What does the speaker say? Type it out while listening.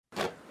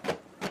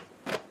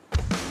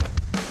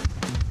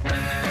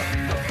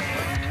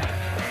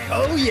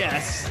Oh,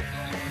 yes.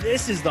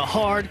 This is the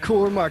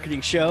Hardcore Marketing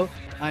Show.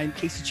 I'm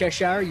Casey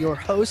Cheshire, your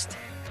host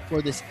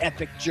for this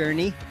epic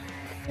journey.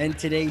 And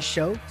today's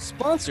show,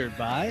 sponsored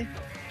by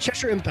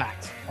Cheshire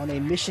Impact, on a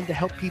mission to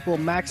help people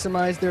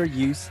maximize their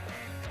use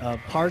of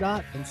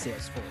Pardot and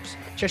Salesforce.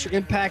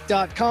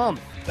 CheshireImpact.com.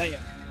 Bam.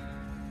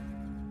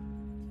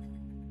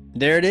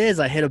 There it is.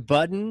 I hit a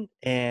button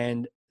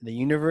and the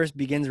universe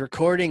begins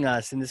recording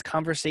us in this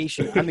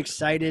conversation. I'm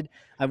excited.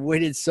 I've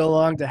waited so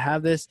long to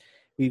have this.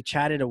 We've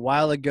chatted a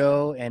while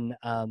ago, and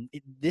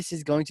this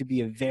is going to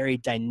be a very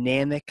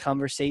dynamic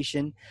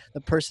conversation.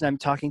 The person I'm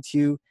talking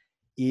to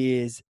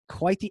is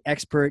quite the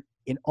expert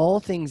in all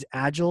things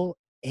Agile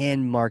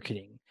and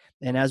marketing.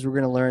 And as we're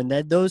going to learn,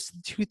 that those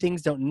two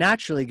things don't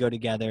naturally go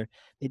together.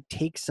 It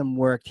takes some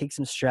work, takes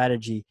some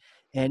strategy.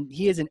 And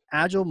he is an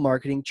Agile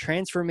marketing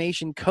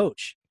transformation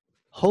coach.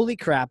 Holy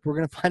crap, we're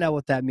going to find out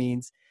what that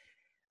means.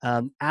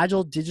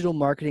 Agile digital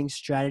marketing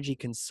strategy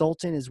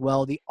consultant as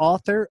well, the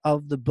author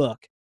of the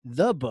book,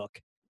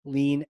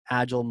 Lean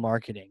Agile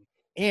Marketing.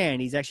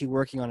 And he's actually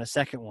working on a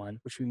second one,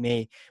 which we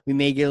may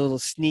get a little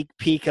sneak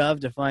peek of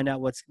to find out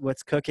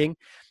what's cooking.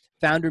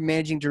 Founder,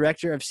 managing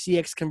director of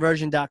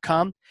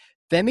cxconversion.com,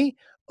 Femi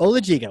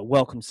Olajiga.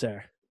 Welcome,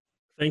 sir.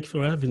 Thank you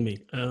for having me.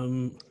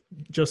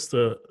 Just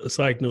a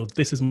side note,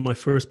 this is my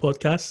first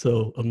podcast,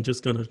 so I'm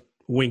just going to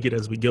wing it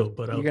as we go,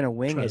 but I'll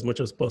try as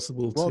much as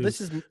possible. Well, this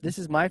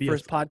is my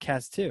first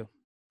podcast too.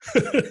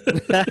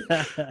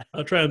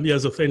 I'll try and be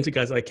as authentic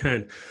as I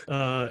can.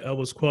 I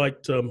was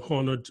quite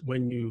honored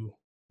when you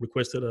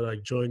requested that I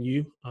join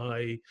you.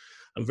 I'm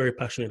very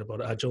passionate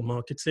about Agile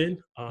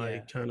marketing.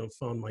 I kind of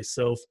found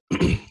myself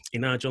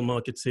in Agile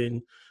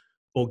marketing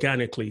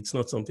organically. It's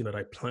not something that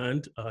I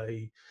planned.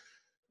 A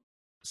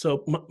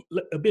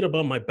bit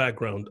about my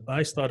background.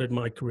 I started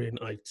my career in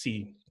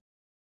IT,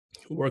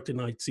 worked in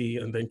IT,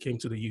 and then came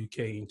to the UK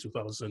in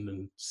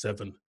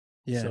 2007.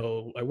 Yeah.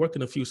 So I worked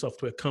in a few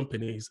software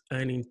companies,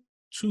 and in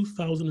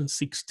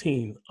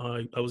 2016,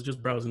 I was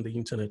just browsing the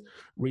internet,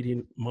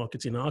 reading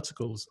marketing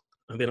articles,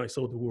 and then I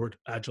saw the word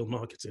Agile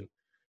marketing.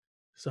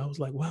 So I was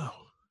like, wow,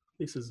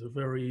 this is a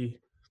very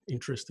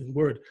interesting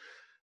word.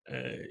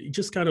 It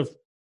just kind of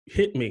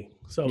hit me.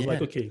 So I was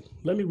like, okay,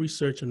 let me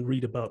research and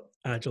read about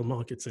Agile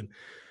marketing.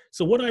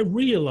 So what I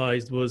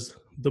realized was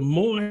the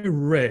more I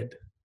read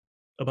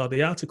about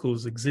the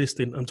articles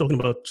existing, I'm talking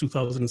about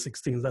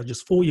 2016, that's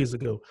just 4 years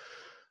ago,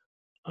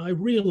 I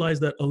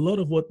realized that a lot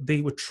of what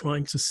they were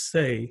trying to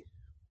say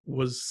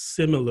was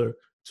similar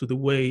to the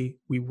way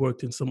we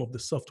worked in some of the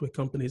software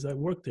companies I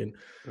worked in.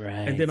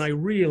 Right. And then I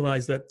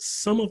realized that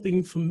some of the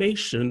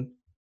information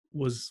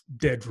was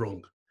dead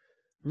wrong.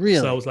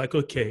 Really? So I was like,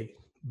 okay,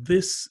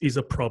 this is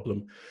a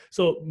problem.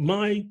 So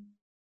my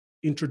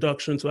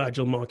introduction to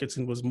Agile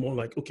marketing was more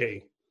like,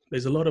 okay,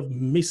 there's a lot of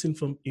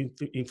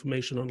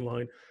misinformation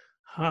online.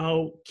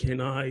 How can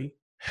I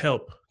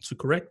help to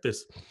correct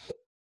this?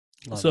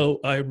 So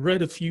I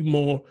read a few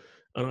more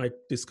and I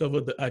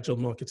discovered the Agile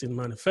Marketing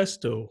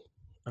Manifesto.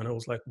 And I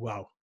was like,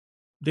 wow,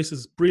 this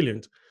is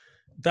brilliant.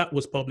 That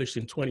was published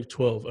in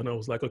 2012. And I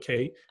was like,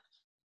 okay,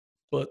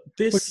 but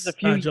this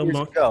Agile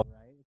Marketing, right?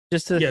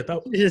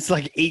 It's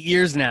like 8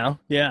 years now.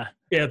 Yeah.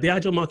 Yeah. The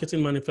Agile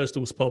Marketing Manifesto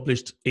was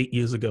published 8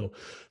 years ago.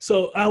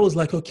 So I was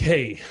like,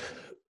 okay,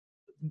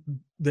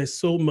 there's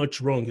so much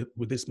wrong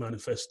with this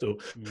manifesto.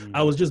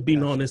 I was just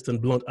being honest and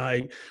blunt.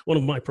 One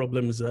of my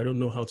problems is I don't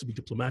know how to be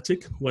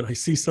diplomatic. When I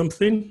see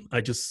something,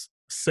 I just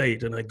say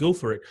it and I go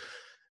for it.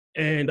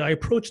 And I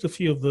approached a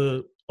few of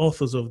the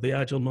authors of the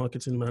Agile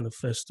Marketing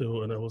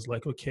Manifesto, and I was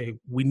like, okay,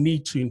 we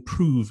need to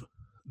improve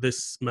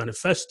this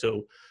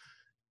manifesto.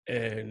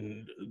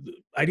 And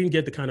I didn't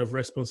get the kind of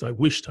response I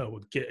wished I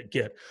would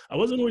get. I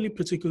wasn't really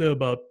particular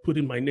about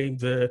putting my name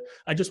there.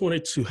 I just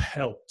wanted to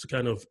help to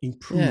kind of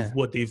improve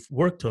what they've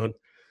worked on.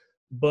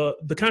 But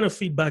the kind of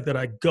feedback that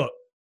I got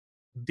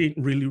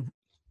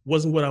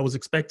wasn't what I was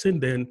expecting.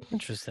 Then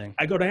interesting.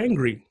 I got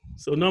angry.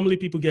 So normally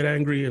people get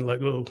angry and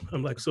like, oh,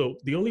 I'm like, so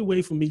the only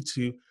way for me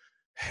to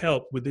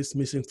help with this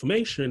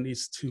misinformation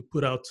is to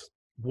put out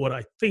what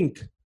I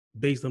think,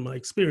 based on my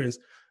experience,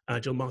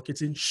 Agile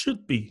marketing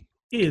should be.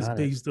 Is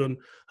based on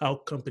how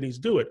companies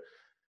do it.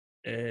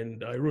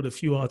 And I wrote a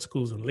few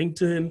articles on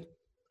LinkedIn,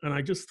 and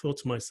I just thought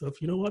to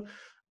myself, you know what?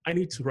 I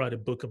need to write a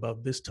book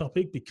about this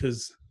topic,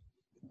 because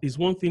it's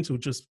one thing to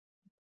just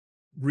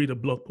read a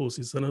blog post.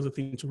 It's another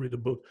thing to read a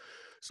book.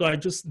 So I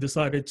just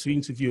decided to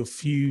interview a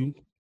few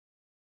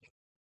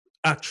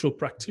actual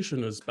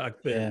practitioners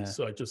back then. Yeah.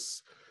 So I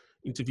just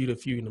interviewed a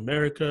few in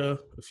America,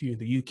 a few in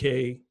the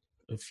UK,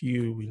 a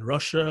few in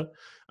Russia,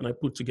 and I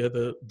put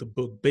together the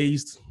book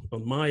based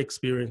on my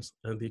experience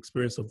and the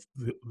experience of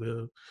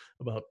the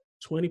about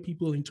 20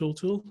 people in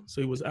total. So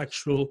it was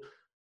actual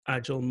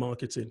Agile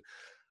marketing.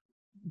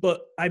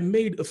 But I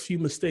made a few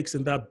mistakes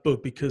in that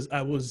book, because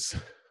the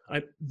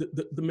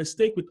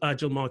mistake with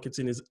Agile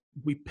marketing is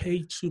we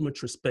pay too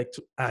much respect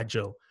to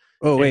Agile.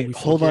 Oh, wait,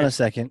 hold on a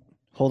second.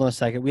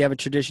 We have a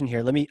tradition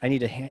here. I need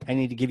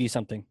to give you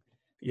something.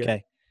 Yeah.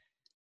 Okay.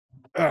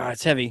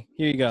 It's heavy.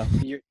 Here you go.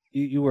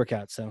 You work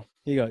out, so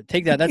here you go.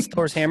 Take that. That's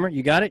Thor's hammer.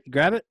 You got it? You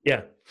grab it?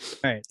 Yeah.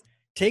 All right.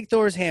 Take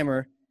Thor's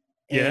hammer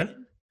and Yeah.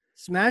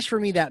 smash for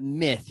me that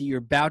myth you're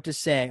about to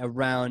say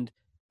around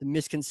the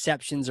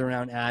misconceptions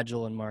around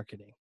Agile and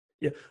marketing.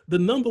 Yeah. The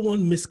number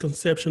one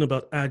misconception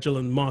about Agile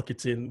and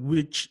marketing,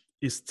 which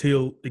is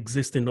still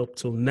existing up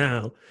till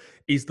now,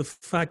 is the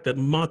fact that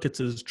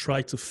marketers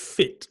try to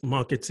fit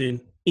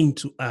marketing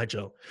into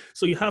Agile.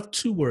 So you have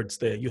two words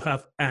there. You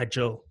have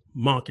Agile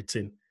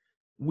marketing.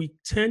 We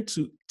tend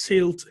to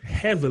tilt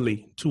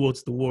heavily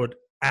towards the word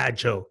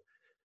Agile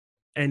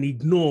and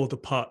ignore the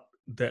part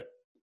that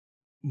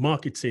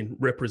marketing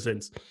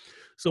represents.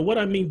 So what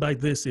I mean by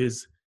this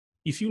is,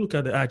 if you look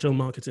at the Agile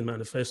Marketing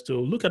Manifesto,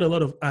 look at a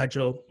lot of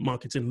Agile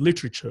marketing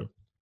literature,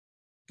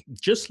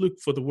 just look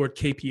for the word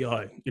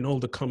KPI in all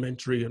the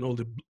commentary and all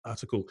the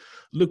article.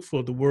 Look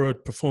for the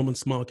word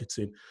performance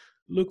marketing.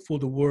 Look for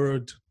the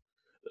word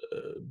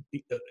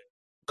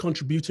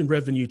contributing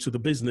revenue to the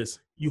business.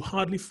 You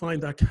hardly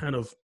find that kind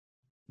of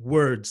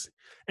words.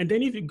 And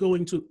then if you go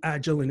into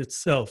Agile in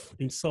itself,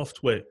 in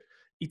software,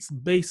 it's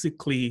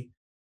basically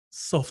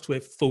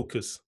software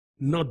focus,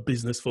 not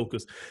business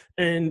focus.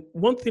 And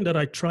one thing that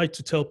I try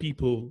to tell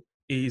people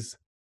is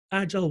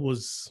Agile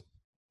was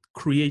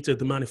created,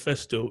 the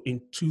manifesto,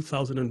 in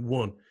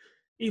 2001.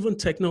 Even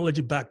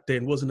technology back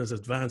then wasn't as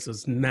advanced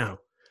as now.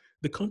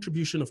 The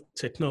contribution of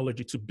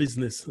technology to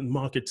business and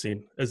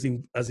marketing has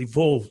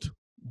evolved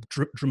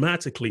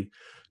dramatically.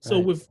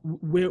 So Right.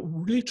 we're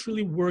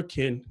literally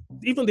working,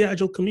 even the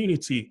Agile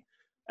community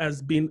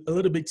has been a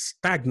little bit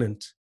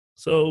stagnant.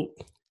 So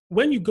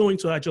when you go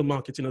into Agile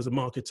marketing as a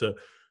marketer,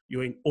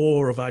 you're in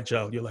awe of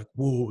Agile. You're like,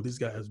 whoa, these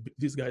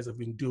guys have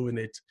been doing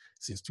it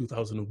since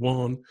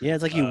 2001. Yeah,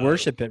 it's like you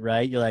worship it,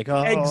 right? You're like,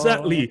 oh.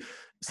 Exactly.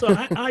 So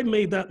I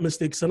made that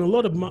mistake, and a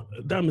lot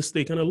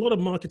of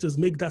marketers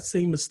make that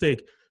same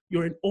mistake.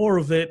 You're in awe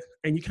of it,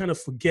 and you kind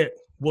of forget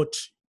what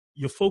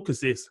your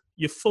focus is.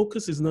 Your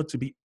focus is not to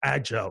be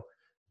agile.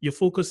 Your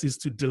focus is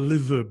to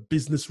deliver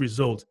business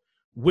results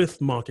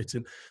with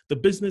marketing. The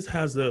business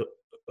has a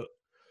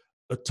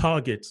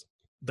target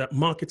that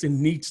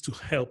marketing needs to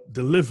help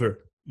deliver.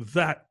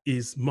 That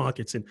is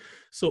marketing.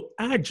 So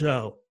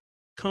agile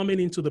coming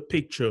into the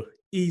picture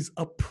is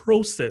a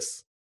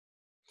process.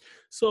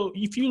 So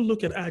if you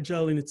look at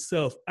Agile in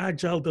itself,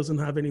 Agile doesn't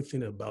have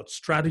anything about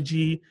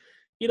strategy.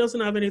 It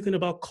doesn't have anything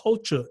about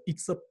culture.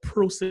 It's a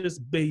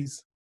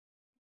process-based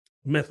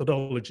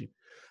methodology.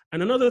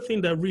 And another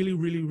thing that really,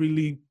 really,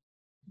 really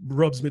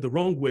rubs me the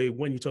wrong way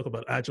when you talk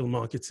about Agile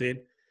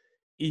marketing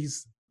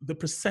is the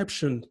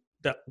perception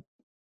that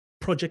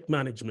project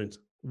management,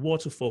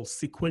 waterfall,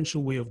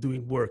 sequential way of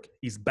doing work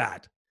is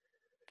bad.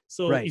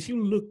 So Right. if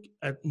you look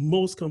at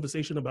most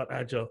conversation about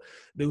Agile,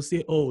 they will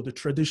say, oh, the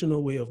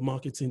traditional way of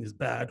marketing is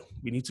bad.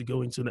 We need to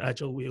go into an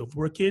Agile way of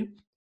working.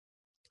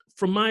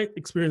 From my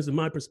experience and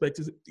my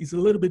perspective, it's a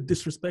little bit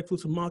disrespectful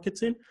to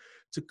marketing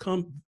to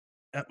come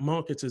at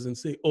marketers and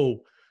say,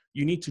 oh,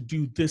 you need to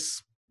do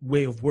this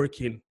way of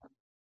working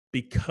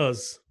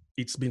because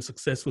it's been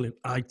successful in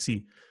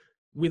IT,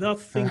 without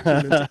thinking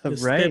and taking a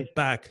Right. step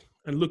back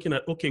and looking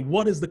at, okay,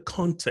 what is the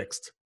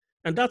context?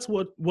 And that's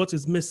what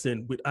is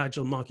missing with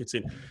Agile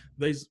marketing.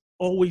 There's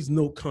always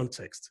no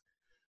context.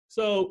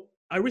 So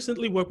I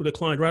recently worked with a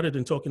client, rather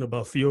than talking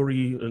about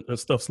theory and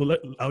stuff. So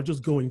I'll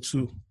just go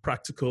into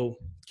practical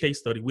case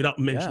study without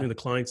mentioning the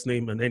client's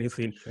name and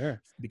anything,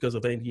 Sure. because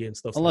of NDA and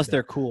stuff Unless like that.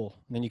 they're cool,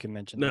 then you can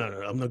mention No,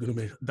 them. no, I'm not going to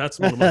mention. That's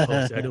one of my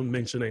policies. I don't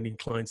mention any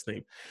client's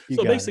name. You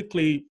So got it.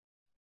 basically,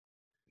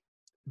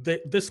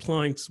 this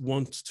client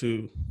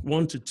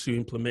wanted to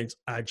implement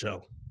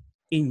Agile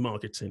in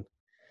marketing,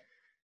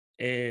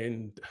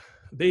 and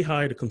they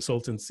hired a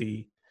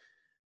consultancy,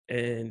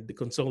 and the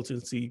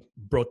consultancy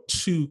brought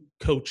two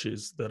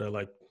coaches that are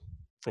like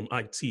from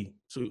IT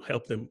to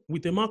help them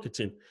with their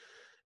marketing.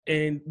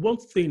 And one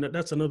thing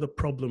that's another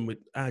problem with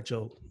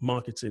Agile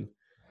marketing,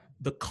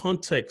 the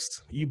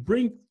context. You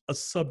bring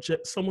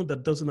someone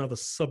that doesn't have a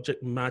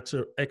subject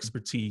matter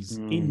expertise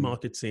in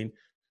marketing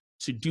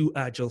to do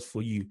Agile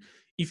for you.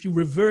 If you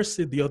reverse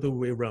it the other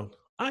way around,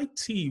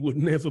 IT would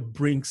never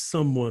bring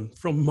someone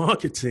from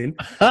marketing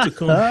to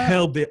come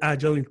help the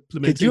Agile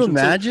implementation. Could you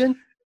imagine?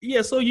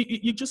 So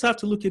you just have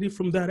to look at it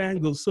from that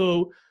angle.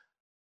 So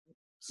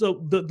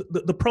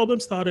the problem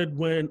started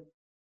when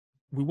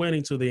we went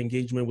into the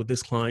engagement with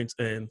this client,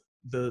 and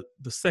the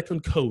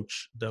second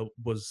coach that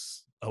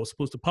I was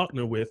supposed to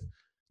partner with,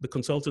 the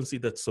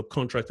consultancy that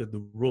subcontracted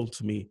the role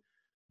to me,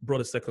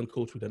 brought a second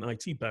coach with an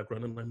IT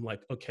background. And I'm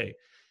like, okay,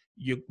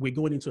 we're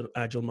going into an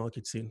Agile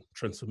marketing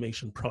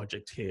transformation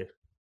project here.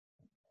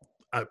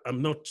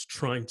 I'm not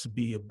trying to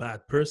be a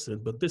bad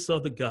person, but this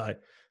other guy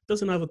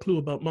doesn't have a clue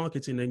about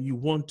marketing, and you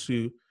want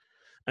to.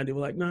 And they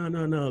were like,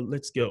 no,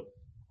 let's go.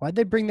 Why'd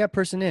they bring that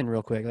person in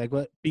real quick? Like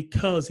what?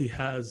 Because he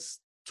has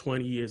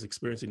 20 years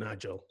experience in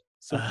Agile.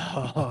 So,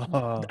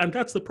 and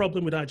that's the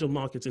problem with Agile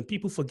marketing.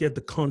 People forget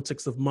the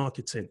context of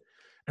marketing.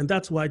 And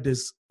that's why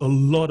there's a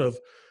lot of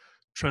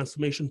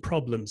transformation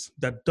problems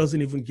that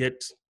doesn't even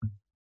get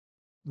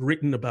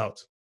written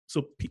about.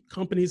 So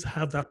companies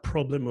have that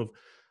problem of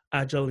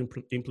Agile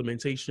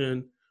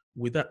implementation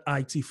with that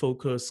IT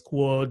focus,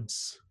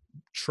 squads,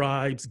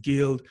 tribes,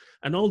 guild,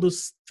 and all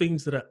those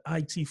things that are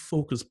IT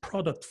focused,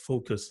 product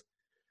focused,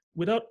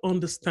 without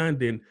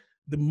understanding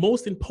the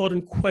most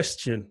important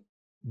question: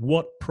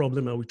 what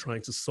problem are we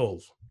trying to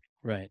solve?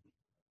 Right.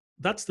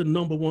 That's the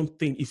number one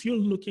thing. If you're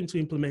looking to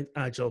implement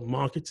agile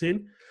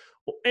marketing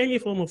or any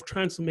form of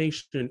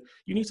transformation,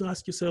 you need to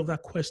ask yourself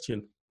that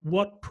question: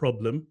 what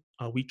problem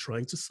are we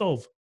trying to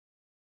solve?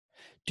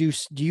 Do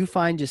you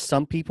find just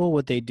some people,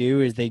 what they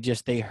do is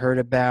they heard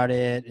about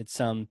it, it's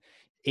some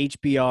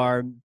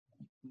HBR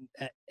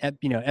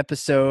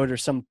episode or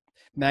some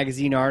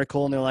magazine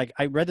article, and they're like,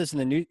 I read this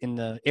in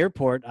the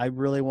airport, I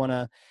really want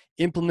to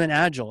implement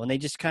agile, and they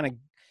just kind of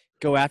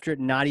go after it,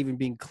 not even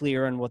being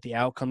clear on what the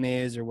outcome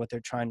is or what they're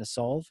trying to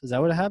solve? Is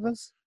that what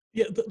happens?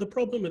 Yeah, the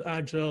problem with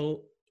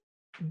agile,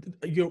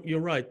 you're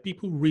right.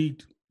 People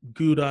read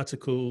good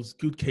articles,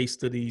 good case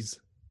studies,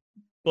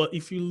 but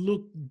if you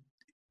look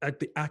at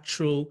the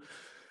actual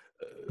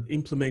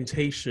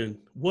implementation,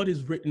 what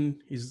is written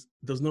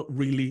does not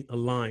really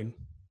align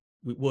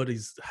with what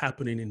is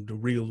happening in the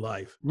real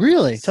life.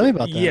 Really? Tell So me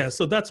about that. yeah,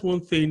 so that's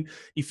one thing.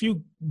 If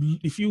you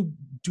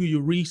do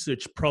your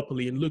research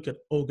properly and look at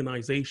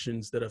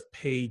organizations that have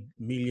paid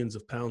millions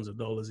of pounds of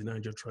dollars in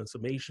agile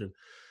transformation,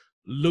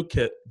 look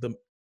at the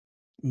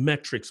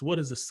metrics. What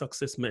is the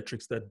success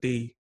metrics that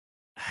they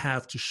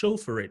have to show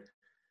for it?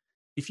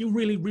 If you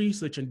really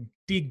research and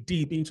dig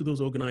deep into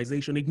those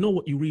organizations, ignore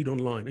what you read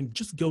online and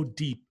just go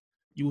deep,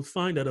 you will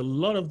find that a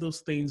lot of those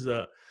things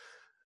are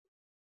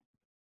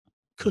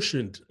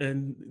cushioned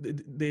and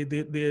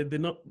they're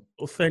not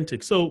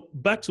authentic. So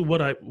back to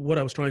what I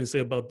was trying to say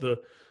about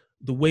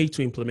the way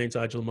to implement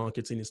agile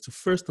marketing is to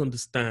first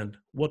understand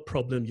what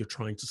problem you're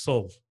trying to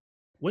solve.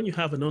 When you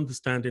have an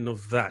understanding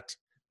of that,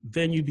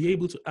 then you'll be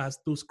able to ask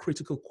those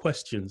critical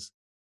questions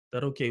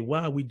that, okay,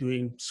 why are we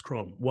doing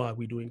Scrum? Why are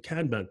we doing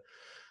Kanban?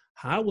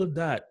 How will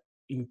that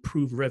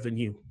improve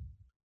revenue?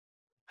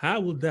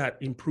 How will that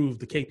improve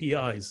the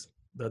KPIs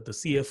that the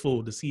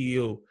CFO, the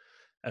CEO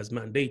has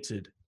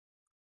mandated?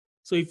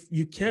 So if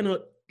you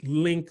cannot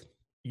link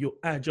your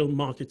agile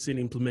marketing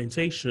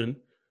implementation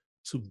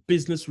to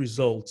business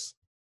results,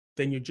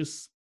 then you're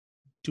just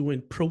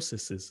doing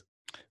processes.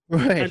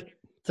 Right. And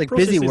It's like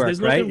busy processes, work,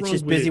 there's right? nothing It's wrong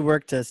just with busy it.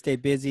 work to stay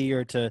busy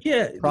or to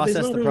Yeah, there's process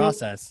the nothing wrong.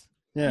 process.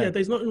 Yeah, Yeah.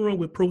 there's nothing wrong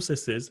with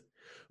processes.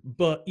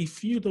 But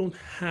if you don't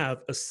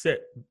have a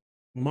set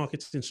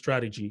marketing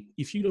strategy,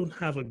 if you don't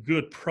have a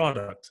good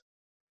product,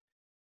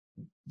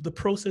 the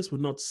process will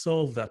not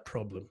solve that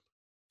problem.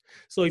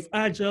 So if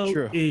agile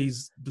True.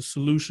 is the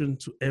solution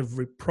to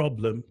every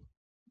problem,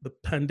 the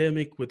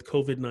pandemic with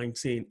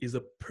COVID-19 is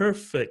a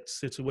perfect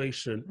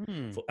situation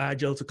Hmm. for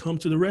agile to come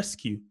to the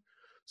rescue.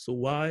 So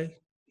why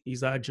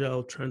is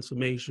agile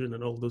transformation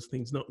and all those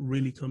things not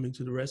really coming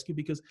to the rescue?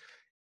 Because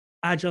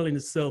agile in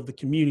itself, the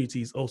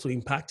community is also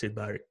impacted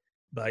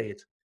by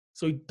it.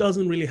 So it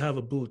doesn't really have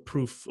a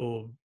bulletproof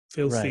or Right.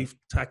 fail-safe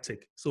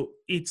tactic. So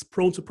it's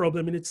prone to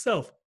problem in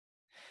itself.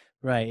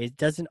 Right. It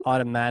doesn't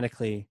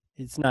automatically,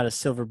 it's not a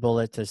silver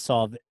bullet to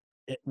solve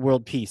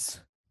world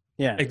peace.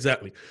 Yeah.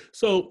 Exactly.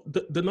 So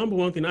the number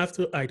one thing,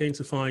 after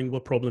identifying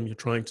what problem you're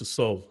trying to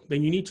solve,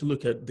 then you need to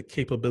look at the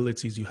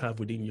capabilities you have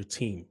within your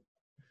team.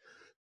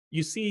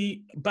 You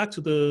see, back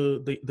to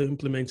the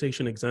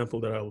implementation example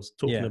that I was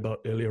talking Yeah.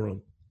 about earlier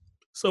on.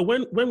 So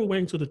when we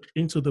went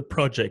into the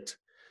project,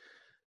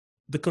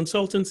 the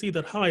consultancy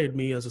that hired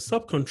me as a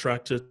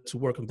subcontractor to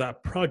work on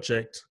that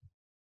project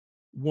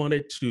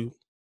wanted to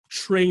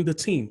train the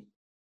team.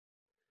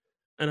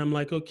 And I'm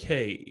like,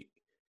 okay,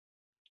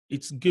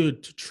 it's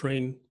good to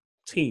train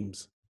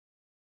teams,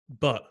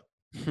 but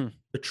Hmm.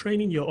 the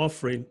training you're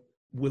offering,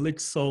 will it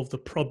solve the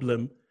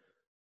problem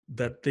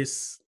that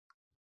this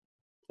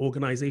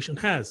organization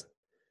has?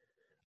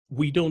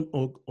 We don't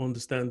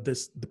understand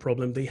the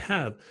problem they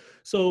have.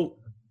 So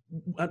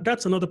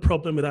that's another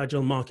problem with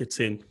agile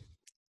marketing.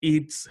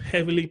 It's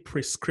heavily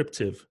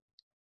prescriptive.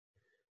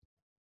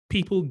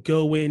 People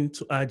go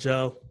into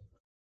agile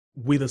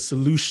with a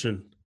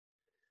solution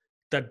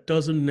that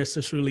doesn't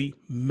necessarily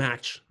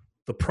match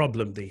the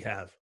problem they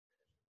have.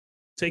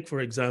 Take, for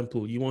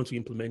example, you want to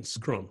implement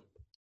Scrum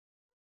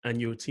and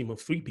you're a team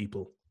of 3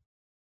 people,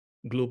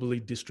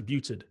 globally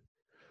distributed,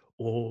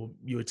 or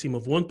you're a team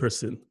of one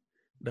person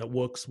that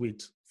works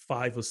with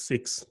 5 or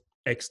 6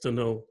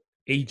 external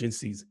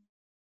agencies.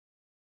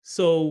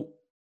 So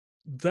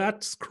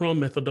that Scrum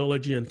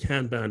methodology and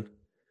Kanban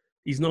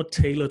is not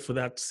tailored for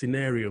that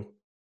scenario.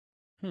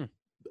 Hmm.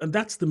 And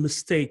that's the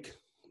mistake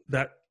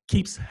that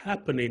keeps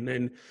happening.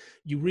 And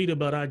you read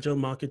about agile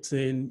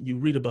marketing, you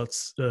read about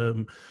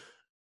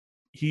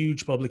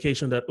huge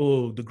publication that,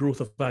 oh, the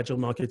growth of agile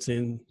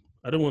marketing.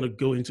 I don't want to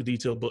go into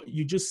detail, but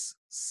you just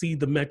see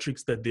the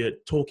metrics that they're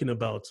talking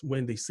about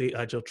when they say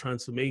agile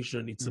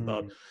transformation. It's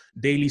about Mm.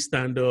 daily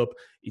stand up,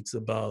 it's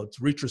about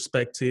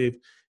retrospective,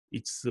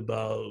 it's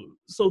about,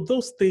 so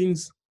those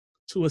things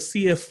to a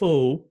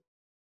CFO,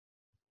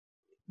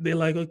 they're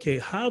like, okay,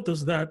 how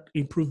does that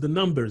improve the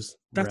numbers?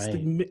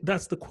 Right.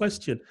 That's the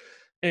question.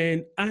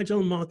 And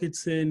agile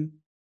marketing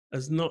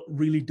has not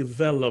really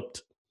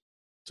developed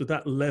to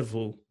that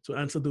level to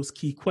answer those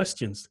key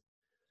questions.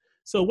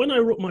 So when I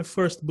wrote my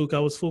first book, I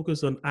was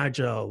focused on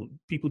Agile,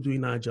 people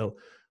doing Agile.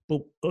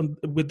 But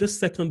with this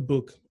second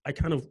book, I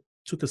kind of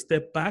took a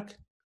step back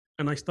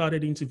and I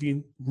started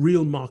interviewing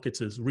real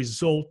marketers,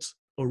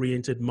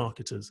 result-oriented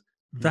marketers.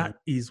 That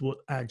is what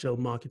Agile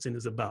marketing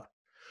is about.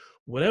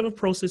 Whatever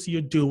process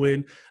you're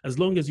doing, as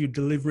long as you're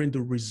delivering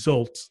the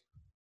results.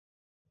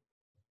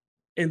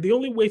 And the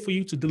only way for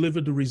you to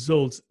deliver the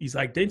results is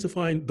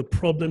identifying the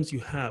problems you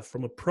have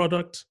from a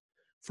product,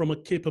 from a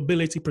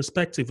capability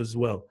perspective as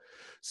well.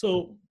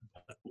 So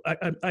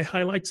I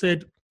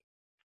highlighted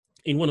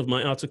in one of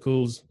my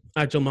articles,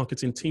 Agile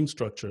marketing team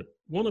structure.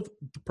 One of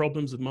the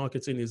problems with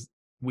marketing is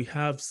we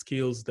have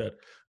skills that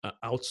are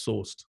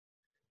outsourced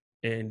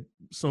and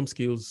some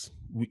skills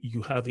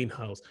you have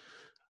in-house.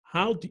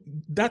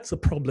 That's a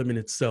problem in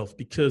itself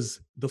because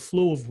the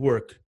flow of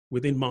work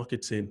within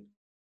marketing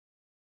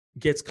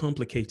gets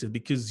complicated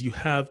because you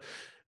have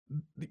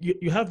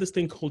this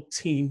thing called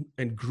team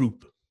and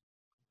group.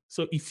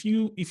 So if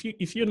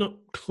you're not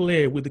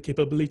clear with the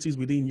capabilities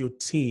within your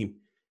team,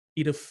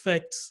 it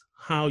affects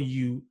how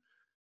you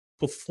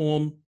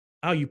perform,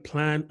 how you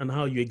plan, and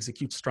how you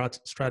execute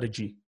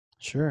strategy.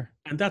 Sure.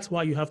 And that's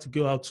why you have to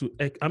go out to,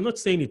 I'm not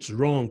saying it's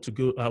wrong to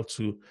go out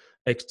to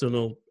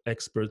external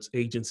experts,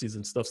 agencies,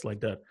 and stuff like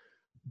that.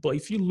 But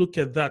if you look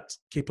at that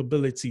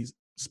capabilities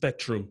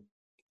spectrum,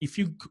 if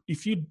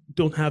you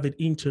don't have it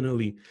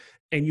internally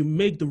and you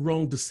make the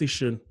wrong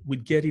decision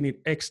with getting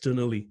it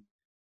externally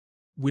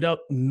without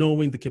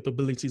knowing the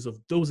capabilities of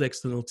those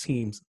external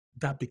teams,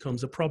 that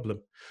becomes a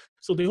problem.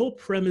 So the whole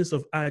premise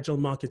of Agile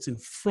marketing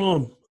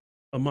from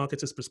a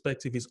marketer's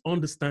perspective is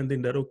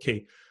understanding that,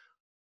 okay,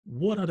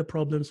 what are the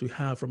problems we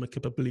have from a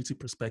capability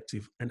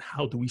perspective and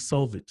how do we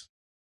solve it?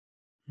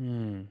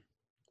 And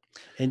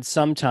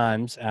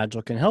sometimes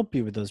Agile can help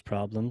you with those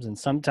problems and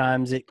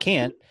sometimes it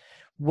can't.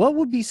 What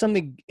would be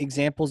some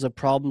examples of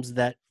problems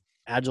that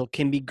Agile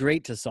can be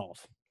great to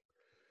solve?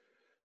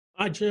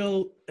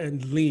 Agile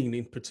and Lean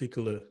in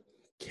particular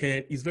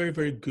is very,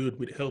 very good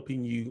with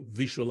helping you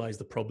visualize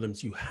the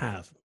problems you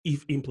have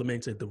if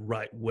implemented the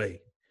right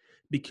way,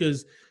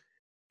 because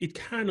it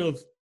kind of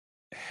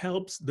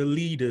helps the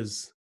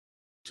leaders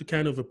to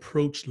kind of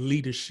approach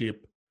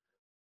leadership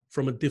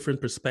from a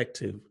different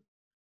perspective.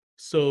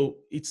 So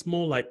it's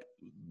more like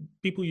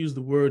people use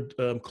the word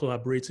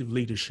collaborative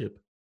leadership.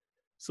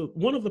 So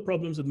one of the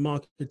problems with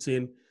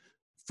marketing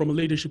from a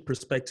leadership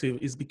perspective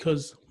is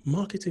because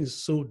marketing is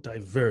so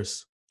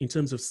diverse in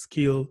terms of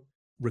skill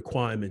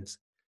requirements.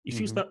 If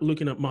you start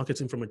looking at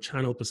marketing from a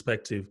channel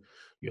perspective,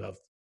 you have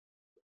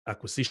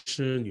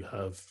acquisition, you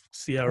have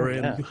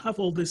CRM, you have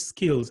all these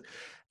skills.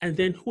 And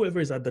then whoever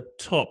is at the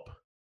top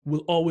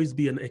will always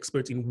be an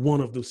expert in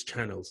one of those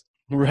channels.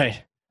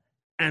 Right.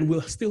 And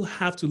will still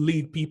have to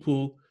lead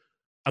people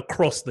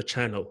across the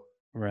channel.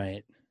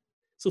 Right.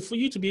 So for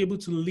you to be able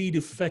to lead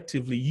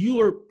effectively,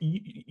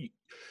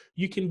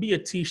 you can be a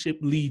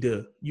T-shaped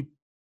leader. You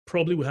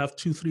probably will have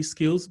 2-3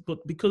 skills,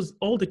 but because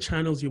all the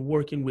channels you're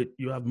working with,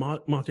 you have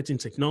marketing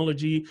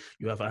technology,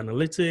 you have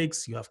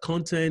analytics, you have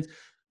content,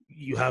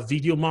 you have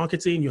video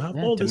marketing, you have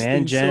all these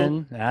Demand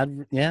things.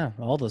 gen,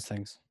 all those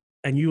things.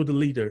 And you're the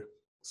leader.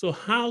 So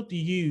how do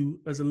you,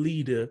 as a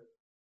leader,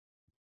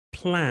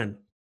 plan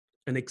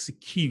and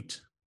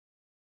execute?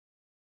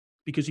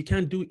 Because you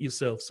can't do it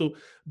yourself. So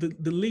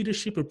the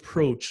leadership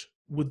approach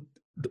would,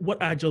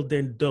 what Agile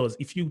then does,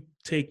 if you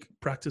take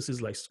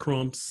practices like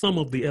Scrum, some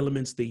of the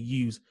elements they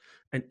use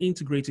and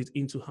integrate it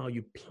into how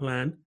you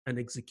plan and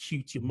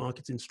execute your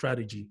marketing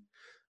strategy,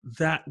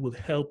 that will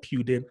help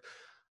you then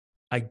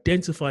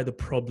identify the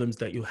problems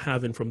that you're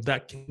having from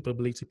that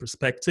capability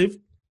perspective.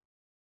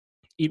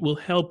 It will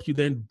help you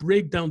then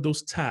break down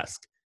those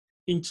tasks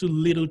into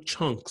little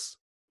chunks.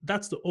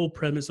 That's the whole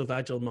premise of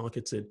Agile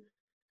marketing.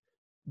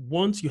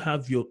 Once you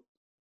have your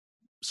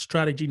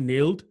strategy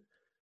nailed,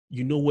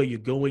 you know where you're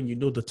going, you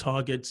know the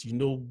targets, you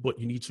know what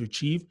you need to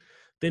achieve,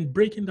 then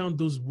breaking down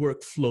those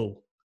workflow,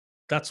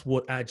 that's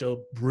what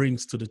Agile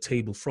brings to the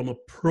table from a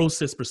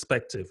process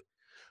perspective.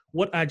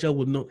 What Agile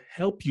will not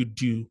help you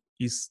do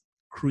is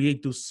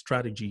create those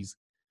strategies,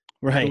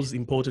 right, those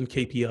important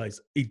KPIs.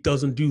 It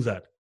doesn't do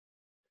that.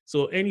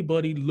 So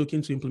anybody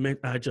looking to implement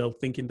Agile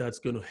thinking that's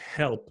going to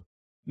help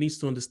needs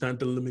to understand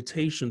the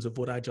limitations of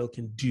what Agile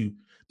can do.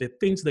 The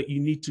things that you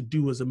need to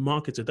do as a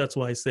marketer. That's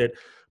why I said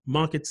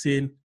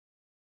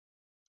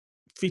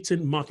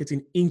fitting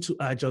marketing into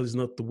Agile is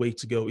not the way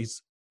to go.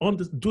 It's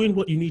doing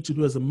what you need to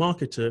do as a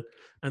marketer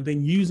and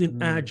then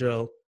using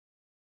Agile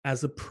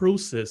as a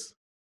process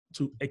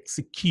to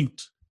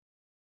execute,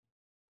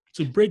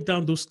 to break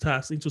down those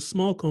tasks into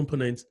small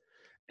components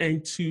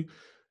and to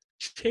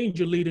change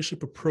your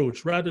leadership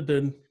approach rather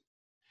than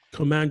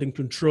command and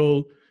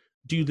control,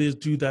 do this,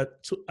 do that.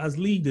 So as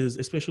leaders,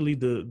 especially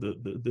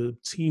the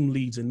team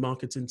leads and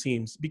marketing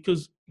teams,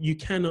 because you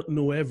cannot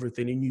know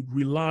everything and you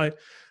rely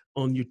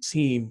on your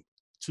team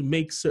to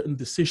make certain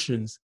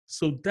decisions.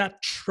 So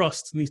that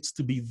trust needs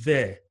to be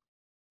there.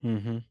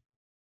 And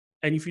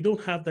if you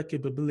don't have that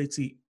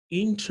capability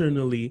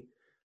internally,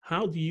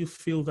 how do you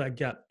fill that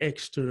gap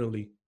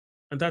externally?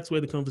 And that's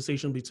where the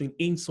conversation between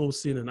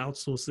insourcing and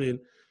outsourcing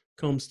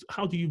comes.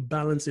 How do you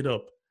balance it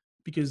up?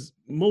 Because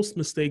most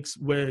mistakes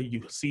where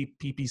you see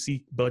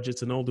PPC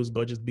budgets and all those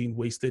budgets being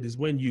wasted is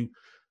when you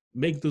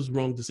make those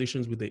wrong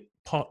decisions with the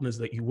partners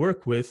that you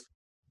work with,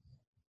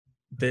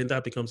 then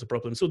that becomes a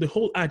problem. So the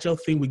whole agile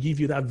thing will give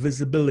you that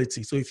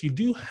visibility. So if you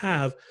do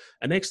have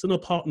an external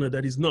partner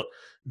that is not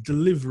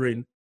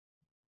delivering,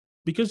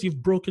 because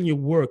you've broken your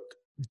work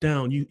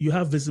down, you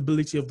have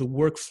visibility of the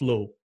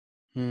workflow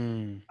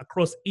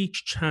across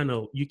each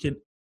channel. You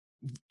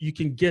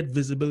can get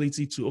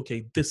visibility to,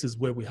 okay, this is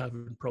where we have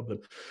a problem.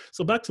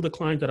 So back to the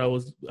client that I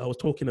was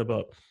talking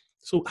about.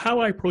 So how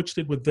I approached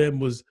it with them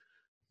was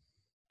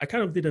I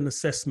kind of did an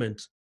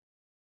assessment,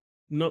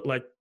 not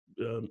like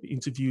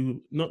interview,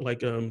 not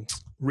like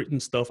written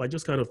stuff. I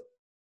just kind of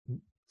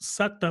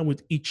sat down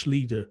with each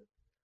leader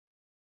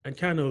and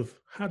kind of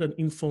had an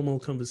informal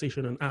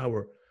conversation, an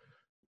hour.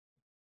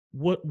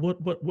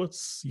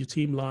 What's your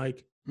team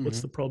like?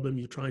 What's the problem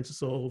you're trying to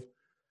solve?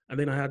 And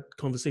then I had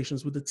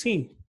conversations with the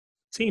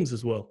teams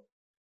as well.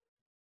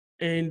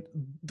 And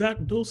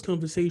those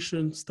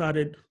conversations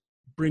started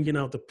bringing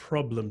out the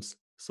problems.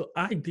 So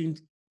I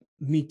didn't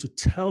need to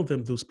tell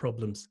them those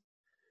problems.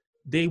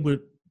 They were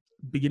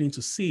beginning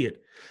to see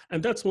it.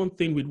 And that's one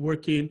thing with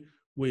working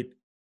with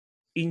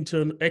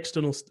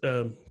external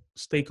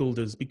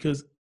stakeholders,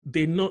 because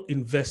they're not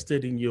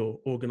invested in your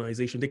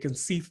organization. They can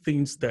see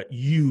things that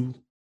you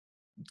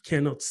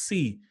cannot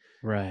see.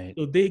 Right.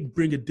 So they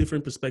bring a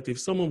different perspective.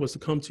 If someone was to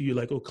come to you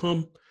like, oh,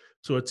 come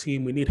to our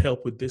team, we need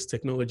help with this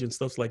technology and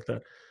stuff like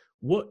that.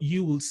 What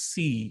you will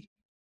see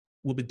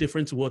will be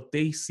different to what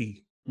they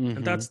see.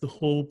 And that's the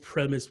whole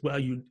premise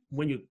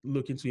when you're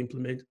looking to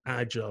implement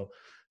Agile,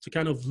 to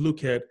kind of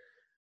look at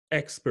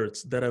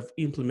experts that have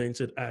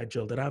implemented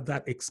Agile, that have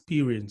that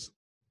experience.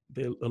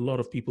 There are a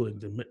lot of people in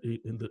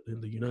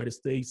the United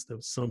States.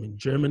 There's some in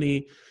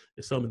Germany.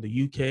 There's some in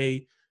the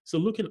UK. So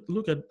look at,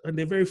 and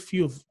there are very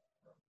few of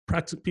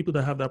people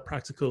that have that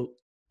practical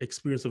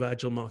experience of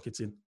Agile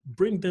marketing.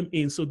 Bring them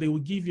in so they will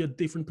give you a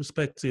different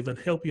perspective and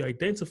help you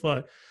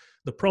identify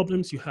the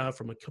problems you have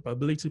from a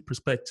capability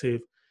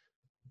perspective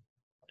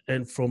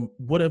and from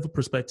whatever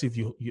perspective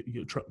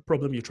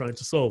problem you're trying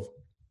to solve.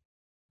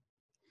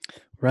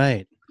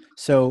 Right.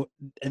 So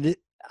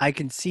I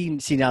can see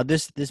now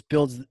this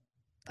builds.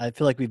 I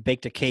feel like we've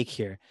baked a cake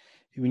here.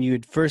 When you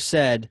had first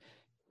said,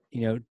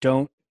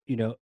 don't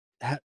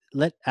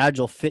let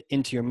Agile fit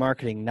into your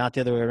marketing, not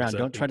the other way around. Exactly.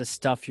 Don't try to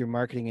stuff your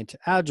marketing into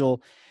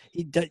Agile.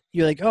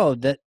 You're like, oh,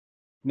 that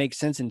makes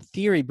sense in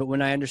theory, but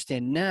when I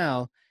understand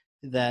now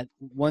that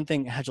one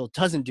thing Agile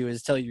doesn't do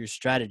is tell you your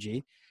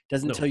strategy,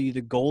 doesn't tell you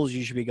the goals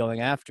you should be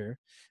going after,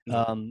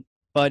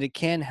 but it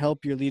can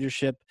help your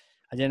leadership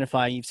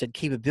identify. You've said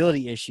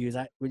capability issues.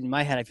 In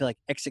my head, I feel like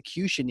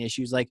execution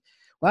issues. Like,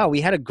 wow, we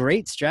had a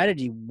great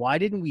strategy. Why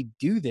didn't we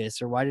do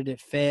this, or why did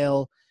it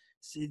fail?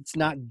 It's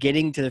not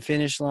getting to the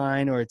finish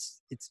line, or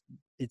it's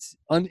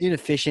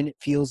inefficient. It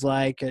feels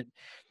like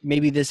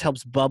maybe this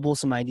helps bubble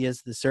some ideas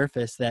to the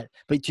surface.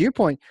 But to your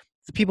point,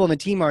 the people on the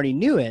team already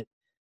knew it.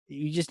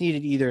 You just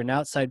needed either an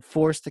outside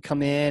force to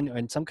come in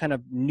and some kind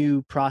of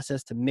new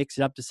process to mix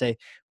it up to say,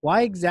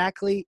 why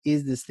exactly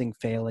is this thing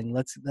failing?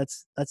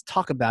 Let's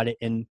talk about it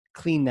and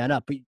clean that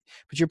up. But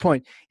your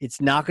point,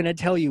 it's not going to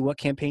tell you what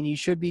campaign you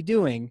should be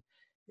doing.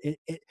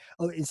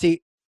 And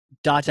see, ...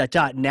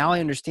 Now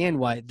I understand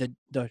why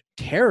the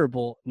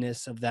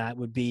terribleness of that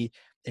would be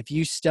if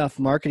you stuff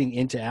marketing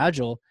into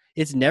Agile,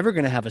 it's never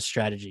going to have a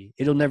strategy.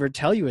 It'll never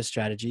tell you a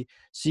strategy.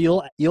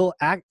 So you'll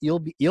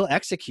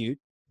execute,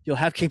 you'll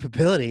have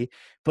capability,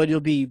 but you'll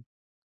be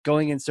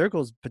going in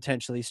circles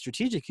potentially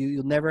strategically.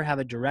 You'll never have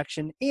a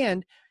direction.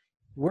 And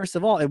worst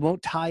of all, it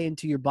won't tie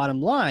into your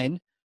bottom line.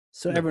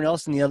 So everyone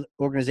else in the other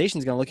organization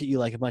is going to look at you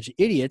like a bunch of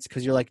idiots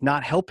because you're like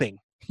not helping.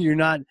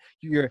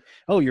 You're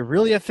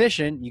really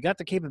efficient. You got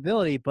the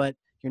capability, but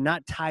you're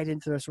not tied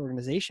into this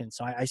organization.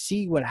 So I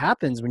see what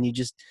happens when you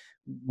just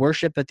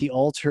worship at the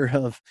altar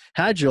of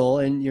Agile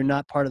and you're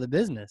not part of the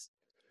business.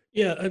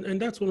 Yeah,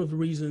 and that's one of the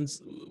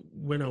reasons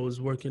when I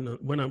was working on,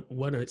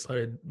 when I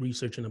started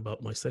researching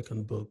about my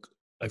second book,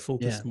 I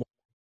focused more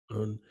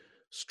on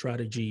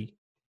strategy,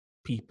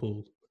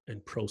 people,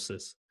 and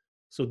process.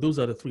 So those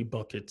are the three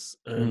buckets.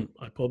 And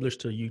I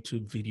published a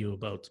YouTube video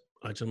about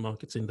agile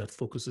marketing that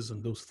focuses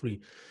on those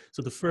three.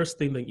 So the first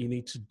thing that you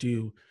need to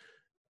do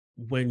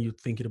when you're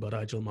thinking about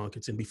agile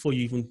marketing, before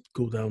you even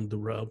go down the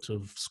route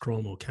of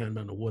Scrum or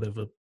Kanban or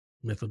whatever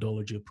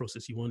methodology or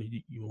process you want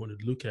to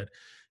look at,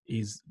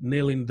 is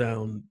nailing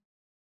down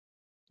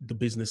the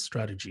business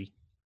strategy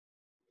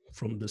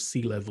from the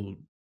C level,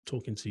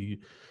 talking to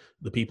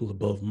the people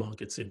above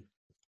marketing,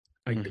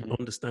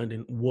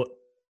 understanding what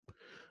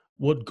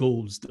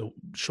goals, the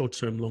short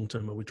term, long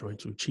term, are we trying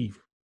to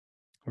achieve.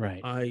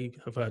 Right. I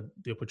have had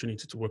the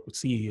opportunity to work with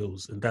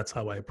CEOs, and that's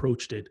how I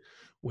approached it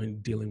when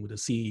dealing with a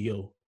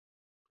CEO.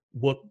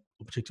 What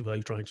objective are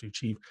you trying to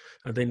achieve?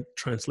 And then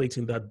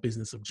translating that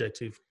business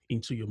objective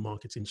into your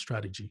marketing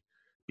strategy.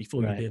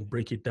 before you then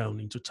break it down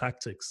into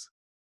tactics.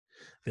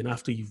 Then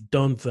after you've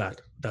done that,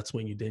 that's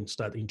when you then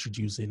start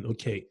introducing,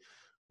 okay,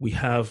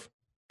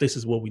 this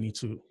is what we need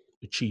to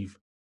achieve.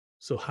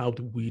 So how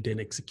do we then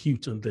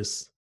execute on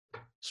this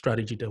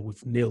strategy that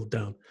we've nailed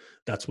down?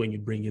 That's when you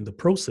bring in the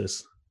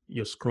process,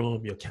 your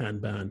Scrum, your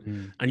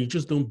Kanban, and you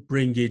just don't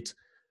bring it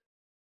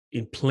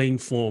in plain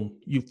form.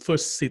 You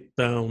first sit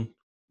down,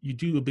 you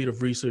do a bit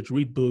of research,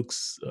 read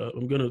books.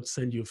 I'm going to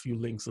send you a few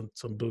links on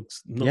some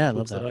books, not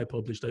books that I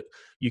published, that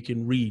you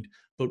can read,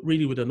 but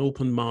read it with an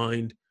open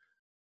mind.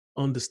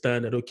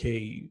 Understand that,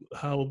 okay,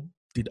 how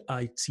did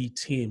IT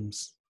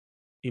teams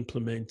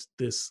implement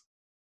this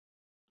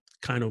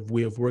kind of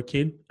way of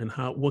working, and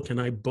what can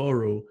I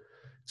borrow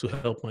to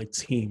help my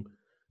team?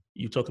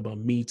 You talk about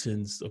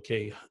meetings.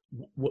 Okay,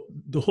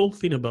 the whole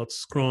thing about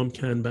Scrum,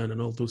 Kanban,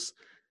 and all those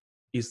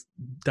is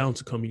down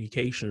to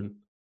communication.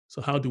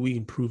 So how do we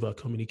improve our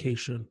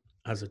communication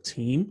as a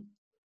team?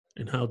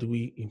 And how do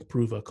we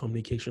improve our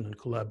communication and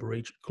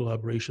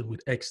collaboration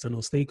with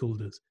external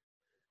stakeholders?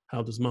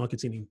 How does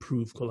marketing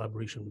improve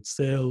collaboration with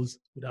sales,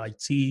 with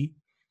IT?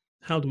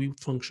 How do we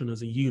function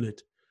as a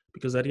unit?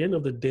 Because at the end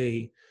of the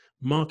day,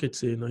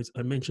 marketing,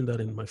 I mentioned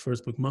that in my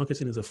first book,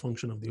 marketing is a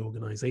function of the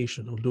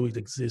organization, although it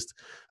exists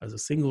as a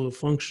single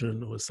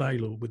function or a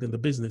silo within the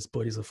business,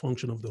 but it's a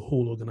function of the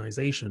whole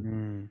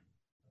organization.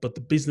 But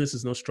the business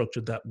is not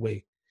structured that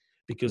way,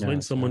 because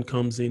when someone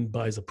comes in,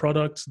 buys a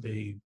product,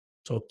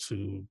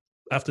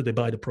 after they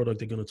buy the product,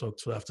 they're going to talk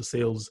to after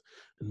sales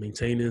and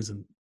maintenance,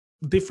 and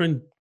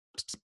different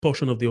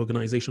portion of the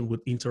organization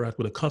would interact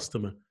with a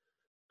customer.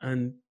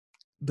 And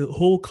the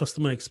whole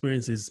customer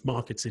experience is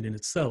marketing in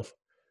itself.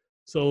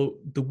 So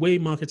the way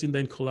marketing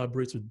then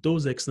collaborates with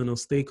those external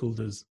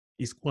stakeholders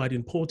is quite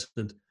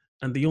important.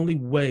 And the only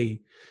way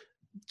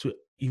to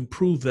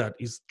improve that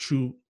is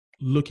through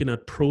looking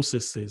at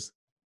processes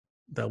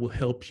that will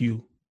help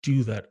you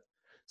do that.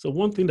 So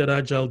one thing that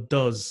Agile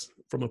does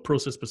from a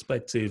process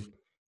perspective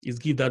is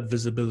give that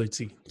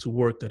visibility to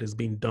work that is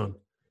being done,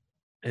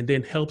 and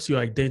then helps you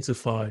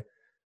identify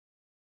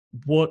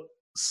what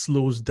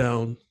slows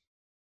down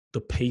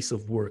the pace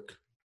of work.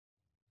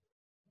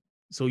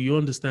 So you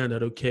understand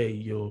that, okay,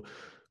 you're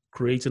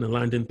creating a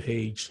landing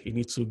page, you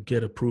need to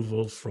get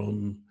approval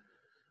from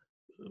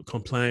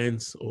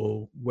compliance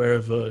or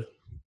wherever.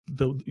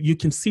 You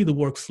can see the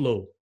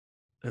workflow.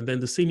 And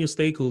then the senior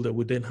stakeholder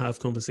would then have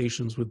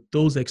conversations with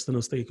those external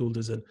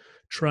stakeholders and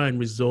try and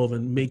resolve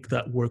and make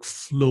that work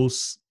flow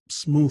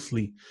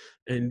smoothly.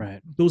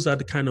 And those are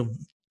the kind of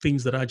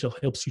things that Agile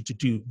helps you to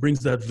do,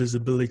 brings that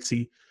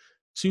visibility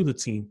to the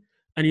team.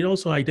 And it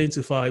also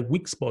identifies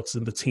weak spots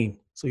in the team.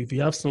 So if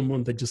you have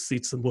someone that just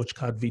sits and watch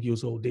cat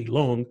videos all day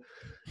long,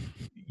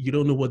 you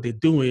don't know what they're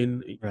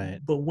doing.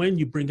 But when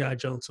you bring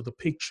Agile to the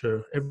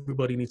picture,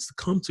 everybody needs to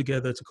come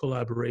together to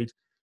collaborate.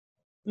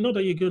 Not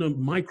that you're going to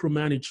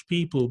micromanage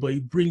people, but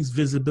it brings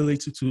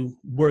visibility to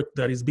work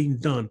that is being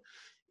done.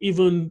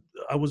 Even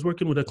I was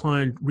working with a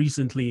client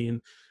recently,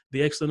 and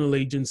the external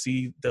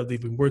agency that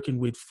they've been working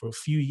with for a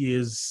few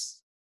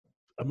years,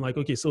 I'm like,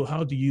 okay, so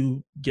how do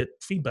you get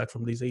feedback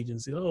from these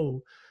agencies?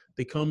 Oh,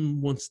 they come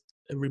once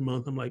every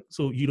month. I'm like,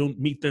 so you don't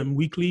meet them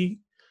weekly?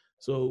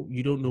 So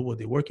you don't know what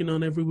they're working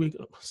on every week?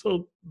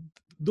 So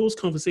those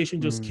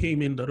conversations just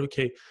came in that,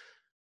 okay,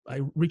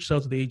 I reached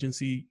out to the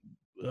agency.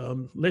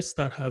 Let's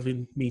start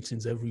having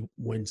meetings every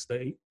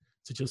Wednesday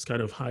to just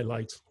kind of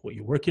highlight what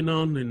you're working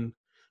on, and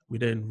we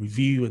then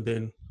review, and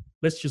then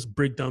let's just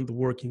break down the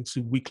work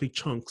into weekly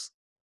chunks.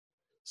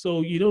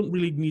 So you don't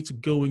really need to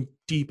go in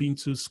deep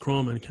into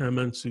Scrum and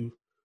Kanban to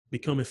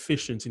become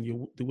efficient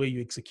in the way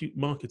you execute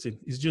marketing.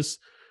 It's just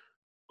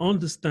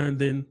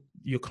understanding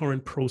your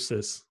current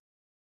process,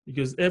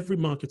 because every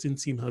marketing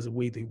team has a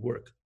way they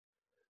work.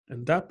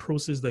 And that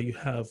process that you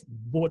have,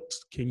 what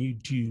can you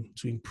do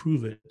to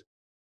improve it,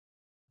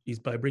 is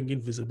by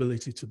bringing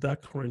visibility to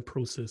that current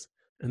process.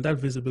 And that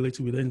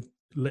visibility will then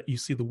let you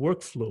see the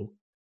workflow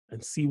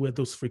and see where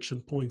those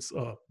friction points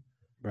are.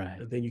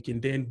 And then you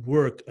can then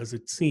work as a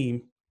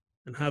team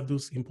and have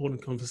those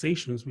important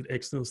conversations with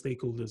external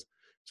stakeholders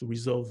to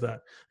resolve that.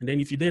 And then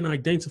if you then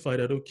identify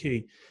that,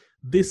 okay,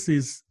 this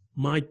is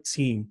my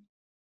team.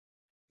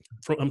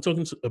 I'm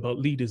talking about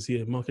leaders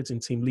here,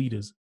 marketing team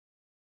leaders.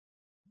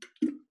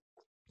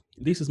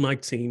 This is my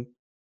team.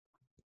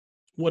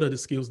 What are the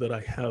skills that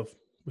I have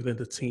within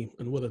the team,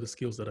 and what are the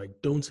skills that I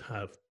don't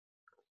have?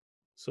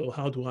 So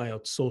how do I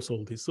outsource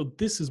all this? So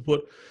this is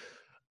what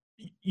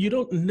you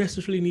don't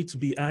necessarily need to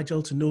be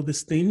agile to know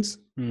these things.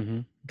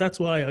 That's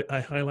why I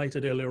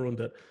highlighted earlier on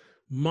that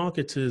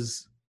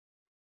marketers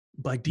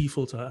by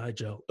default are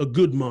agile. A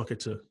good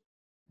marketer,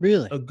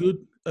 a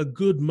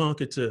good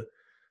marketer.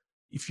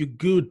 If you're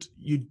good,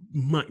 you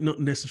might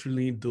not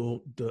necessarily need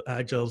the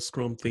agile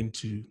Scrum thing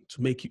to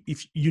make you,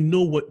 if you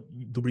know what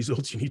the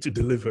results you need to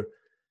deliver.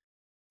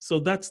 So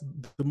that's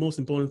the most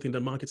important thing that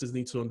marketers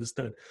need to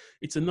understand.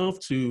 It's enough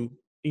to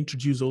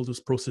introduce all those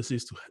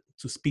processes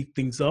to speed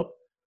things up,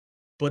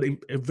 but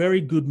a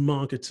very good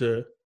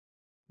marketer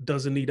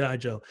doesn't need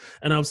agile.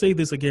 And I'll say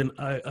this again: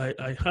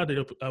 I had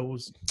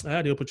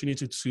the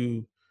opportunity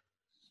to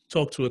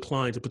talk to a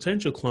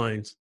potential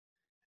client,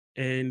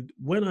 and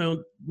when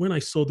I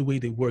saw the way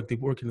they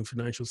work in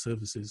financial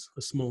services,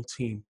 a small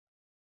team,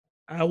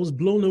 I was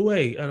blown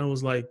away, and I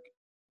was like,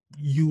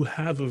 "You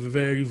have a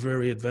very,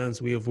 very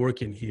advanced way of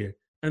working here."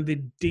 And they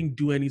didn't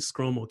do any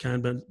Scrum or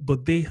Kanban,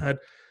 but they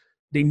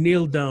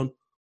nailed down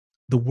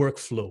the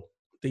workflow.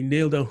 They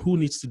nailed down who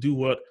needs to do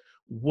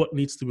what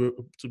needs to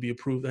be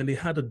approved, and they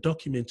had a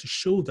document to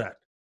show that.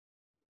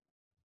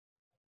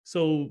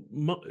 So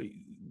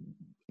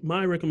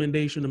my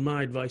recommendation and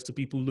my advice to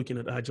people looking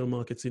at agile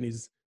marketing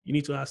is you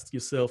need to ask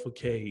yourself,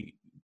 okay,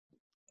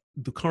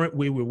 the current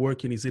way we're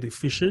working, is it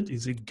efficient?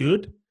 Is it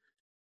good?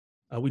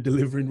 Are we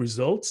delivering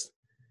results?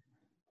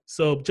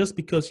 So just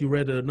because you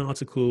read an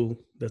article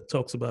that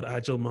talks about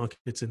agile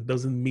marketing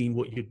doesn't mean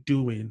what you're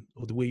doing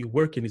or the way you're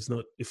working is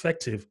not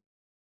effective.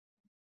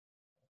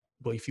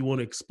 But if you want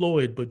to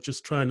explore it, but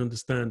just try and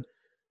understand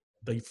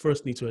that you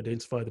first need to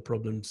identify the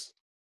problems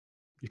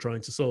you're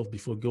trying to solve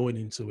before going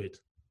into it,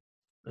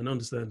 and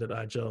understand that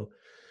agile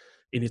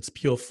in its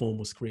pure form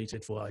was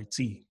created for IT,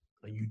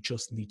 and you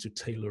just need to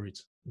tailor it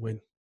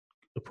when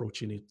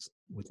approaching it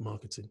with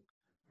marketing.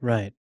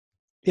 Right.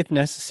 If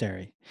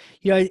necessary.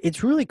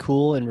 It's really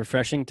cool and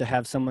refreshing to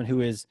have someone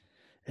who is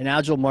an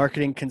agile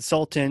marketing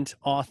consultant,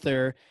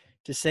 author,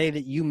 to say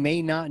that you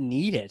may not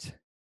need it,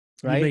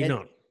 You may right?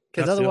 not.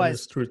 Because That's the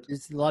otherwise, honest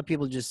truth. a lot of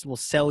people just will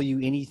sell you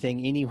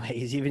anything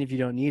anyways, even if you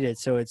don't need it.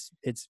 So it's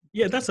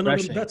Yeah,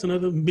 refreshing. that's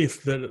another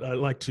myth that I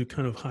like to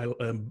kind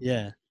of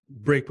Yeah.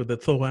 break with the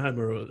Thor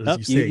hammer, as Oh,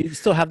 you say. you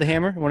still have the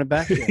hammer? Want it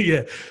back? Yeah.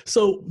 Yeah.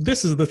 So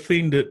this is the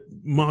thing that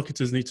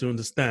marketers need to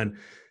understand.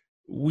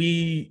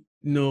 We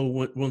know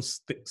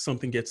once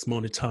something gets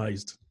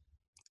monetized,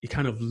 it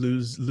kind of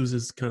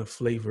loses kind of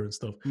flavor and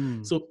stuff.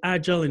 Mm. So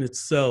agile in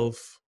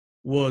itself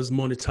was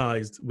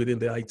monetized within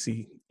the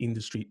IT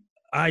industry.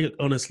 I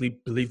honestly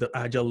believe that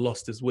agile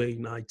lost its way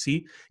in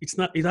IT.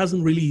 It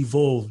hasn't really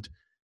evolved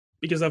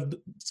because I've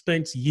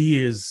spent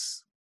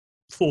years,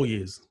 4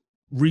 years,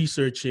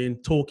 researching,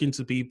 talking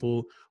to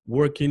people,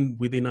 working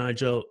within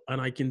agile, and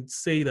I can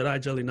say that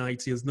agile in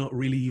IT has not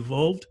really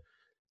evolved.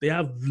 They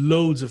have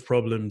loads of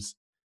problems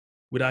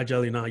with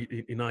agile in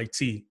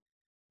IT.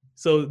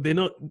 So they're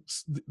not,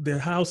 their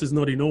house is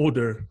not in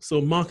order.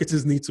 So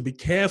marketers need to be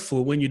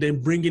careful when you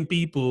then bring in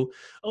people,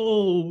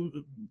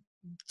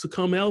 to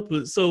come help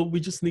us. So we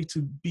just need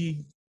to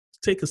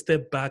take a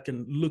step back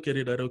and look at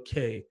it at,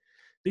 okay,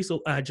 this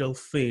whole agile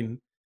thing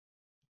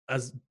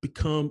has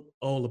become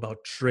all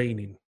about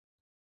training.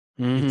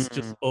 It's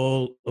just Mm-hmm.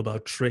 all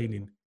about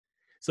training.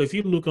 So if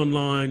you look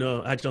online,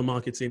 agile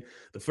marketing,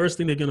 the first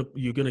thing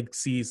you're gonna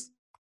see is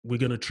we're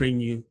gonna train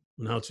you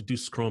on how to do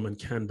Scrum and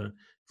Kanban.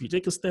 If you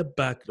take a step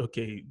back,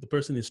 okay, the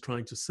person is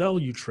trying to sell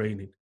you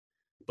training,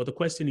 but the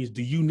question is,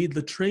 do you need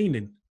the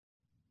training?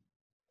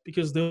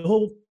 Because the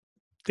whole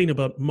thing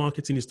about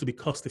marketing is to be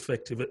cost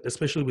effective,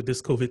 especially with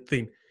this COVID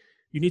thing.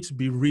 You need to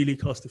be really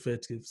cost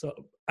effective. So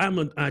I'm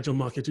an agile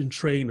marketing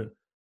trainer,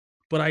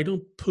 but I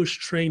don't push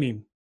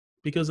training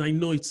because I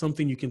know it's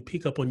something you can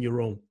pick up on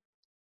your own.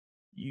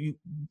 You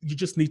you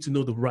just need to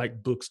know the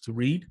right books to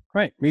read,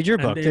 Right. Read your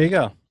and book. There you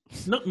then go.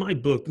 not my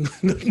book,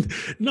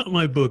 not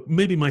my book,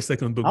 maybe my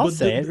second book, I'll but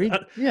say it. Yeah.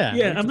 yeah,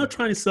 Read I'm your not book.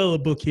 trying to sell a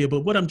book here,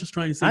 but what I'm just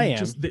trying to say, I you am.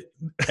 just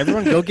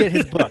Everyone go get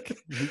his book.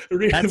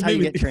 That's how you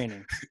maybe get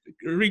training.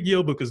 read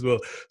your book as well.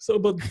 So,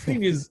 but the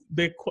thing is,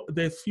 there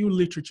are few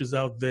literatures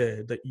out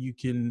there that you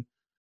can.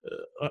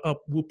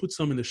 We'll put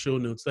some in the show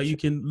notes that you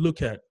can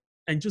look at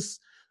and just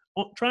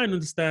try and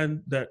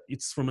understand that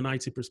it's from an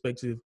IT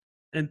perspective.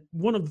 And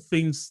one of the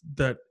things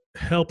that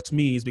helped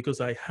me is because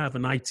I have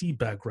an IT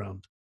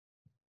background,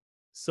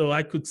 so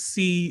I could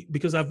see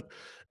because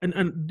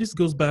and this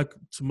goes back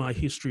to my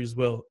history as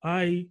well.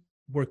 I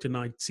worked in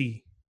IT,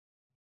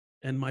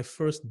 and my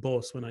first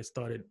boss when I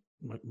started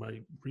my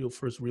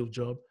first real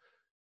job,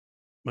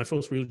 my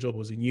first real job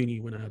was in uni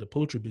when I had a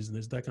poultry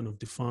business. That kind of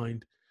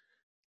defined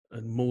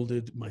and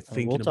molded my We'll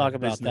thinking talk about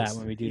about that business.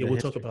 when we do Yeah, the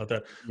we'll talk history. about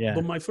that. Yeah.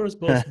 But my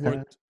first boss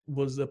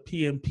was a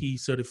PMP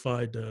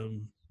certified. Uh,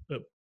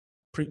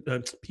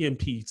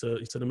 PMP.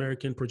 It's an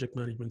American project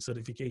management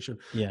certification.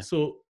 Yeah.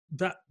 So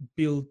that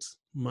built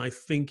my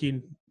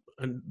thinking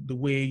and the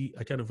way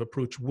I kind of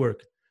approach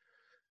work.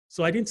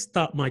 So I didn't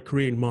start my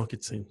career in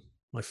marketing.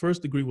 My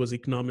first degree was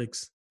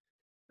economics,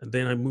 and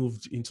then I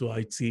moved into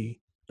IT,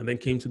 and then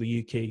came to the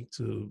UK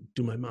to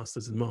do my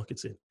master's in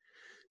marketing.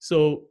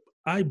 So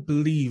I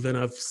believe and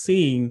I've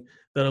seen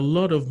that a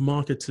lot of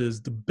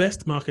marketers, the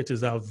best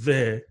marketers out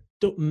there,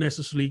 don't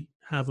necessarily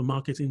have a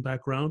marketing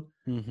background,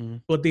 Mm-hmm.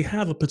 but they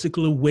have a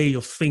particular way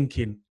of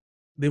thinking.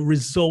 They're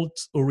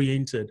results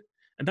oriented.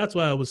 And that's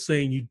why I was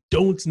saying you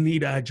don't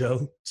need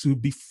agile to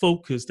be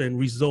focused and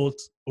result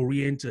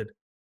oriented.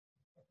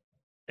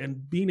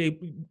 And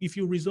if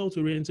you're result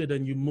oriented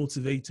and you're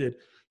motivated,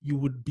 you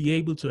would be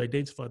able to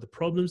identify the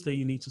problems that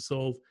you need to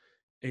solve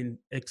and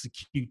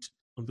execute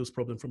on those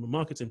problems from a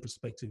marketing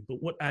perspective.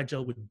 But what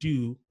agile would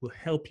do will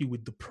help you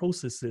with the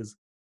processes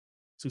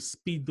to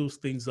speed those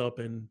things up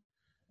and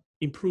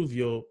improve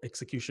your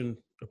execution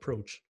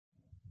approach.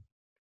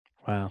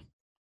 Wow.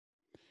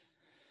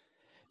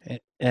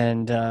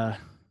 And I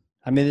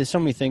mean, there's so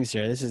many things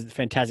here. This is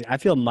fantastic. I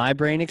feel my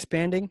brain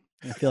expanding.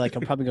 I feel like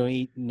I'm probably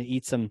going to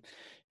eat some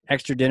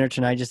extra dinner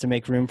tonight just to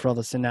make room for all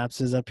the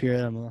synapses up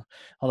here,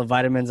 all the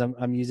vitamins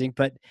I'm using.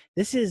 But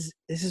this is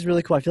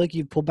really cool. I feel like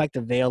you pulled back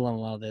the veil on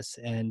all this,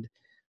 and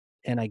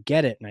I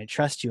get it, and I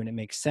trust you, and it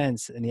makes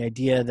sense. And the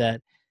idea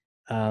that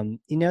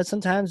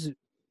sometimes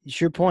it's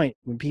your point,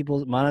 when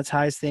people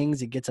monetize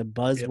things, it gets a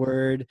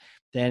buzzword.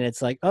 Then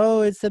it's like,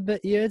 oh, it's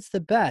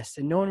the best,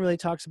 and no one really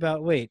talks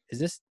about, wait,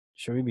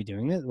 should we be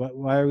doing it?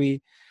 Why are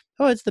we?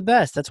 Oh, it's the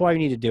best. That's why we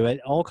need to do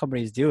it. All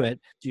companies do it.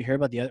 Do you hear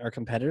about our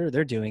competitor?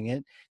 They're doing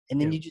it, and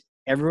then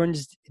everyone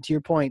just, to your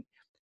point,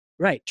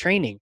 right?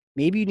 Training.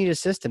 Maybe you need a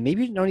system.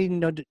 Maybe you don't even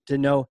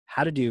know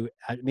how to do.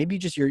 Maybe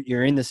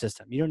you're in the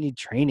system. You don't need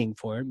training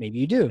for it. Maybe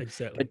you do.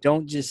 Exactly. But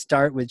don't just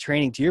start with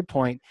training. To your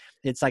point,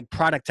 it's like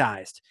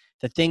productized.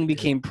 The thing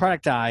became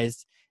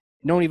productized.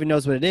 No one even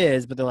knows what it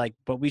is, but they're like,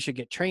 but we should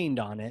get trained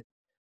on it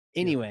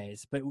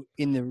anyways. But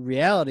in the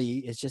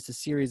reality, it's just a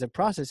series of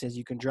processes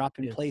you can drop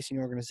in place in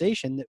your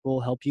organization that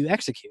will help you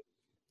execute.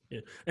 Yeah.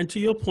 And to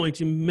your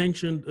point, you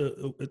mentioned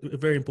a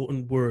very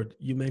important word.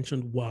 You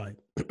mentioned why.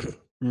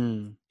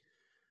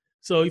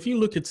 So if you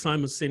look at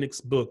Simon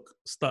Sinek's book,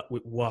 Start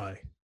With Why,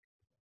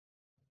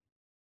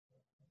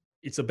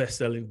 it's a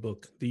best-selling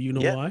book. Do you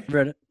know why? I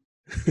read it.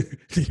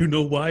 Do you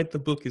know why the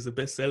book is a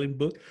best-selling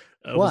book?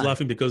 I was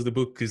laughing because the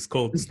book is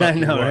called Start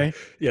With Why. Right?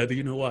 Yeah, do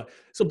you know why?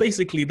 So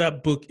basically,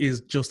 that book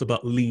is just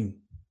about lean.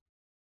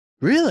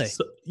 Really?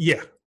 So,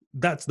 yeah,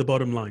 that's the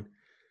bottom line.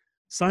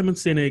 Simon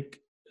Sinek,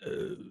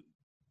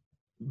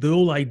 the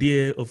whole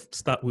idea of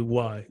Start With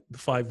Why, the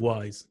 5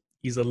 whys,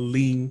 is a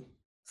lean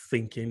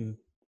thinking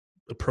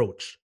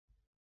approach.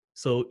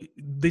 So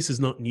this is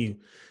not new.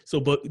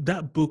 But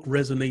that book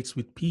resonates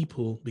with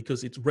people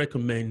because it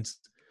recommends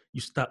you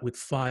start with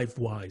 5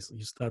 whys.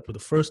 You start with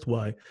the first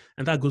why.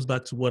 And that goes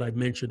back to what I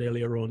mentioned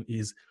earlier on,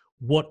 is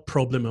what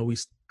problem are we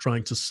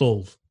trying to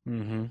solve?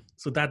 Mm-hmm.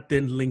 So that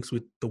then links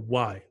with the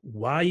why.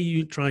 Why are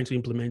you trying to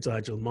implement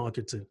agile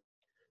marketing?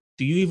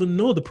 Do you even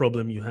know the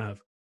problem you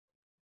have?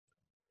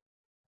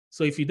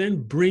 So if you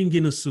then bring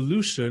in a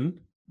solution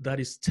that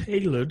is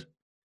tailored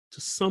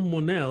to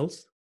someone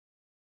else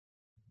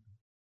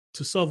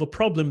to solve a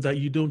problem that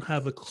you don't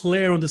have a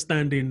clear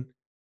understanding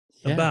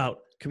about,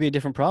 could be a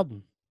different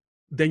problem.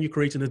 Then you're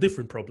creating a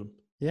different problem.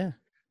 Yeah.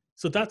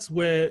 So that's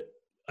where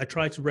I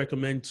try to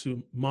recommend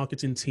to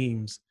marketing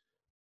teams,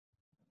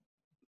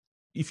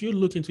 if you're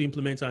looking to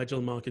implement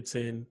agile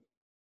marketing,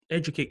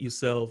 educate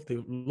yourself. There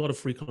are a lot of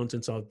free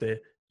content out there.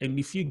 And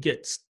if you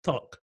get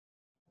stuck,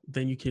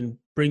 then you can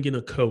bring in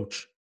a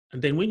coach.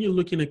 And then when you're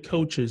looking at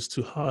coaches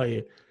to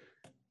hire,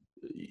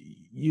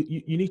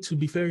 you need to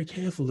be very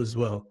careful as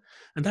well.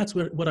 And that's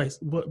where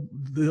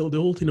the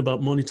whole thing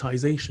about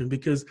monetization,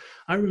 because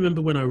I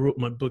remember when I wrote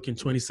my book in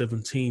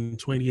 2017,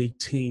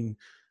 2018,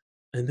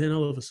 and then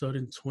all of a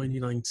sudden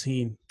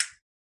 2019,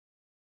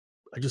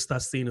 I just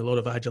start seeing a lot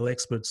of agile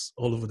experts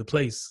all over the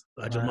place,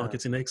 agile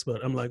marketing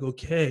expert. I'm like,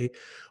 okay,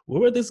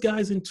 where were these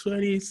guys in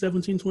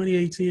 2017,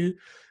 2018?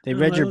 They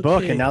read your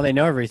book and now they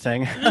know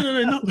everything.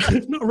 No,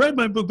 not read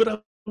my book,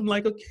 but I'm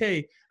like,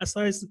 okay, as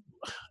far as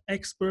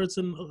experts,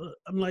 and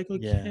I'm like,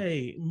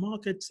 okay,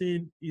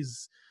 marketing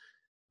is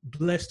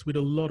blessed with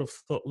a lot of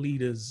thought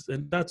leaders.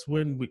 And that's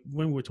when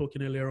we were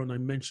talking earlier on, I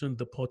mentioned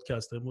the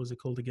podcast, and what was it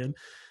called again?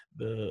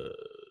 The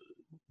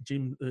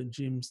Jim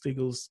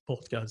Stiegel's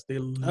podcast. They're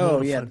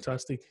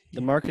fantastic. The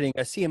marketing,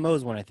 a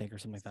CMO's one, I think, or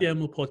something like that.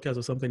 CMO podcast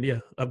or something. Yeah,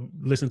 I've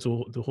listened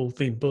to the whole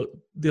thing. But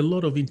there are a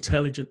lot of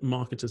intelligent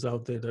marketers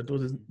out there that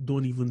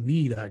don't even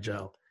need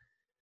agile.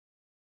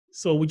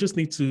 So we just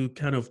need to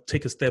kind of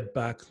take a step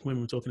back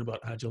when we're talking about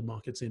agile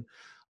marketing.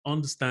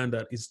 Understand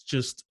that it's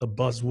just a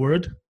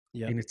buzzword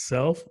in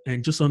itself,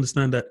 and just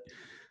understand that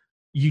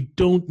you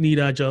don't need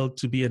agile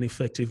to be an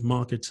effective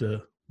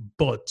marketer,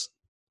 but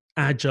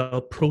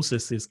agile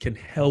processes can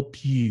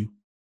help you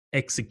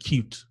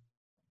execute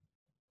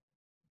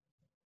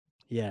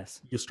your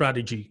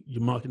strategy,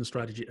 your marketing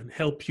strategy, and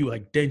help you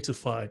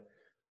identify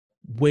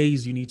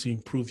ways you need to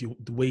improve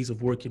the ways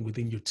of working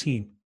within your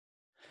team.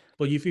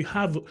 But if you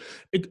have,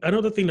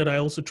 another thing that I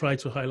also try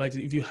to highlight,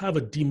 if you have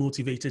a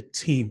demotivated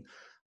team,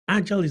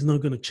 agile is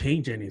not going to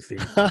change anything.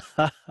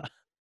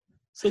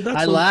 So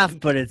that's I laugh,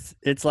 but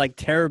it's like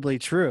terribly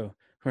true,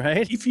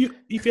 right? If you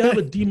have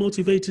a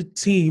demotivated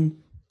team,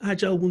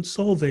 agile won't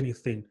solve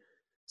anything.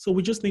 So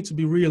we just need to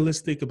be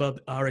realistic about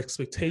our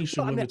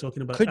expectation when we're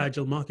talking about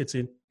agile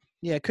marketing.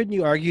 Yeah, couldn't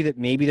you argue that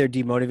maybe they're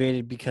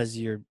demotivated because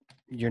you're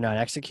not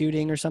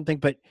executing or something?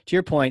 But to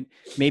your point,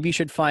 maybe you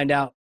should find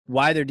out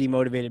why they're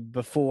demotivated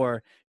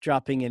before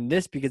dropping in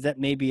this, because that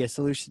may be a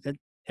solution. That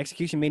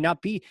execution may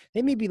not be.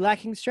 They may be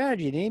lacking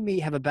strategy. They may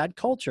have a bad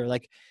culture.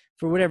 Like,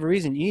 for whatever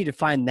reason, you need to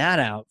find that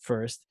out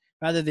first,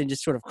 rather than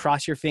just sort of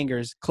cross your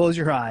fingers, close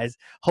your eyes,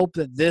 hope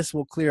that this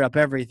will clear up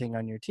everything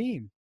on your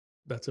team.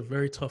 That's a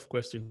very tough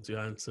question to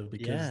answer,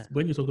 because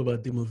when you talk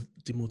about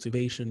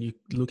demotivation, you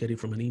look at it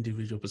from an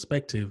individual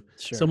perspective.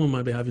 Sure. Someone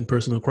might be having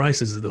personal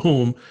crisis at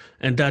home,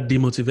 and that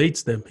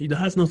demotivates them. It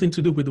has nothing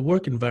to do with the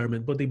work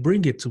environment, but they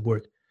bring it to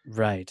work.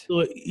 Right.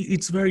 So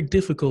it's very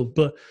difficult,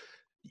 but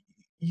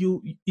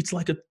it's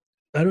like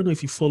I don't know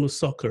if you follow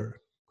soccer.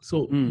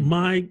 So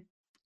Mm.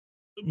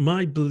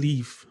 my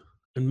belief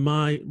and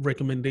my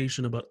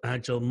recommendation about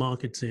agile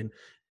marketing,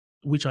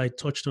 which I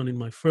touched on in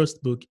my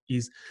first book,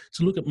 is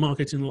to look at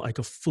marketing like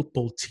a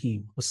football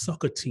team, a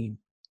soccer team.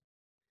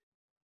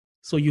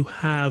 So you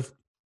have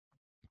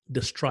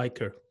the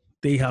striker,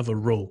 they have a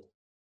role.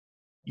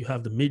 You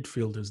have the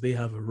midfielders, they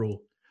have a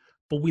role.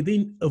 But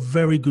within a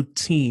very good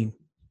team,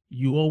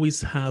 you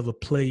always have a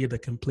player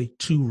that can play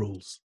two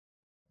roles.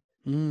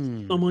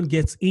 Mm. Someone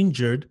gets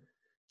injured,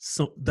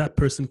 so that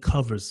person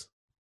covers.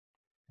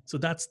 So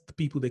that's the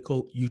people they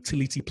call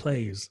utility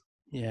players,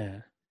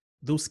 Yeah.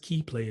 those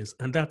key players.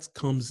 And that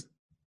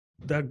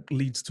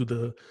leads to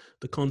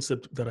the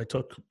concept that I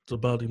talked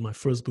about in my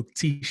first book,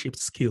 T-shaped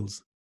skills.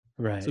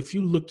 So Right. if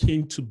you're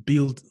looking to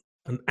build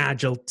an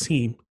agile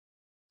team,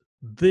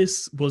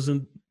 this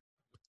wasn't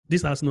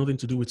this has nothing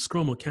to do with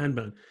Scrum or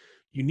Kanban.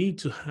 You need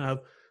to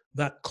have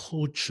that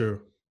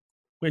culture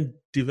when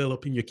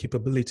developing your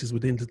capabilities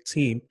within the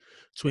team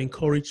to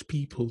encourage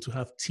people to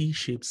have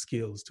T-shaped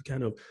skills, to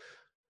kind of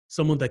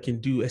someone that can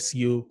do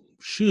SEO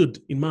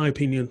should, in my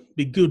opinion,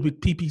 be good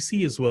with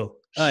PPC as well,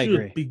 I should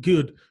agree. be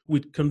good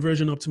with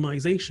conversion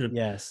optimization.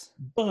 Yes.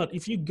 But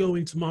if you go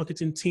into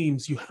marketing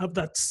teams, you have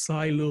that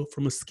silo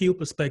from a skill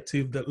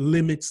perspective that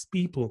limits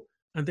people.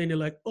 And then you're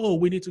like, oh,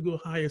 we need to go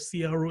hire a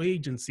CRO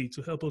agency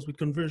to help us with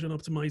conversion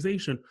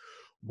optimization.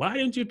 Why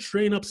don't you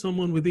train up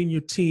someone within your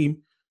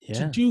team to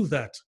Yeah. do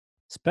that?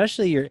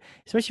 Especially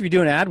if you're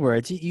doing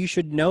AdWords, you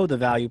should know the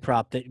value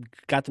prop that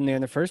got them there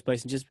in the first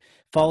place and just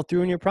follow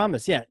through on your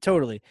promise. Yeah,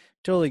 totally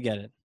get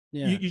it.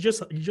 Yeah, You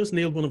just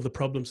nailed one of the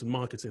problems in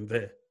marketing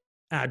there.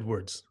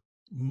 AdWords.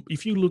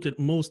 If you look at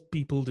most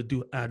people that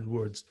do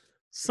AdWords,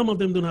 some of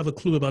them don't have a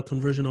clue about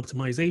conversion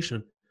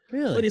optimization, but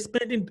really. they're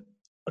spending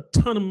a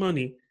ton of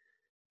money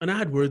on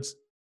AdWords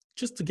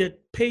just to get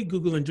pay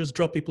Google and just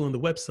drop people on the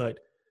website,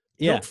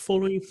 Yeah, not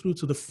following through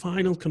to the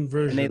final and they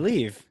conversion,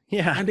 leave.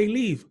 Yeah, and they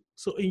leave.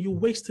 So and you're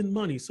wasting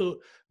money. So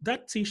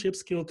that T-shaped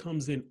skill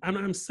comes in. And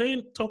I'm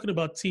saying talking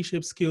about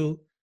T-shaped skill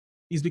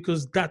is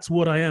because that's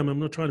what I am. I'm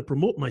not trying to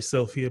promote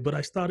myself here, but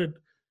I started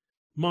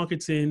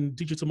marketing,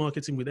 digital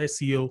marketing with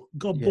SEO,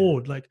 got yeah,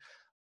 bored. Like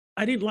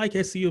I didn't like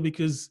SEO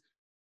because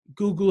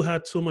Google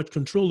had so much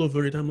control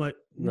over it. I'm like,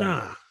 right.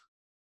 nah.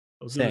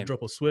 I was gonna Same.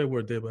 drop a swear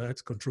word there, but I had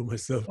to control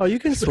myself. Oh, you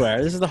can So,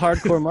 swear. This is the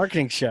hardcore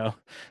marketing show.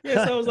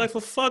 yes, I was like,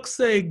 for fuck's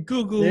sake, There-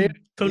 Google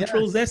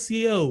controls yes.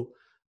 SEO.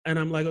 And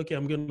I'm like, okay,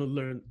 I'm gonna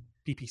learn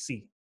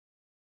PPC.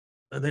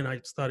 And then I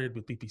started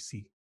with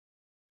PPC.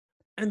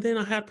 And then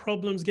I had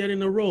problems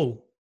getting a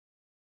role.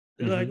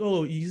 They're like, Hmm.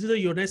 oh, either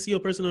you're an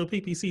SEO person or a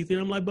PPC thing.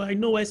 I'm like, but I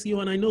know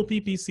SEO and I know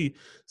PPC.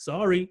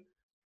 Sorry. And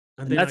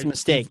And then that's a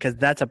mistake because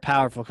that's a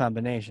powerful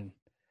combination.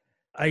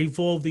 I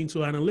evolved into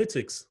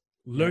analytics,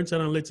 Yep. learned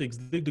analytics,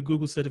 did the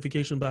Google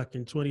certification back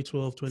in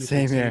 2012, Same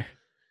 2013. here.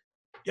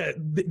 Yeah,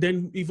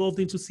 then evolved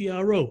into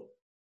CRO.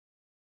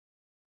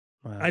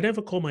 I Wow.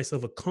 never call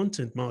myself a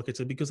content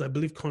marketer because I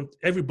believe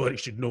everybody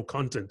should know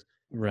content.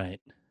 Right.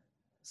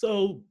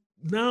 So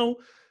now,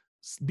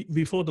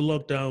 before the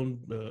lockdown,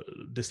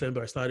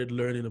 December, I started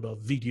learning about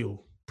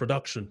video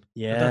production, and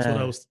Yeah.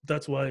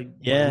 That's why my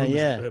Yeah. room is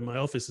Yeah. my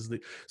office is.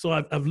 So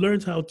I've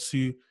learned how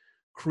to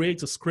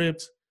create a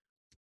script,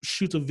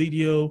 shoot a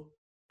video,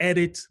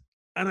 edit,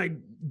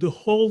 and the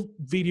whole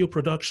video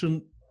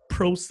production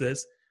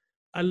process.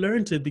 I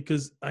learned it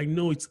because I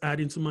know it's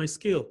adding to my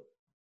skill.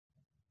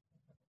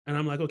 And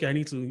I'm like, okay, I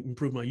need to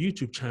improve my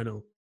YouTube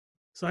channel.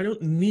 So I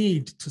don't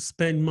need to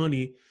spend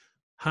money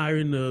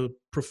hiring a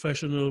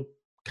professional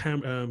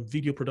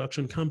video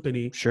production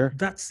company. Sure.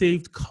 That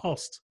saved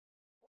cost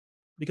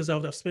because I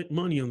would have spent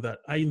money on that.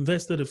 I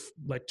invested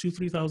like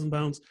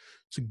 £2,000-3,000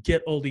 to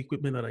get all the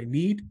equipment that I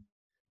need.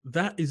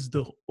 That is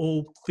the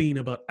whole thing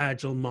about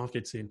agile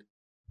marketing.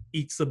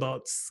 It's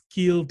about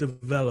skill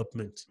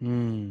development.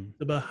 Mm.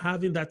 It's about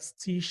having that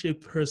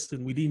T-shaped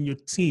person within your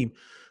team.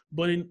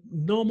 But in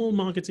normal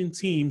marketing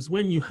teams,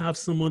 when you have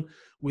someone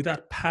with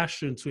that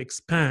passion to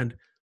expand,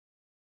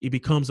 it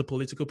becomes a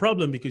political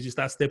problem because you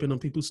start stepping on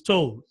people's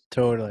toes.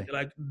 Totally. You're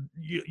like,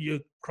 you're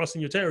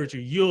crossing your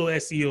territory. You're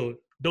SEO.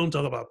 Don't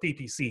talk about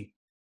PPC.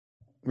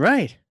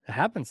 Right. It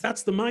happens.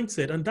 That's the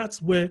mindset. And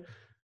that's where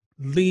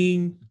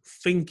lean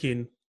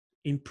thinking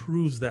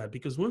improves that.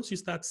 Because once you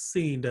start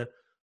seeing that,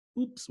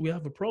 oops, we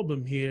have a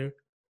problem here.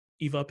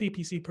 If our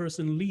PPC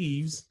person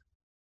leaves,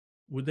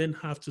 we then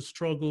have to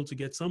struggle to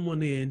get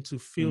someone in to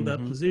fill that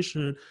Hmm.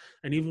 position.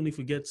 And even if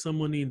we get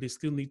someone in, they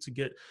still need to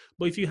get.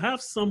 But if you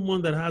have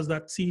someone that has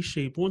that T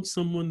shape, once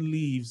someone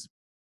leaves,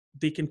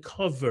 they can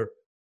cover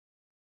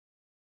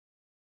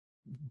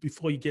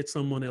before you get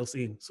someone else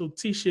in. So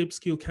T shape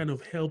skill kind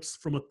of helps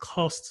from a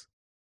cost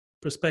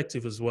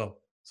perspective as well.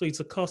 So it's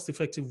a cost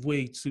effective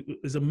way to,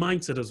 is a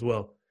mindset as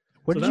well.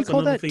 What So did you that's call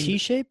another that? thing. T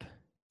shape?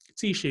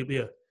 T shape,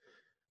 yeah.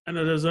 And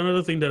then there's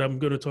another thing that I'm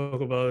going to talk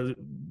about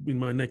in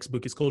my next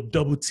book. It's called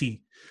double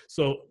T.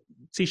 So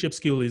T-shaped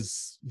skill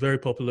is very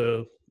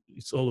popular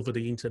it's all over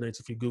the internet.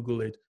 If you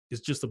Google it,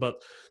 it's just about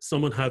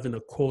someone having a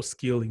core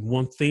skill in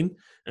one thing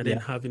and then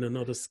having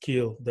another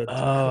skill that.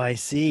 Oh, I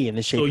see. In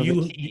the shape So of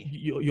a T.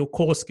 your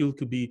core skill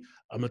could be,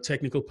 I'm a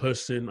technical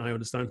person, I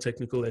understand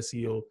technical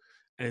SEO,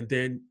 and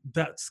then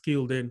that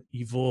skill then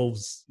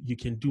evolves. You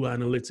can do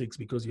analytics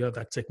because you have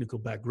that technical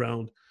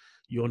background.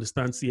 You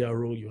understand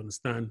CRO, you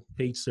understand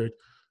page search.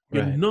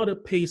 You're Right. not a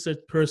page search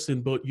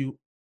person, but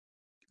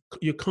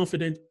you're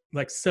confident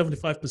like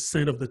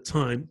 75% of the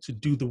time to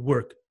do the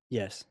work.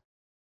 Yes.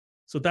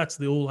 So that's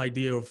the whole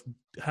idea of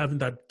having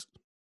that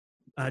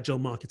agile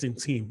marketing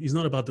team. It's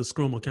not about the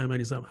Scrum or Kanban.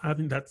 It's about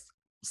having that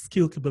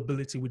skill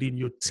capability within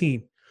your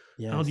team.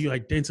 How do Yes. you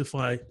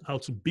identify how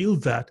to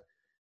build that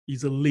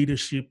is a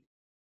leadership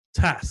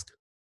task,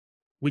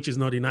 which is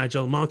not in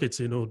agile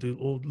marketing or the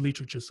old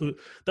literature. So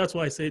that's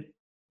why I said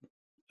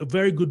a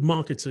very good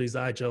marketer is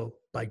agile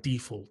by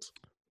default.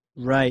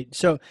 Right.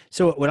 So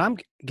what I'm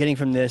getting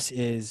from this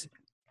is,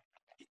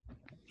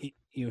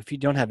 if you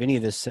don't have any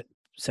of this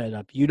set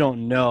up, you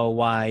don't know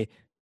why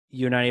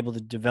you're not able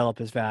to develop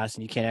as fast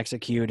and you can't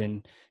execute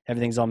and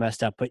everything's all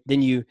messed up. But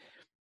then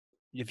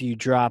if you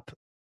drop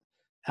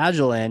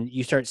Agile in,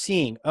 you start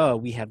seeing, oh,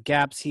 we have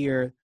gaps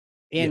here.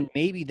 And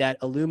maybe that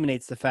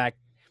illuminates the fact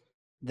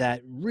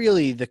that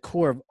really the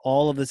core of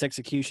all of this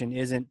execution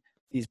isn't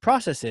these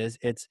processes,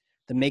 it's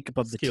the makeup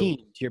of the Skill. team.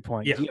 To your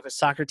point, Yeah. if you have a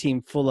soccer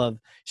team full of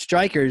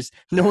strikers,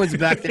 no one's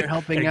back there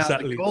helping out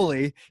the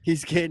goalie.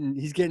 He's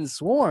getting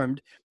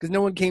swarmed because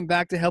no one came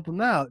back to help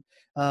him out,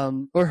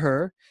 or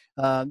her.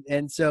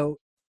 And so,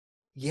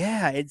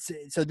 yeah, it's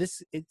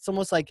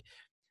almost like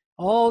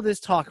all this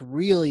talk,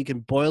 really, you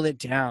can boil it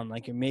down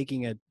like you're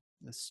making a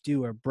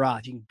stew or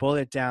broth. You can boil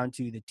it down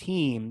to the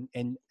team.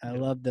 And I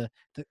love the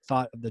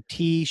thought of the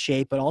T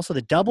shape, but also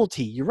the double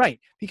T. You're right,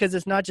 because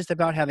it's not just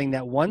about having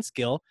that one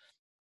skill.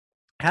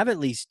 Have at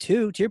least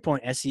two, to your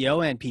point,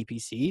 SEO and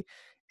PPC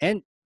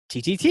and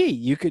TTT.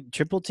 You could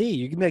triple T.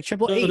 You can make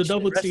triple So H. the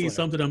double T is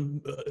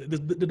something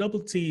the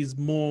double T is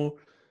more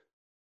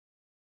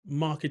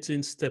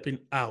marketing stepping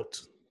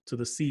out to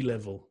the C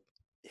level.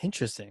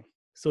 Interesting.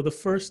 So the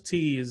first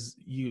T is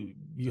you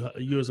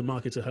as a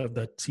marketer have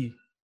that T.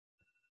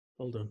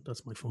 Hold on,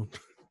 that's my phone.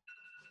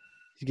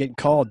 You're getting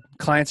called.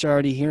 Clients are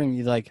already hearing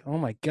you like, oh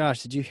my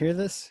gosh, did you hear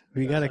this?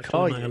 We got to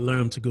call you. My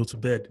alarm to go to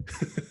bed.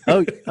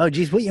 oh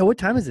geez. What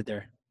time is it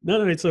there?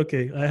 No, it's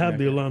okay. I have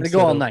the alarm. Let's go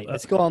all night.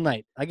 Let's go all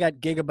night. I got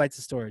gigabytes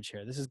of storage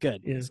here. This is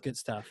good. Yeah. This is good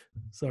stuff.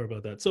 Sorry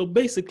about that. So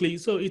basically,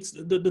 it's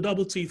the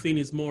double T thing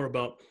is more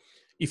about,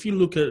 if you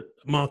look at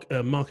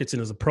marketing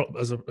as a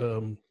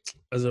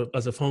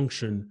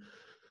function,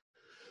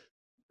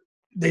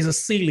 there's a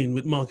ceiling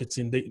with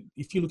marketing.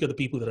 If you look at the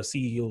people that are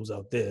CEOs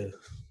out there,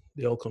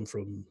 they all come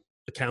from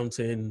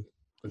accounting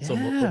and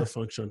some other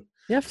function.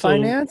 Yeah,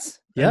 finance.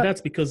 And that's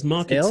because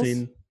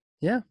marketing,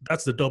 sales.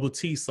 That's the double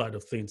T side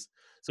of things.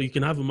 So you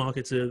can have a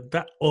marketer,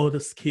 that other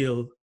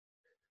skill.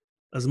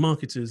 As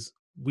marketers,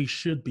 we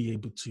should be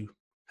able to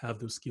have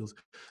those skills.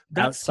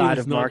 That outside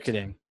of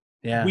marketing.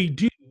 Yeah. We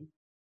do.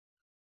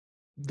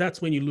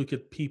 That's when you look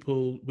at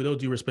people, with all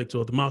due respect to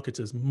other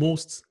marketers,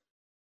 most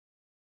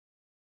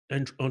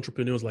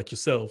entrepreneurs like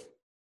yourself,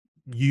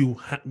 you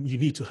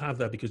need to have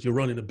that because you're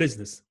running a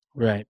business.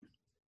 Right.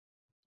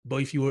 But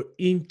if you were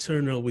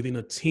internal within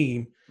a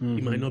team,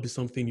 it might not be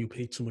something you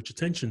pay too much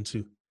attention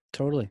to.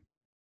 Totally.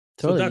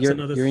 So that's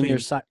another thing. In your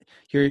side.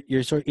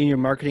 You're sort of in your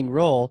marketing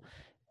role,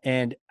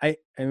 and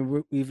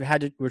we're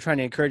trying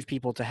to encourage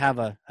people to have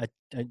a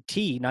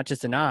T, not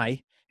just an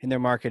I, in their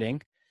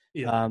marketing,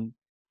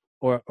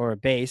 or a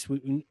base.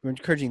 We're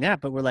encouraging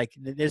that, but we're like,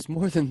 there's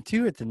more than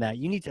to it than that.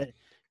 You need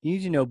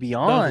to know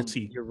beyond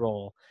your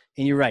role.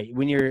 And you're right.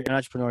 When you're an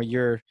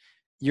entrepreneur,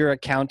 you're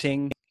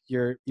accounting,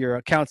 your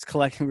accounts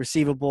collecting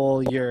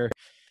receivable, your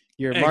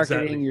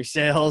marketing, your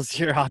sales,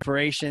 your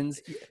operations.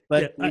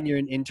 But when you're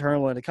an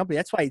internal in a company,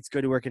 that's why it's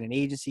good to work in an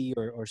agency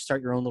or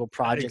start your own little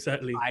project.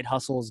 Exactly. Side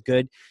hustle is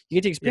good. You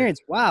get to experience,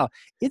 wow,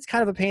 it's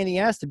kind of a pain in the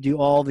ass to do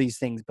all these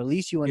things, but at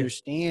least you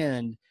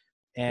understand,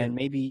 and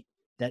maybe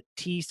that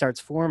T starts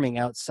forming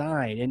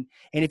outside. And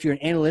if you're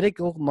an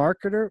analytical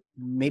marketer,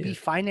 maybe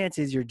finance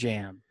is your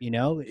jam,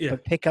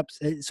 but pickups.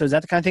 So is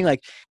that the kind of thing,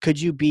 like,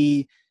 could you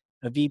be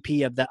a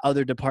VP of that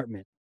other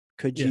department?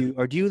 Could you,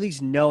 or do you at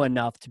least know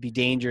enough to be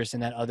dangerous in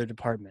that other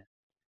department?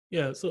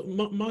 Yeah. So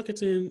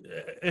marketing,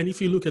 and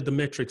if you look at the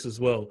metrics as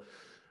well,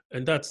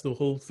 and that's the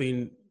whole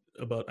thing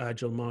about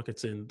agile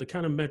marketing, the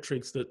kind of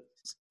metrics that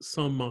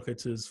some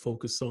marketers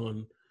focus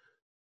on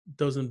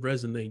doesn't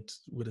resonate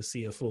with a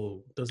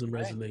CFO, doesn't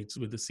resonate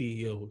with the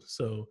CEO.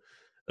 So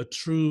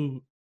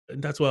and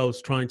that's why I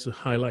was trying to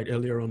highlight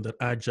earlier on that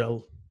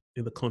agile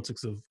in the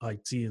context of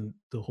IT and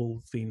the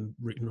whole thing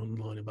written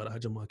online about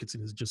agile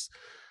marketing is just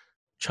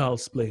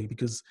child's play,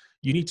 because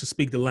you need to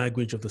speak the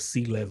language of the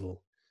C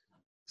level.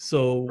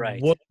 So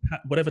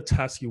whatever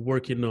task you're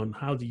working on,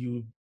 how do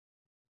you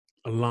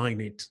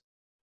align it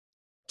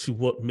to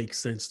what makes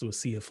sense to a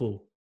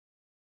CFO?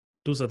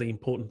 Those are the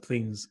important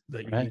things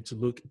that you need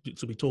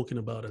to be talking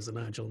about as an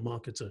agile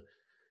marketer.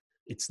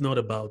 It's not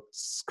about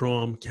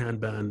Scrum,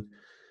 Kanban,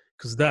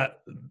 because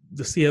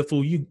the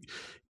CFO,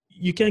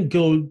 you can't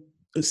go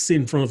sit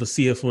in front of a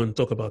CFO and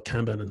talk about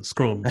Kanban and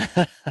Scrum.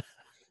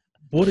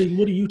 What are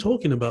you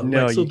talking about?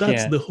 No, Like, so you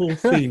that's can't. the whole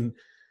thing.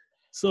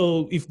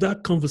 So if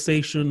that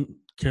conversation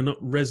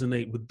cannot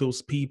resonate with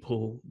those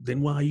people,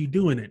 then why are you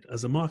doing it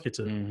as a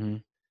marketer? Mm-hmm.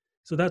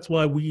 So that's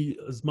why we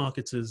as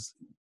marketers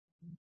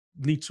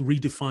need to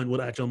redefine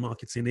what agile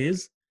marketing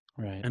is,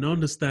 Right. and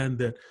understand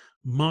that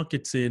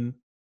marketing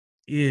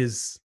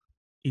is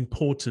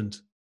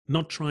important,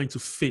 not trying to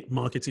fit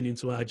marketing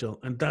into agile.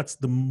 And that's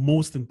the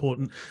most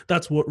important.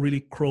 That's what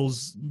really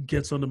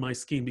gets under my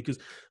skin, because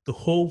the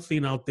whole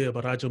thing out there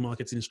about agile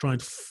marketing is trying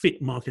to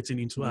fit marketing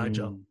into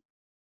agile. Mm.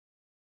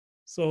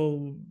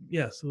 So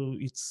yeah, so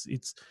it's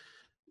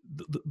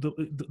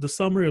the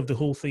summary of the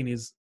whole thing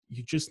is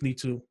you just need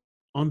to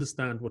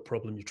understand what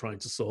problem you're trying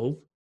to solve,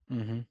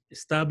 Mm-hmm.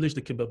 establish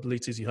the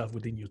capabilities you have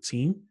within your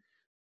team.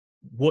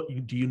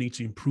 Do you need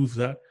to improve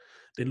that?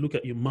 Then look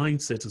at your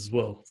mindset as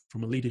well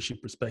from a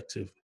leadership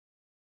perspective.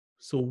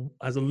 So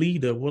as a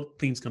leader, what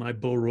things can I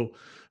borrow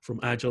from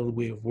agile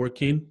way of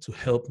working to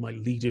help my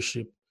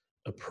leadership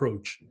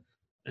approach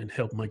and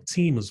help my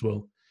team as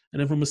well? And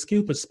then from a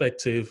skill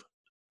perspective,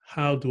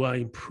 how do I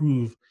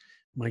improve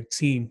my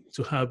team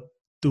to have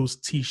those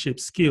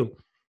T-shaped skill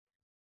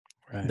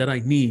Right. that I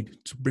need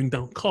to bring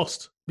down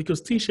cost?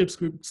 Because T-shaped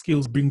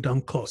skills bring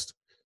down cost.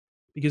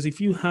 Because if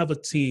you have a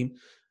team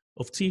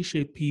of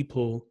T-shaped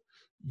people,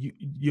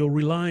 your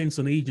reliance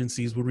on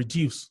agencies will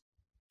reduce.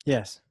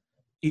 Yes.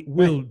 It Right.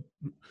 will.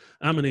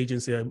 I'm an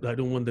agency. I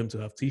don't want them to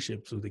have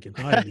T-shaped so they can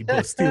hire me,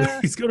 but still,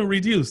 it's going to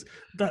reduce.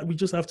 That we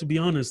just have to be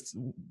honest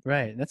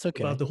Right. That's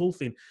about okay. the whole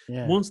thing.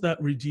 Yeah. Once that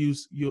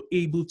reduce, you're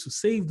able to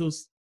save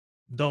those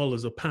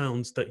dollars or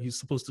pounds that you're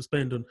supposed to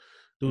spend on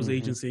those Mm-hmm.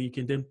 agencies. You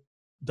can then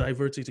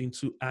divert it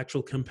into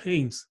actual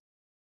campaigns,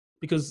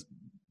 because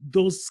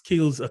those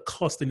skills are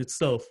cost in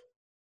itself.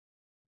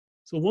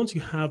 So once you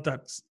have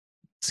that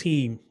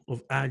team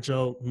of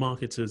agile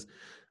marketers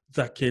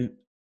that can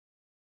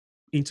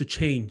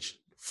interchange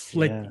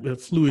Yeah.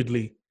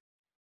 fluidly,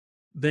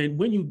 then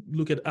when you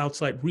look at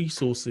outside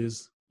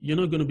resources, you're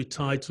not going to be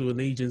tied to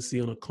an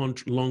agency on a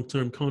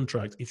long-term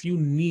contract. If you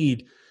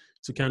need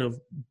to kind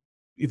of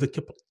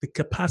the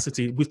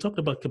capacity, we've talked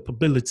about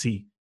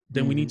capability,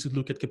 then we Mm-hmm. need to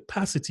look at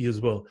capacity as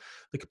well.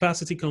 The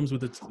capacity comes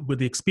with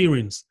the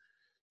experience.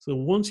 So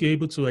once you're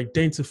able to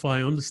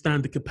identify,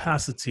 understand the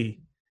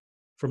capacity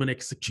from an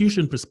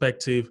execution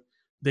perspective,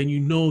 then you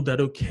know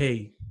that,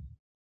 okay,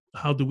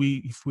 how do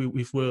we,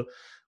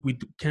 we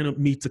cannot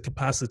meet the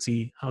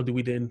capacity, how do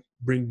we then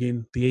bring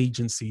in the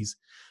agencies?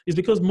 It's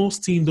because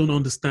most teams don't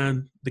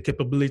understand the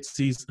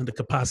capabilities and the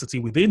capacity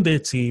within their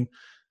team.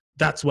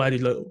 That's why they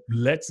like,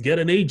 let's get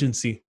an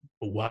agency.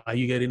 But why are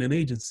you getting an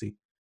agency?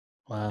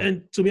 Wow.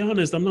 And to be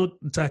honest, I'm not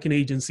attacking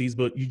agencies,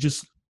 but you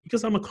just,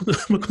 because I'm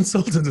I'm a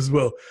consultant as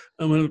well.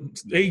 I'm an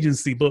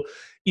agency. But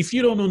if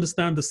you don't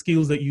understand the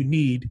skills that you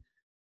need,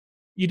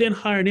 you then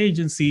hire an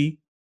agency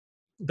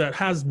that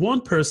has one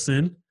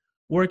person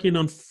working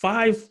on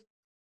 5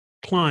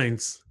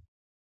 clients.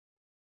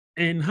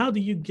 And how do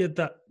you get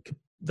that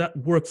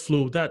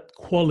workflow, that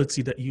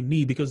quality that you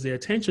need? Because their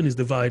attention is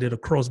divided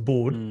across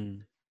board,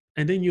 Mm.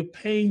 and then you're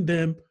paying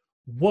them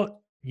what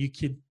you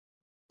could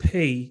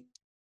pay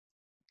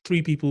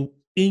 3 people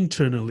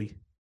internally.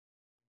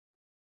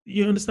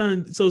 You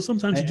understand? So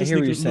sometimes you I just hear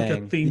need what you're to look at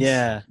saying. things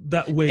Yeah.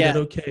 that way, that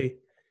Yeah. okay.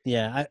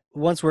 Yeah. I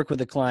once worked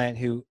with a client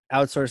who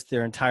outsourced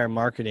their entire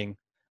marketing,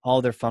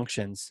 all their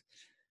functions.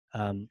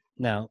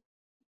 Now,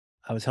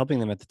 I was helping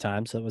them at the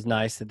time, so it was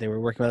nice that they were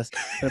working with us.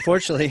 But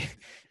unfortunately,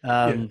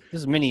 Yeah,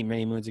 this was many,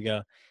 many moons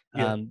ago,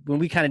 yeah, when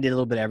we kind of did a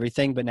little bit of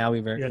everything, but now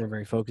yeah, we're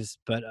very focused.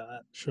 But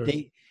sure.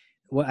 they,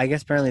 well, I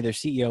guess apparently their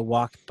CEO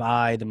walked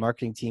by the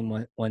marketing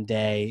team one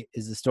day,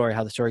 is the story,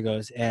 how the story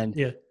goes, and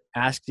Yeah,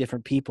 asked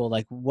different people,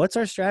 like, what's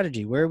our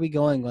strategy? Where are we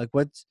going? Like,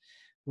 what's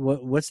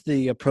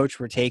the approach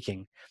we're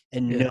taking?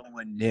 And yeah, no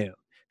one knew,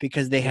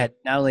 because they yeah, had,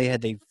 not only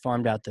had they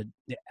farmed out the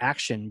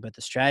action, but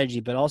the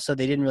strategy, but also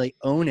they didn't really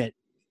own it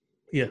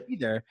yeah,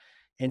 either.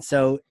 And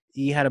so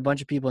he had a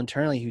bunch of people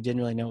internally who didn't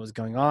really know what was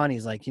going on.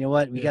 He's like, you know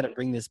what, we yeah, got to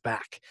bring this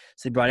back.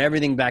 So he brought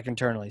everything back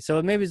internally.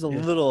 So maybe it's a yeah,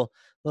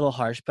 little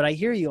harsh, but I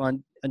hear you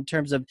on in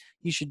terms of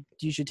you should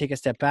take a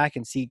step back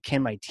and see,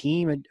 can my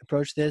team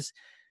approach this,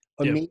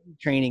 or yeah, maybe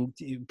training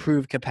to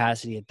improve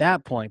capacity at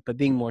that point, but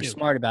being more yeah.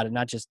 smart about it,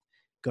 not just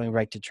going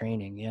right to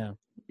training. Yeah.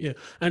 Yeah,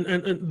 and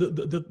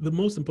the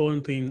most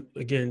important thing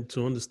again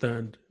to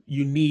understand,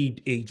 you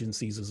need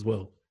agencies as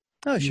well.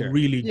 Oh, You sure.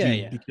 really Yeah. do,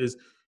 Yeah. because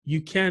you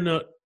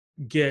cannot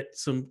get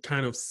some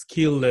kind of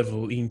skill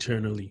level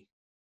internally.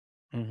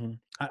 Hmm.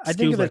 I think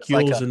Skills of it like as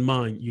like yours a, and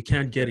mine, you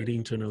can't get sure. it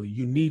internally.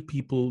 You need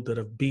people that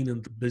have been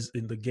in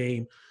in the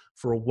game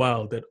for a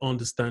while, that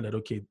understand that,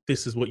 okay,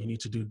 this is what you need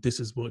to do. This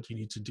is what you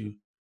need to do.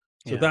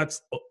 So Yeah.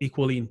 that's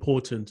equally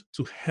important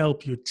to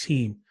help your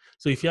team.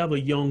 So if you have a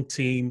young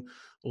team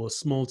or a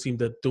small team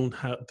that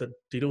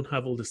they don't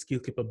have all the skill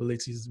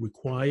capabilities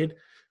required,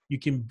 you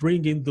can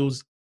bring in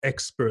those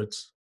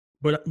experts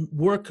but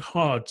work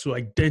hard to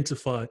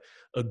identify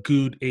a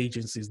good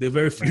agencies. There are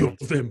very few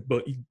Right. of them,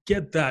 but you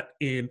get that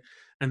in,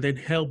 and then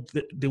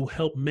they will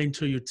help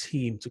mentor your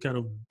team to kind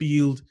of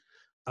build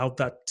out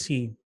that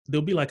team.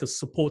 There'll be like a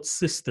support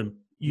system.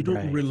 You don't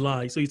Right.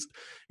 rely. So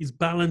it's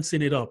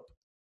balancing it up.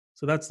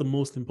 So that's the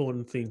most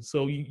important thing.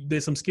 So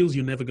there's some skills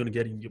you're never going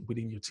to get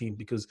within your team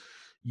because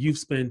you've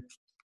spent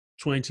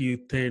 20,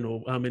 10,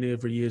 or how many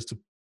ever years to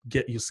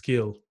get your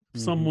skill. Mm-hmm.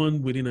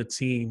 Someone within a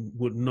team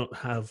would not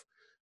have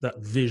that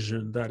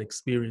vision, that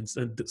experience,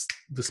 and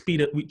the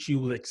speed at which you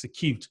will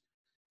execute.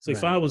 So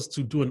if Right. I was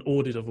to do an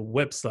audit of a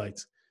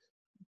website,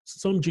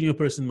 some junior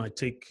person might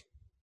take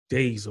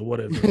days or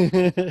whatever.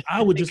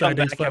 I would They just come back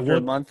identify after a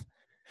what, month.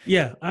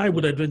 yeah, I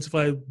would Yeah.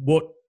 identify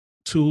what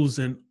tools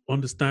and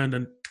understand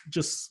and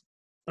just,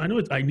 I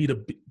know I need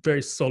a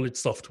very solid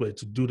software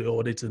to do the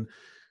audit and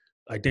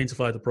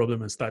identify the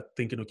problem and start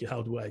thinking, okay,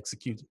 how do I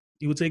execute?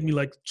 It would take me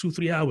like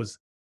 2-3 hours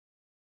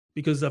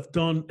because I've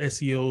done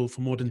SEO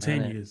for more than Done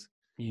 10 it. years.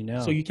 You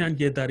So know. you can't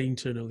get that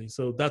internally.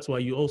 So that's why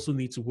you also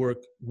need to work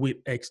with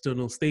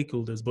external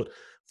stakeholders, but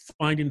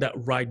finding that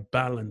right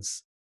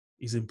balance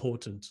is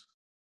important.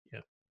 Yeah.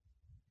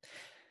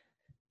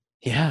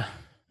 Yeah,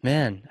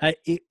 man.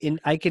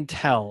 I can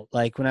tell,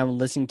 like when I'm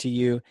listening to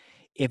you,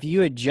 if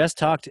you had just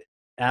talked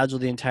Agile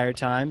the entire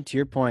time, to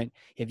your point,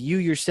 if you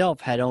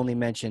yourself had only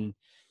mentioned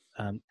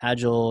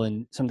Agile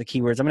and some of the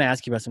keywords, I'm going to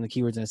ask you about some of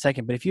the keywords in a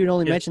second, but if you had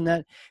only Yeah. mentioned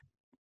that,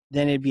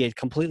 then it'd be a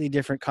completely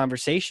different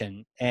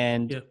conversation.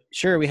 And Yeah.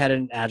 sure, we had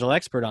an Agile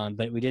expert on,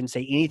 but we didn't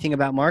say anything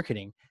about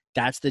marketing.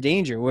 That's the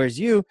danger. Whereas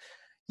you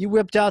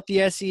whipped out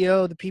the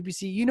SEO, the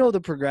PPC, you know, the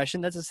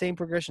progression. That's the same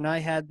progression I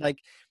had. Like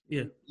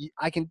Yeah.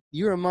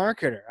 you're a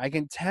marketer. I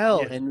can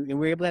tell. Yeah. And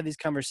we're able to have these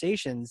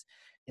conversations,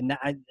 and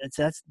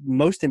that's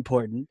most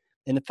important.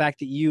 And the fact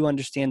that you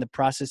understand the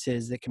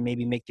processes that can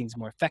maybe make things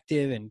more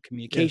effective and Yeah.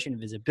 communication,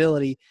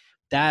 visibility,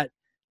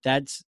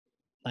 that's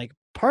like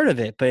part of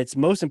it, but it's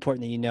most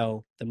important that you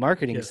know the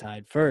marketing Yeah.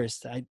 side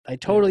first. I Yeah.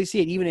 totally see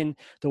it even in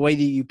the way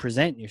that you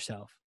present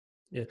yourself.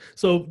 Yeah.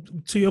 So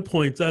to your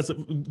point, that's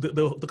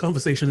the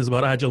conversation is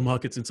about agile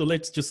marketing. So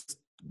let's just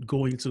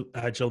go into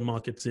agile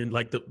marketing,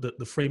 like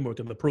the framework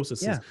and the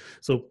processes, Yeah.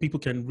 so people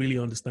can really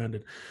understand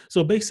it.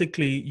 So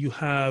basically, you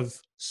have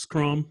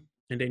Scrum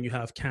and then you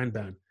have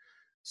Kanban. Yeah.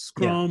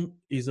 Scrum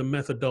is a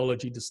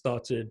methodology that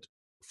started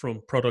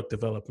from product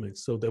development.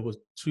 So there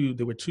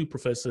were two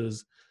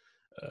professors,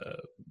 uh,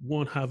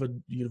 one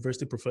Harvard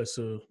University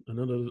professor,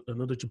 another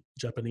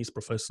Japanese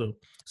professor.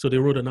 So they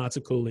wrote an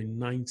article in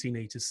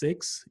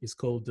 1986. It's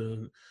called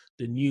the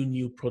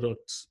new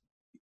product.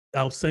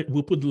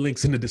 We'll put the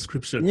links in the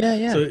description.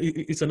 Yeah. So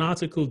Yeah. it's an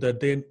article that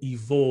then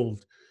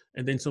evolved,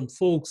 and then some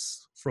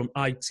folks from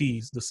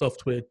ITs, the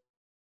software,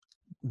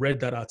 read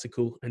that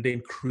article and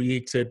then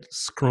created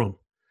Scrum.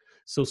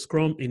 So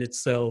Scrum in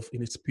itself,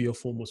 in its pure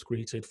form, was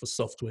created for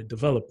software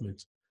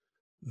development.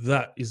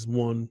 That is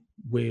one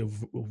way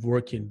of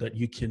working that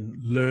you can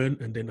learn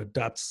and then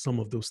adapt some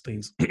of those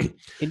things. The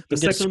And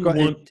just second scrum,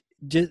 one,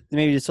 just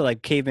maybe just so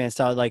like caveman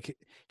style, like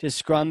just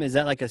Scrum. Is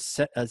that like a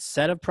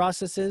set of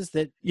processes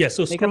that yeah,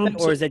 so make up that, Scrum,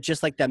 or is that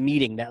just like that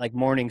meeting, that like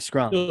morning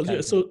Scrum kind of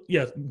thing? so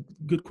yeah,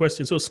 good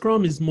question. So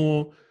Scrum is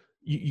more,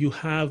 you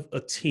have a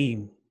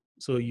team.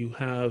 So you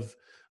have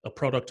a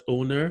product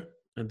owner,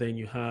 and then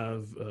you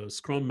have a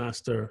Scrum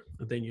master,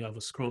 and then you have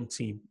a Scrum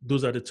team.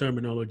 Those are the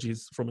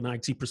terminologies from an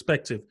IT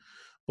perspective.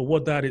 But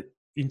what that it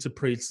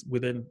interprets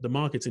within the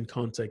marketing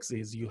context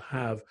is you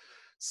have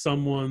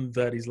someone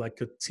that is like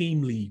a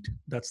team lead.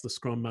 That's the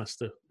Scrum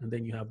master, and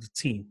then you have the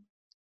team,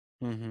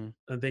 Mm-hmm.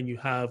 and then you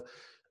have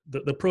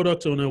the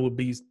product owner will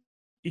be,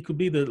 it could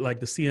be the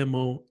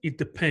CMO. It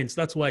depends.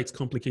 That's why it's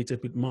complicated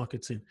with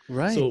marketing.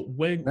 Right. So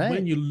when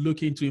Right. you're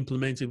looking to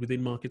implement it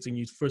within marketing,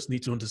 you first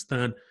need to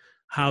understand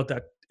how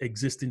that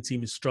existing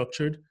team is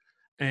structured.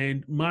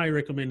 And my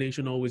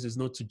recommendation always is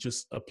not to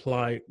just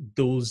apply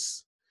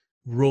those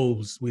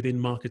roles within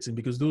marketing,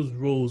 because those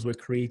roles were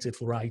created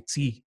for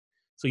IT.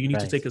 So you need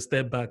to Right. take a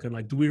step back and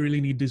like, do we really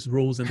need these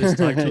roles and this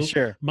title?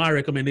 Sure. My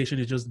recommendation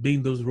is just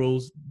being those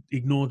roles,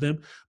 ignore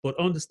them, but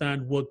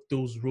understand what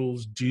those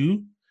roles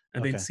do,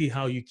 and then Okay. see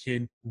how you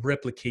can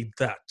replicate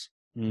that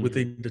Mm-hmm.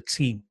 within the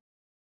team.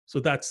 So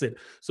that's it.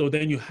 So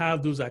then you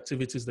have those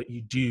activities that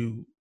you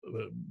do,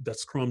 that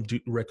Scrum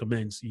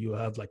recommends. You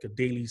have like a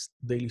daily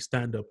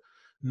stand up.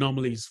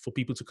 Normally, it's for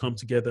people to come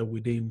together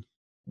within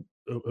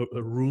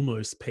a room or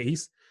a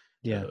space,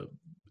 Yeah. uh,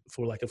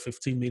 for like a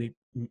 15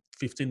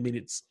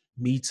 minutes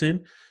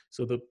meeting.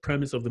 So the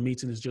premise of the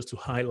meeting is just to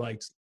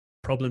highlight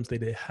problems that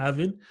they're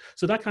having.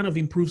 So that kind of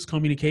improves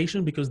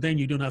communication, because then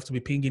you don't have to be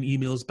pinging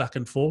emails back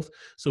and forth.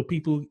 So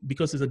people,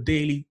 because it's a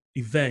daily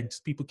event,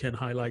 people can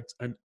highlight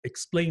and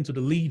explain to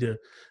the leader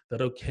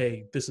that,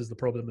 okay, this is the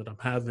problem that I'm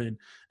having.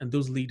 And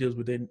those leaders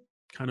would then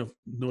kind of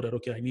know that,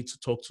 okay, I need to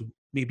talk to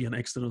maybe an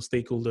external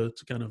stakeholder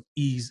to kind of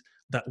ease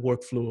that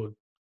workflow,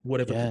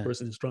 whatever the Yeah.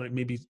 person is trying,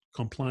 maybe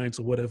compliance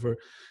or whatever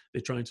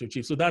they're trying to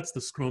achieve. So that's the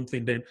Scrum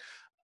thing. Then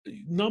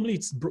normally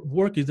it's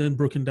work is then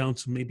broken down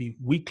to maybe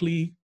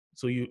weekly.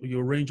 So you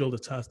arrange all the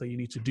tasks that you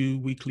need to do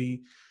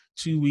weekly.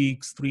 2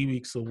 weeks, 3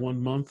 weeks, or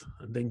 1 month,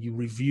 and then you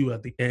review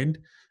at the end,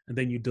 and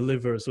then you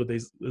deliver. So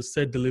there's a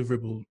set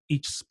deliverable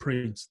each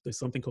sprint. There's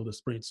something called a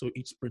sprint. So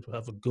each sprint will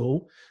have a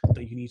goal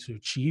that you need to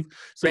achieve.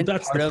 So Sprint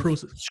that's the part of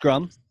process.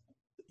 Scrum?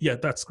 Yeah,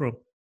 that's Scrum.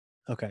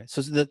 Okay.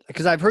 So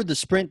because I've heard the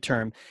sprint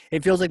term,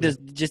 it feels like Yeah.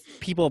 there's just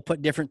people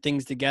put different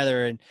things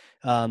together.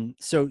 And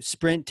so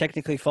sprint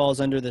technically falls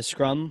under the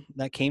Scrum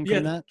that came from Yeah,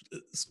 that?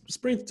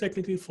 sprint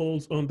technically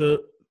falls on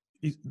the,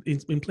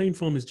 in plain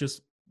form, is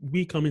just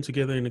we coming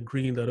together and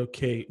agreeing that,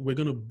 okay, we're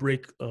going to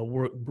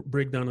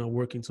break down our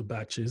work into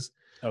batches.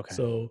 Okay.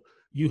 So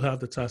you have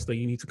the task that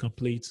you need to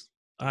complete.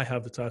 I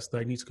have the task that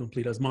I need to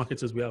complete. As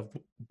marketers, we have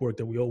work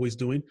that we're always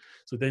doing.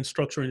 So then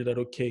structuring it that,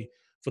 okay,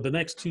 for the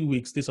next 2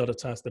 weeks, these are the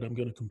tasks that I'm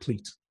going to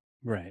complete.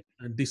 Right.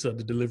 And these are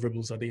the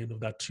deliverables at the end of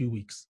that 2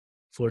 weeks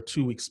for a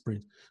 2 week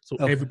sprint. So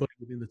Okay. everybody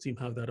within the team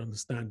have that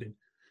understanding.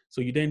 So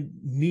you then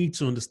need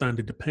to understand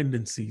the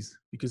dependencies,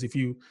 because if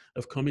you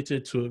have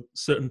committed to a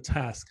certain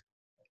task,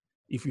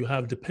 if you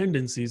have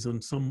dependencies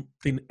on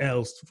something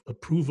else,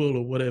 approval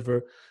or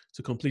whatever,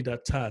 to complete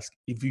that task,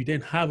 if you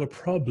then have a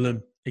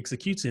problem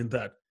executing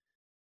that,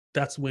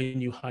 that's when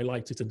you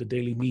highlight it in the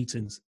daily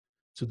meetings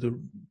to the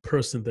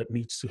person that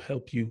needs to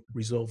help you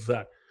resolve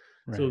that.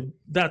 Right. So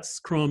that's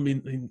Scrum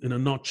in a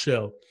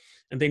nutshell.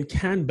 And then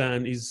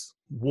Kanban is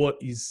what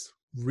is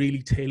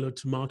really tailored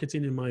to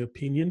marketing, in my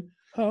opinion,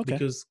 Oh, okay.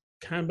 because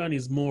Kanban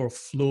is more a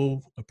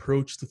flow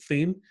approach to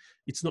thing.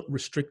 It's not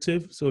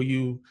restrictive. So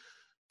you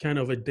kind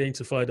of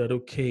identify that,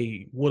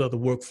 okay, what are the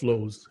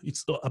workflows?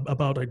 It's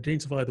about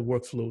identify the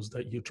workflows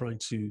that you're trying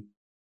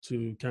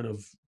to kind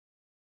of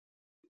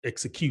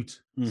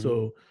execute. Mm-hmm.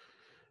 So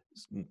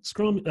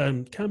Scrum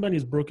Kanban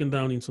is broken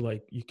down into,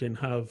 like, you can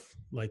have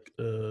like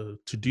a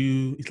to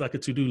do. It's like a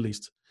to do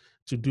list,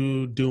 to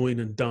do, doing,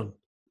 and done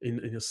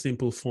in a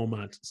simple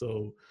format.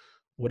 So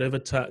whatever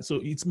task.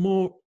 So it's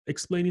more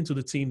explaining to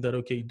the team that,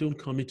 okay, don't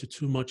commit to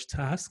too much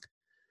task,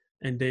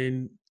 and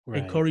then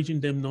encouraging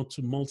them not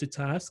to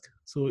multitask.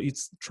 So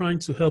it's trying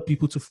to help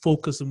people to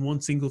focus on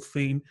one single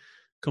thing,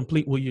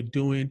 complete what you're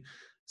doing.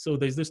 So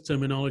there's this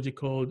terminology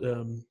called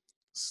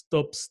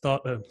stop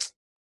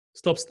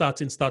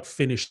starting, start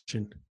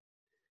finishing.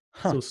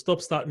 Huh. So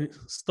stop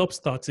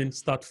starting,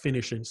 start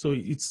finishing. So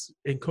it's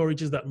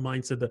encourages that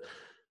mindset that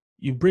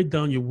you break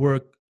down your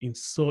work in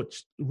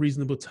such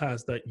reasonable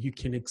tasks that you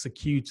can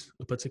execute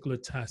a particular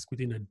task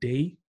within a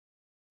day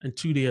and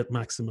 2 days at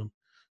maximum.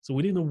 So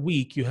within a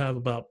week, you have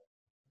about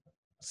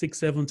 6,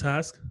 7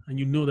 tasks, and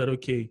you know that,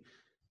 okay,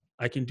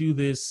 I can do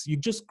this.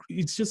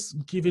 It's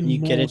just giving You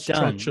get more it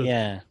done. structure.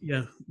 Yeah. Yeah,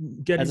 As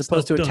getting opposed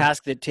stuff to a done.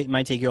 task that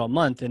might take you a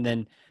month, and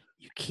then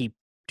you keep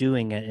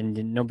doing it, and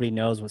then nobody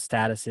knows what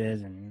status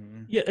is.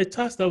 And Yeah, a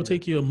task that will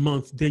take you a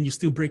month, then you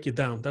still break it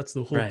down. That's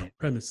the whole right.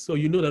 premise. So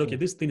you know that, okay,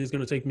 this thing is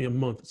going to take me a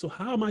month. So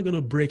how am I going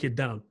to break it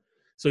down?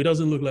 So it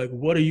doesn't look like,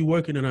 what are you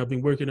working on? I've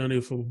been working on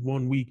it for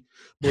 1 week.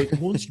 But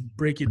once you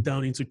break it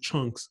down into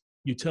chunks,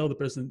 you tell the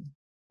person,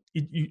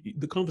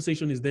 the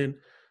conversation is then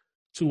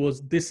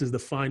towards, this is the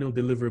final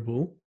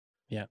deliverable.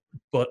 Yeah.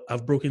 But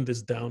I've broken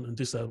this down, and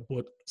this are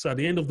what. So at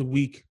the end of the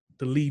week,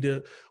 the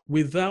leader,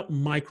 without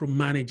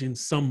micromanaging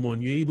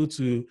someone, you're able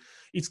to.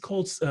 It's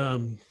called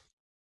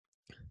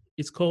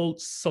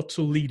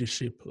subtle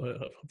leadership.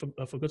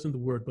 I've forgotten the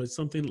word, but it's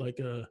something like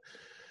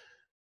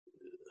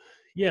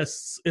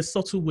yes, a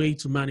subtle way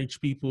to manage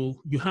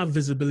people. You have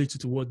visibility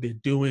to what they're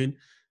doing.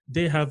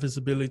 They have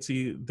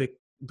visibility.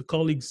 The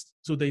colleagues.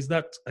 So there's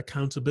that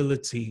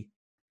accountability,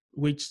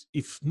 which,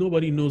 if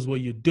nobody knows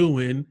what you're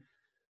doing,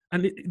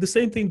 and the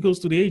same thing goes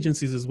to the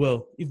agencies as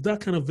well. If that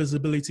kind of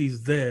visibility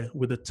is there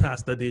with the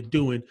task that they're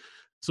doing,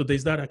 so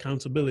there's that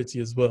accountability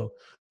as well.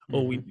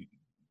 Oh, Mm-hmm.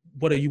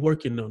 what are you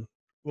working on?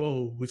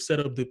 Oh, we've set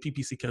up the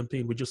PPC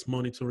campaign. We're just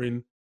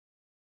monitoring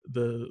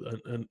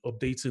and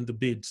updating the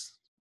bids.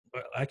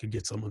 I could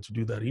get someone to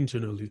do that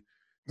internally.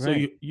 So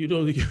Right. you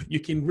know you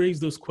can raise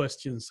those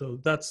questions. So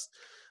that's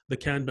the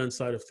Kanban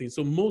side of things.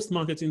 So most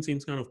marketing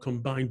teams kind of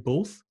combine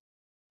both.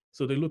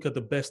 So they look at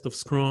the best of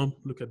Scrum,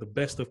 look at the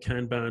best of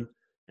Kanban,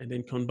 and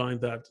then combine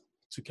that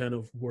to kind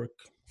of work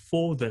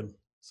for them.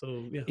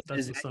 So yeah, that's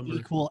Does the that summary.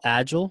 equal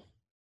Agile?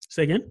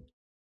 Say again?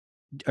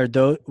 Are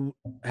those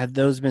have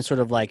those been sort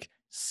of like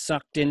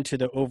sucked into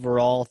the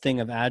overall thing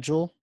of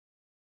Agile,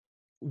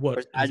 or is What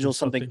has been Agile sucked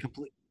something in?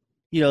 complete?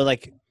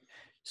 Like,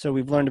 so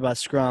we've learned about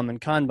Scrum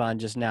and Kanban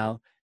just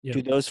now. Yeah.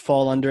 Do those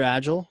fall under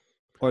Agile,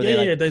 or are Yeah, they yeah,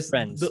 like yeah. There's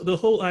friends? the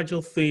whole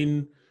Agile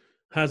thing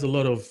has a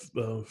lot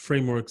of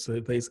frameworks.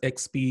 There's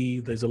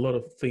XP, there's a lot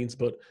of things,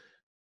 but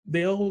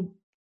they all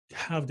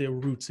have their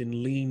roots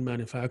in lean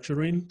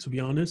manufacturing, to be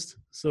honest.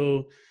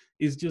 So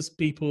it's just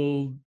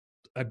people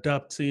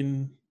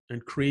adapting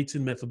and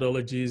creating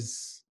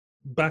methodologies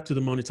back to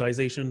the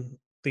monetization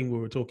thing we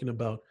were talking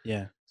about.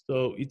 Yeah.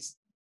 So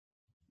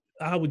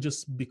I would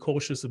just be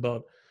cautious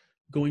about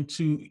going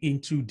too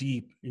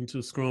deep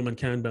into Scrum and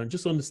Kanban.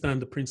 Just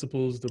understand the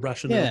principles, the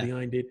rationale Yeah.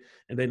 behind it,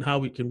 and then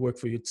how it can work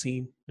for your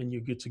team, and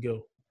you're good to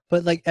go.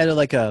 But like at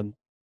a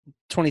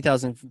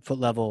 20,000 foot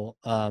level,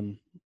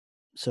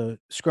 so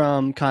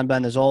Scrum,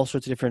 Kanban, there's all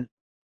sorts of different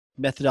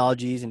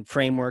methodologies and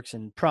frameworks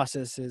and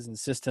processes and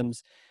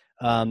systems.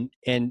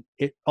 And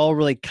it all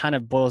really kind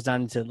of boils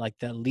down to like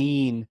the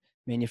lean Yeah.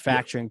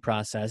 manufacturing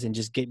process and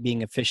just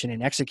being efficient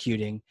and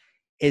executing.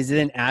 Is it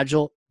Yeah. an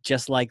agile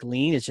just like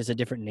lean? It's just a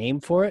different name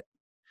for it?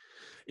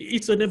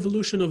 It's an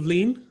evolution of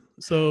lean.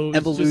 So it's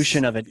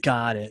Evolution just, of it.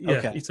 Got it. yeah,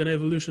 Okay. it's an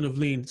evolution of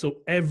lean.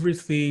 So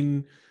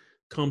everything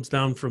comes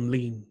down from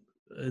lean.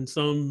 And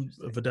some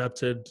have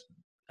adapted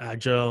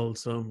agile,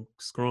 some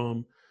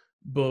scrum.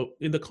 But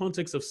in the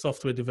context of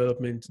software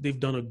development, they've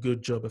done a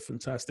good job, a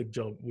fantastic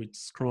job with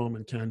Scrum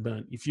and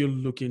Kanban. If you're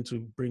looking to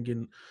bring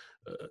in,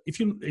 if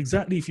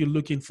you're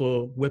looking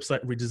for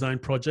website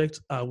redesign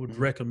project, I would Mhm.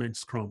 recommend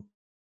Scrum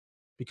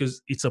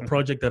because it's a Mhm.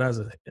 project that has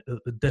a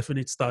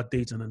definite start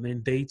date and an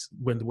end date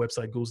when the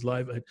website goes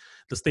live. And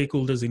the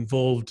stakeholders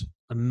involved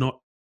are not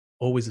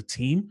always a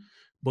team,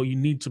 but you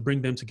need to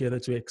bring them together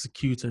to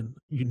execute and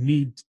you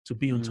need to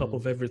be on top Mm.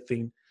 of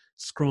everything.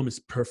 Scrum is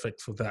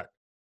perfect for that.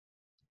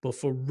 But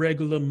for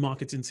regular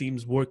marketing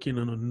teams working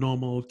on a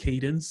normal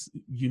cadence,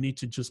 you need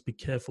to just be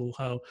careful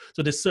how.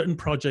 So there's certain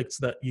projects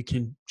that you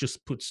can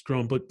just put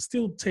Scrum, but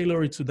still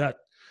tailor it to that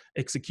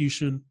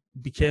execution.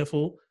 Be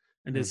careful.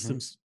 And there's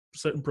Mhm. some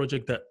certain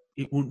project that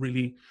it won't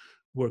really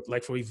work.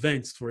 Like for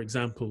events, for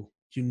example,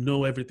 you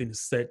know everything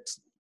is set.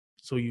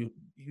 So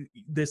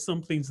there's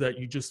some things that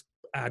you just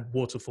add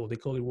waterfall. They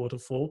call it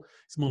waterfall.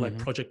 It's more like Mhm.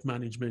 project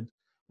management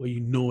where you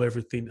know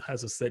everything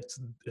has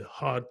a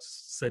hard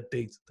set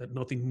date that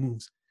nothing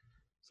moves.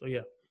 So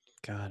yeah,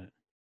 Got it.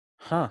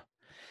 Huh.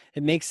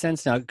 It makes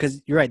sense now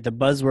because you're right. The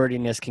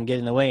buzzwordiness can get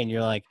in the way, and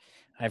you're like,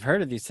 I've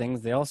heard of these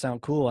things. They all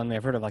sound cool. I mean,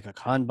 I've heard of like a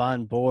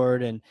Kanban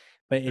board,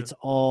 but yeah.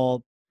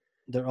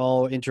 they're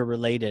all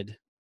interrelated.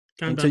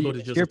 And Kanban board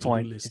is to just a your to-do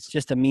point, it's list.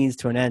 just a means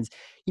to an end.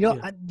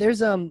 Yeah,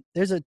 There's a book.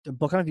 I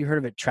don't know if you heard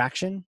of it.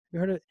 Traction. You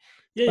heard of it?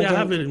 yeah, By a yeah. I guy.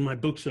 have it in my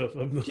bookshelf.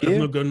 I've not, Do I've you?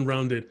 not gotten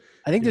around it.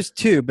 I think Yeah, there's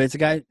two, but it's a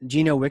guy.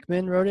 Gino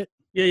Wickman wrote it.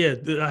 yeah,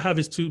 yeah. I have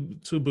his two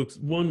books.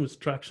 One was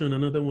Traction,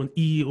 another one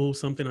EO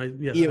something. I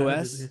have it.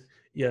 EOS.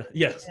 Yeah,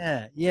 yes,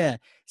 Yeah, yeah.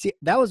 See,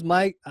 that was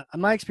my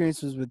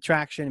experience was with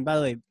Traction. And by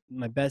the way,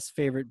 my best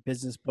favorite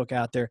business book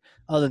out there,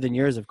 other than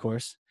yours, of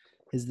course,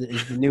 is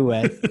the New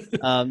Way.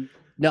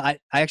 No, I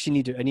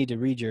actually need to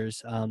read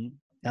yours. Now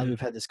that yeah. we've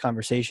had this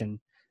conversation,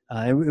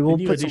 and The we'll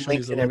new put some edition is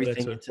links a and lot everything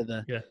better. into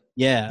the Yeah,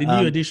 yeah the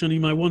new edition. You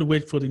might want to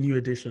wait for the new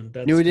edition. new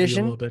That's be a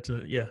edition. lot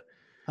better. Yeah,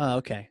 Oh,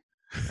 okay.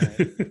 All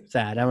right.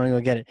 Sad. I'm gonna go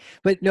get it.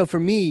 But no, for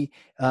me,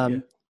 yeah,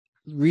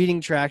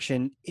 reading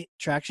Traction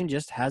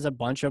just has a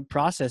bunch of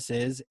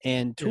processes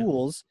and yeah,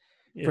 tools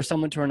for yeah,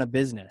 someone to run a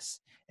business.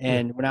 yeah,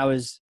 And when I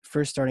was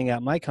first starting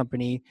out my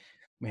company,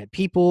 we had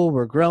people,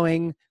 we're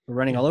growing, we're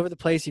running yeah, all over the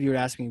place. If you would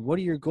ask me, what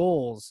are your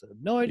goals?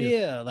 No yeah,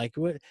 idea. Like,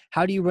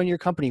 how do you run your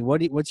company?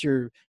 What's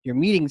your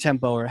meeting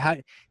tempo, or how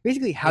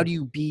yeah, do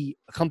you be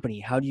a company?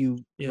 How do you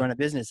yeah, run a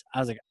business? I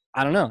was like,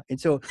 I don't know. And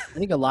so I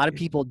think a lot of yeah,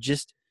 people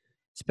just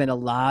spend a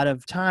lot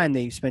of time.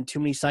 They spend too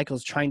many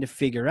cycles trying to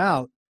figure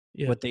out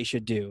yeah, what they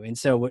should do. And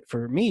so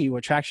for me,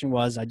 what Traction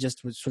was, I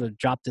just would sort of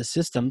drop this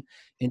system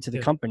into the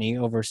yeah, company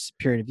over a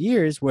period of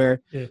years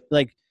where yeah,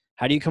 like,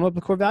 how do you come up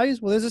with core values?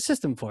 Well, there's a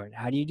system for it.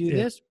 How do you do yeah,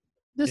 this?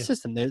 This yeah,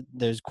 system.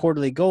 There's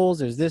quarterly goals,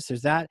 there's this,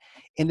 there's that.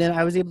 And then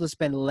I was able to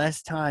spend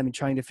less time in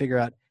trying to figure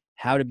out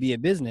how to be a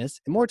business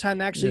and more time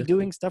actually yeah,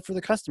 doing stuff for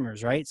the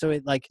customers, right? So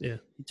yeah,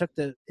 it took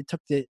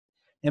the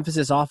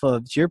emphasis off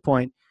of, to your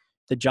point,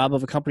 the job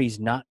of a company is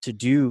not to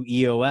do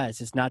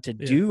EOS. It's not to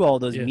yeah, do all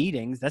those yeah,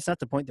 meetings. That's not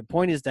the point. The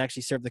point is to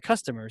actually serve the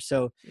customer.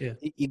 So yeah,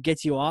 it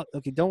gets you off.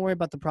 Okay, don't worry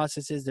about the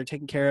processes. They're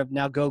taken care of.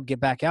 Now go get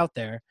back out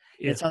there. And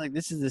yeah, it sounds like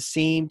this is the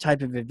same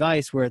type of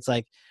advice where it's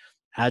like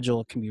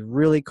Agile can be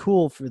really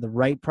cool for the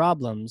right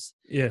problems.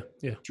 yeah,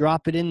 yeah.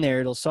 Drop it in there.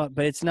 It'll solve,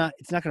 but it's not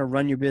going to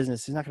run your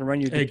business. It's not going to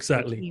run your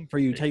Exactly. team for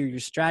you, tell you your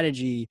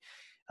strategy.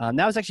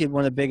 That was actually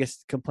one of the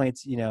biggest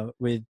complaints,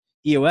 with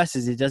EOS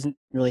is it doesn't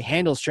really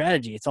handle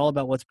strategy. It's all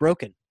about what's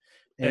broken.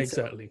 And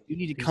so Exactly. you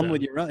need to come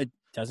with Exactly. your own. It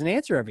doesn't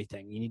answer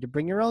everything. You need to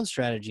bring your own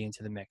strategy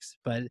into the mix.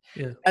 But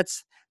Yeah.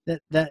 that's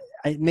that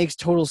it makes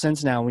total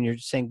sense now when you're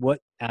saying what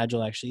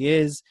Agile actually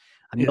is.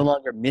 I'm no Yeah.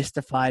 longer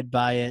mystified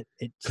by it.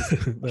 It just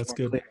it's much That's more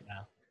good. clear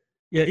now.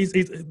 Yeah.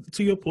 It's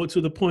to your point,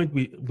 to the point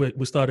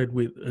we started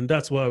with, and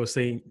that's why I was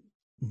saying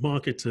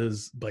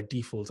marketers by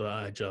default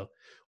are agile.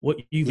 What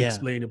you've Yeah.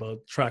 explained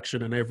about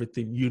traction and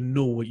everything, you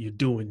know what you're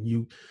doing.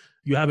 You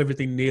have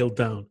everything nailed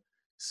down.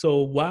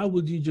 So why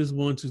would you just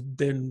want to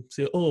then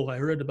say, "Oh, I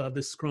heard about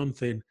this Scrum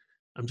thing.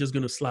 I'm just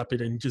going to slap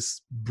it and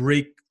just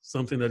break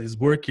something that is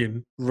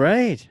working."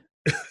 Right.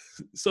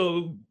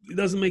 So it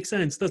doesn't make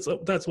sense.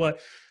 That's why,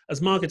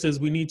 as marketers,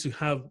 we need to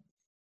have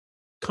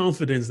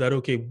confidence that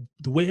okay,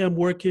 the way I'm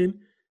working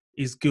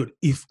is good.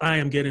 If I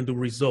am getting the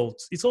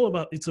results, it's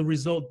a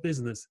result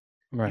business.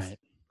 If Right.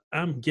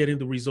 I'm getting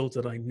the results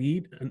that I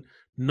need and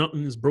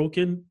nothing is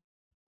broken,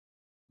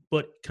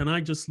 but can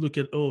I just look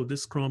at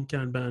this Scrum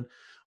Kanban?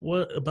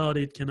 What about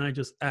it? Can I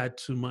just add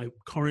to my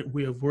current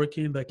way of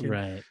working that can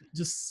Right.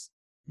 just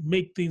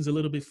make things a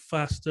little bit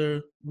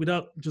faster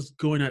without just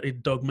going at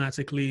it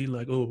dogmatically,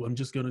 like, oh, I'm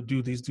just going to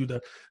do this, do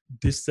that.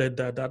 This said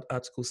that, that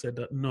article said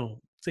that.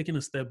 No, taking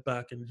a step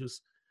back and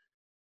just,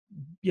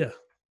 yeah,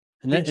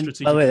 being And by the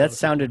strategic way, that's about it.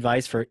 sound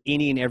advice for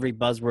any and every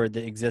buzzword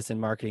that exists in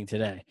marketing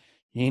today.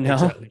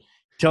 Exactly.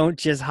 Don't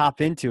just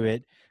hop into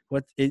it.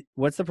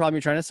 What's the problem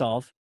you're trying to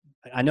solve?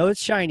 I know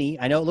it's shiny.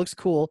 I know it looks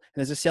cool. And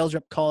there's a sales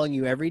rep calling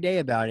you every day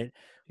about it.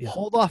 Yeah.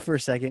 Hold off for a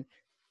second.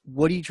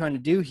 What are you trying to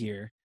do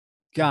here?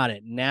 Got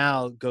it.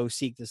 Now go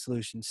seek the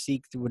solution.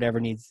 Seek whatever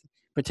needs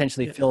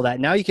potentially fill that.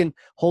 Now you can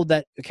hold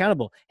that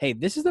accountable. Hey,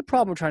 this is the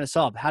problem we're trying to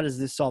solve. How does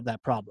this solve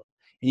that problem?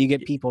 And you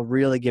get people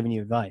really giving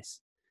you advice.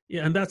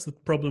 Yeah, and that's the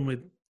problem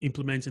with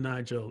implementing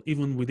Agile,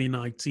 even within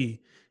IT.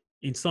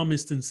 In some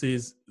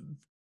instances,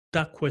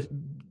 that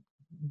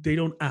they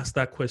don't ask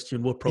that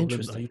question, what problem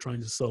are you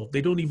trying to solve?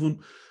 They don't even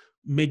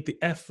make the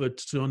effort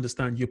to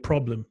understand your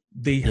problem.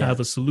 They have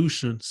a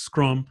solution,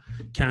 Scrum,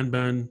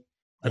 Kanban.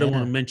 I don't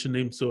want to mention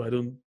names so I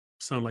don't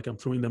sound like I'm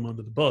throwing them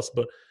under the bus,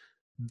 but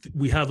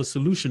we have a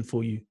solution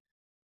for you.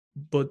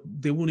 But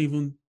they won't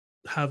even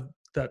have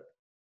that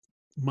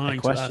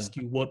mind to ask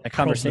you what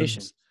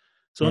problems,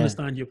 to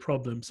understand your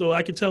problem. So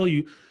I can tell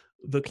you,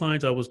 the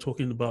client I was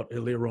talking about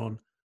earlier on,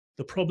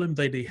 the problem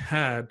that they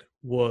had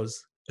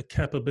was a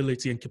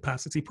capability and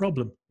capacity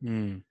problem.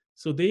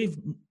 So they've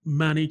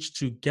managed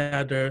to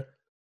gather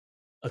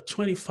a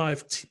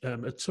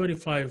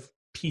 25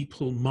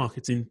 people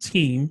marketing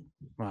team.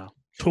 Wow.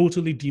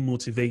 Totally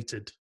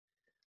demotivated.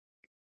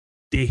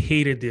 They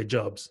hated their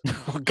jobs.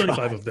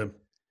 25 of them.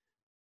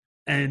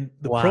 And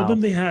the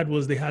problem they had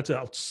was they had to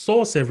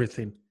outsource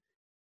everything.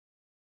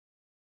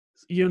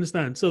 You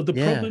understand? So the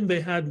problem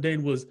they had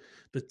then was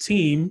the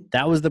team.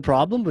 That was the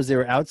problem? Was they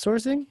were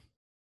outsourcing?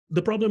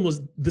 The problem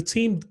was the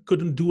team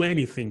couldn't do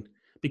anything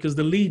because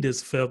the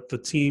leaders felt the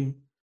team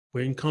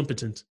were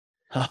incompetent.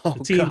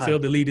 The team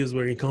felt the leaders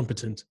were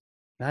incompetent.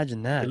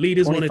 Imagine that. The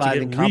leaders 25 wanted to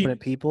get incompetent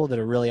people that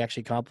are really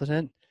actually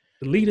competent.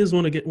 The leaders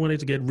wanted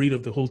to get rid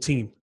of the whole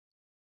team.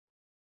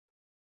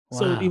 Wow.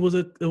 So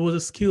it was a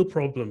skill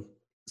problem.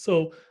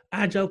 So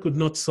Agile could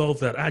not solve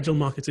that. Agile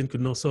marketing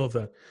could not solve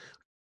that.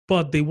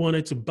 But they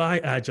wanted to buy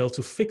Agile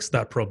to fix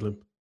that problem.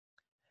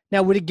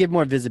 Now, would it give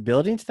more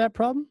visibility into that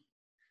problem,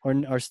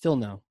 or still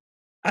no?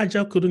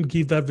 Agile couldn't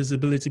give that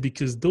visibility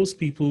because those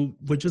people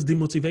were just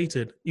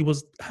demotivated. It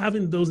was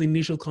having those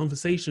initial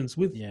conversations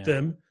with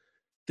them.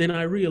 Then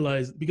I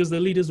realized, because the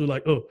leaders were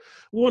like, oh,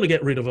 we want to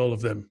get rid of all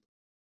of them.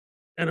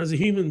 And as a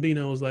human being,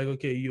 I was like,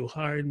 okay, you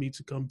hired me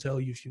to come tell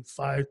you you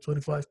fired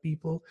 25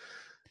 people.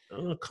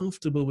 I'm not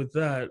comfortable with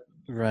that.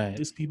 Right.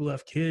 These people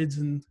have kids,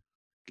 and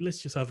let's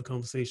just have a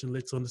conversation.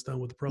 Let's understand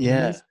what the problem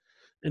is.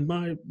 And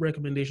my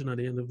recommendation at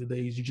the end of the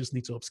day is you just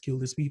need to upskill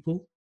these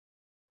people.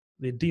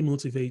 They're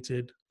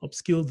demotivated.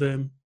 Upskill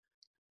them.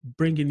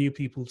 Bring in new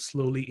people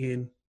slowly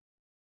in.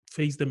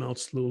 Phase them out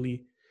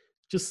slowly.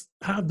 Just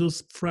have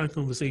those frank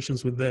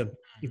conversations with them.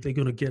 If they're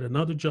going to get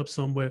another job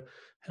somewhere,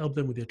 help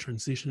them with their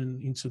transition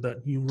into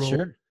that new role.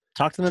 Sure.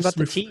 Talk to them about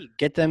the team.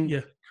 Get them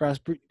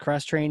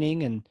cross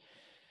training, and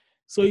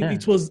so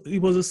it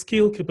was a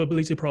skill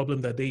capability problem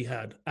that they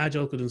had.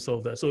 Agile couldn't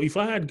solve that. So if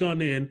I had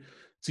gone in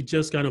to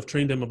just kind of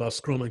train them about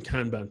Scrum and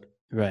Kanban,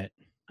 right,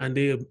 and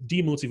they are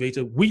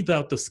demotivated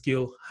without the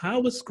skill,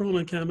 how would Scrum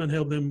and Kanban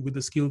help them with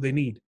the skill they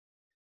need?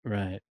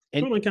 Right.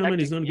 Scrum and Kanban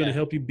is not going to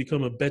help you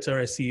become a better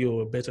SEO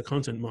or a better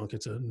content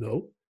marketer.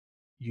 No,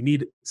 you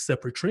need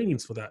separate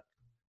trainings for that.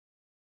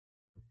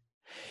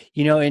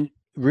 And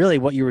really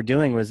what you were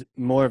doing was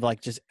more of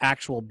like just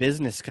actual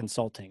business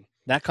consulting,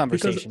 that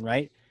conversation,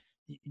 right?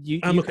 You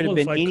could have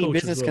been any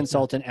business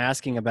consultant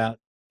asking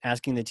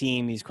the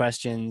team these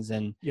questions.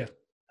 And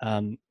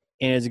and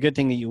it's a good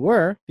thing that you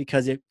were,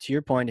 because to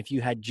your point, if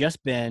you had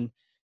just been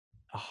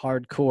a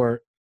hardcore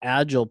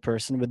Agile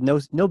person with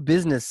no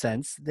business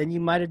sense, then you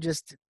might have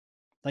just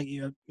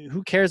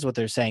who cares what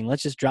they're saying?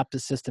 Let's just drop the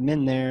system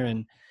in there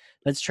and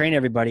let's train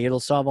everybody. It'll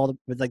solve all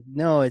the,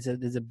 no, it's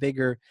a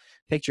bigger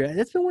picture. And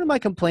that's been one of my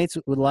complaints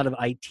with a lot of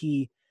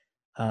IT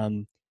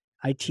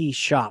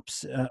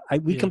shops.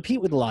 We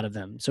compete with a lot of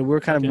them. So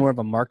we're kind of more of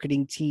a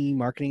marketing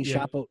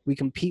shop, but we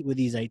compete with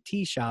these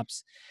IT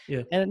shops.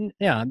 Yeah. And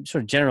I'm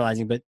sort of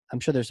generalizing, but I'm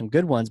sure there's some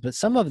good ones, but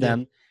some of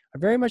them are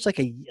very much like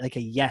a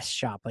yes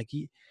shop. Like,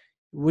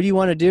 what do you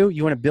want to do?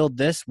 You want to build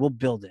this? We'll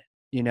build it.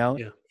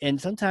 And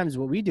sometimes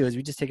what we do is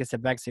we just take a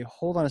step back and say,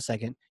 hold on a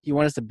second. You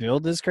want us to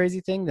build this crazy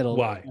thing that'll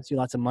cost you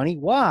lots of money?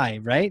 Why?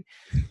 Right?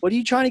 What are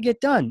you trying to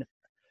get done?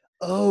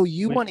 Oh,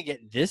 you want to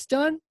get this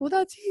done? Well,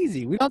 that's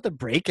easy. We don't have to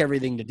break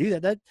everything to do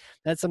that.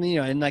 That's something,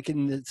 and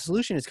the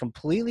solution is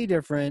completely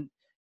different.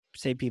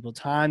 Save people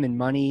time and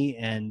money,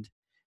 and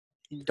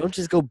don't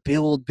just go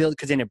build,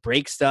 because then it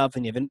breaks stuff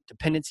and you have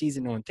dependencies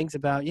that no one thinks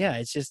about. Yeah.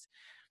 It's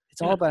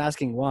all about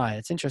asking why.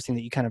 It's interesting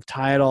that you kind of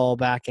tie it all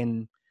back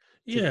in.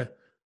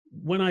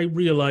 When I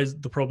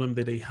realized the problem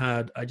that they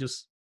had,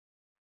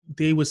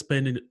 they were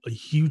spending a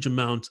huge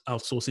amount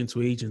outsourcing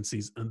to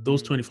agencies, and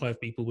those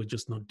 25 people were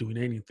just not doing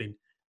anything.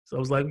 So I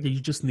was like, okay, you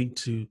just need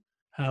to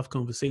have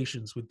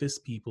conversations with these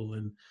people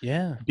and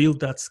Yeah. build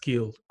that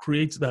skill,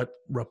 create that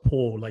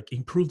rapport, like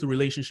improve the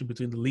relationship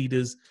between the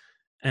leaders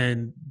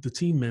and the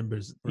team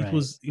members. Right.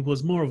 It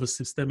was more of a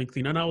systemic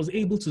thing. And I was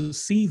able to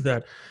see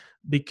that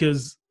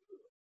because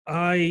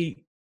I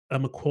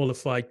am a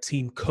qualified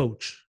team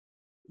coach.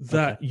 Okay.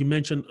 That you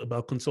mentioned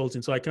about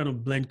consulting. So I kind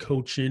of blend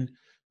coaching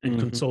and Hmm.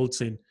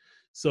 consulting.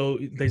 So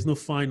there's no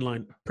fine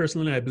line.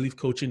 Personally, I believe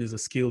coaching is a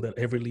skill that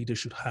every leader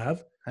should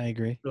have. I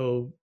agree.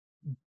 So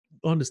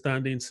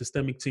understanding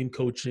systemic team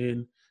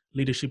coaching,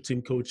 leadership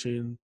team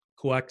coaching,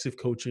 coactive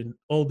coaching,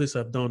 all this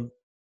I've done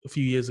a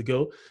few years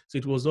ago. So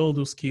it was all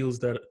those skills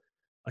that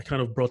I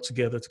kind of brought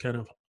together to kind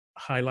of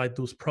highlight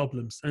those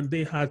problems. And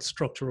they had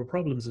structural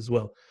problems as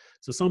well.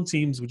 So some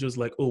teams were just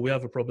like, oh, we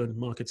have a problem in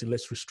marketing,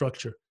 let's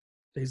restructure.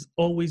 There's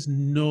always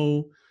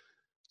no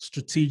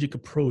strategic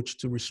approach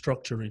to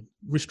restructuring.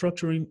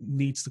 Restructuring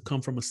needs to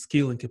come from a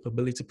skill and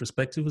capability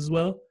perspective as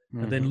well,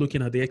 and then Hmm.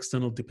 looking at the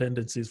external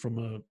dependencies from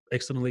an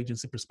external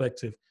agency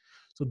perspective.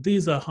 So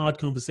these are hard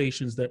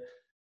conversations that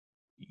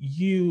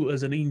you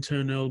as an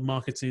internal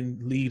marketing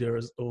leader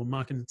or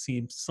marketing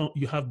team,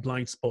 you have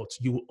blind spots.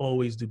 You will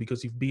always do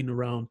because you've been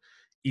around.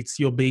 It's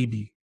your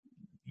baby.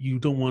 You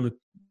don't want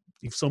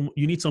to,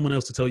 you need someone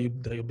else to tell you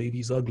that your baby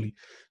is ugly.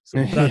 So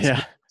that's Yeah. where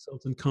the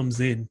consultant comes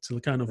in to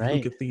kind of look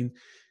Right. at things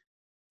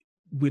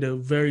with a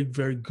very,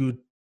 very good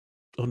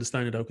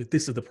understanding that, okay,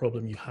 this is the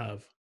problem you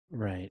have.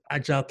 Right.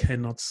 Agile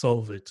cannot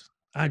solve it.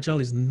 Agile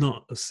is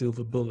not a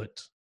silver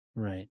bullet.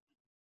 Right.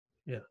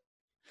 Yeah.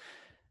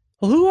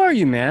 Well, who are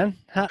you, man?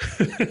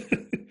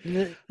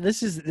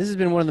 This has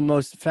been one of the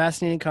most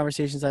fascinating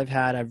conversations I've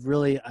had.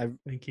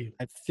 Thank you.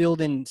 I've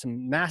filled in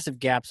some massive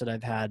gaps that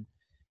I've had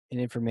in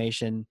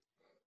information.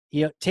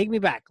 Take me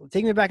back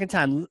in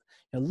time.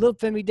 Little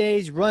Femi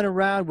days, run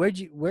around. Where'd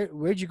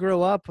you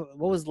grow up?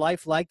 What was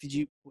life like?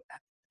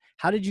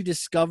 How did you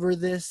discover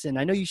this? And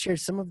I know you shared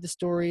some of the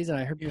stories, and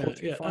I heard Yeah.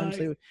 poultry Yeah. farms.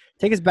 So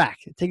take us back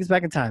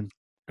in time.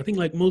 I think,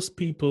 like most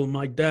people,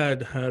 my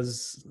dad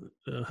has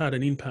had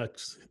an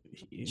impact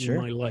in Sure.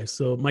 my life.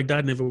 So my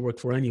dad never worked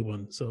for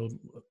anyone. So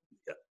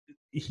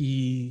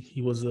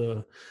he was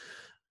a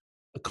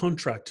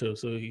contractor.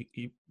 So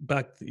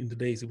back in the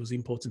days, he was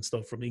importing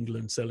stuff from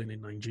England, selling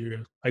in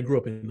Nigeria. I grew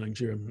up in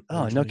Nigeria. I'm Oh,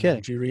 no originally kidding.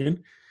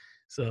 Nigerian.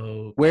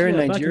 So Where in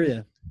yeah,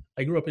 Nigeria?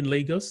 I grew up in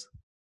Lagos.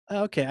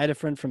 Oh, okay, I had a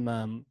friend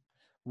from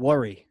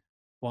Warri.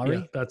 Yeah,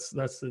 Warri? that's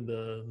in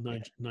the Yeah.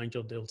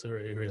 Niger Delta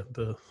area.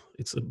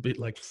 It's a bit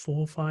like 4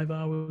 or 5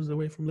 hours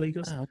away from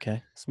Lagos. Oh,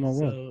 okay. Small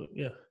world. So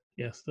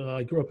yeah. So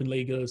I grew up in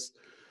Lagos,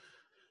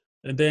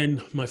 and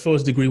then my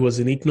first degree was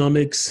in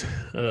economics.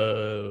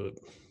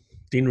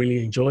 Didn't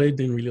really enjoy it.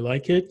 Didn't really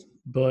like it,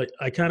 but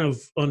I kind of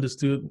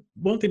understood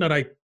one thing that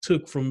I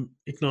took from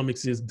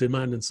economics is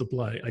demand and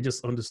supply. I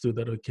just understood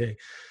that, okay,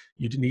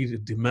 you need a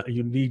demand.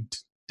 You need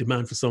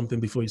demand for something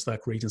before you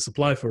start creating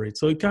supply for it.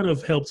 So it kind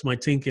of helped my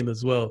thinking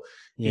as well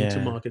into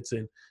Yeah.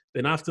 marketing.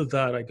 Then after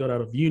that, I got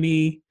out of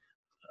uni.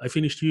 I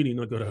finished uni,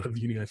 not got out of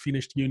uni. I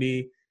finished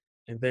uni,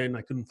 and then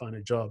I couldn't find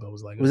a job. I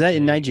was like, Was that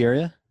in okay,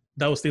 Nigeria?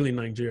 that was still in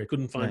Nigeria. I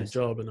couldn't find a Nice.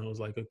 job, and I was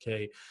like,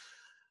 okay,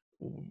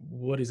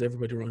 what is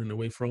everybody running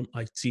away from?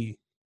 IT.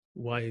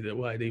 Why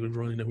are they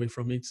running away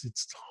from it?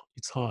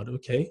 It's hard.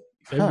 Okay,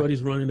 if Huh.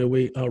 everybody's running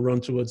away, I'll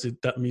run towards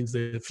it. That means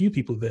there are a few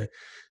people there.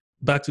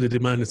 Back to the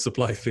demand and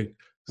supply thing.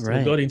 So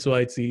Right. got into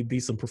IT,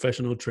 did some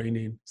professional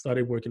training,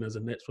 started working as a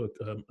network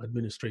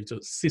administrator,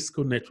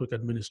 Cisco network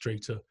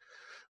administrator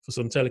for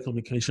some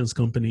telecommunications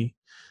company,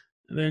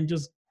 and then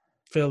just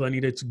felt I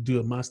needed to do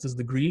a master's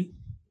degree.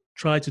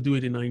 Tried to do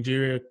it in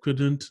Nigeria,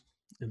 couldn't,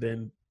 and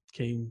then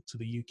came to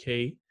the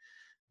UK.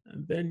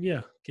 And then,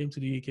 yeah, came to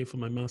the UK for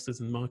my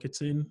master's in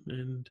marketing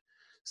and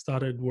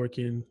started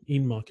working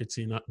in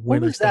marketing What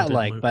when I was that started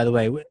like, my, by the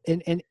way?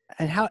 And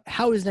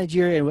how is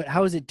Nigeria? And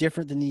how is it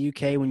different than the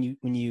UK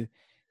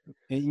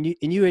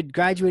and you had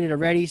graduated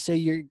already? So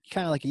you're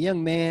kind of like a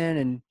young man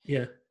and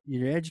yeah,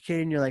 you're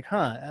educated and you're like,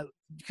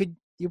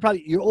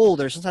 you're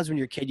older. Sometimes when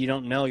you're a kid, you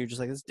don't know. You're just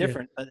like, it's yeah,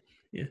 different. But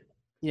yeah.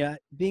 yeah,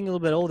 being a little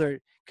bit older,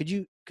 could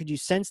you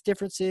sense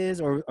differences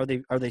or are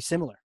they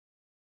similar?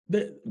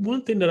 The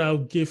one thing that I'll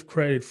give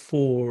credit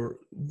for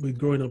with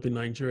growing up in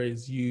Nigeria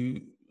is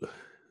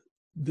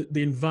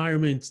the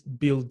environment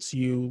builds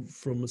you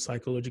from a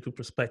psychological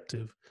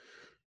perspective.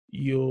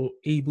 You're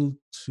able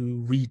to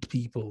read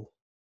people.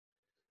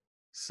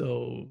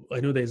 So I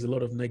know there's a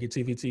lot of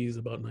negativities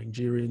about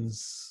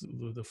Nigerians,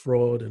 the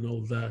fraud and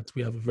all that.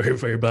 We have a very,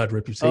 very bad Oh,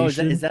 is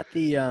reputation. that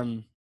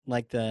the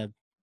like the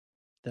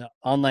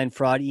online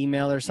fraud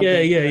email or something Yeah,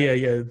 like yeah, that? yeah,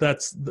 yeah.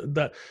 That's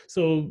that.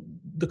 So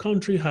the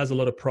country has a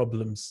lot of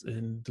problems,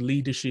 and the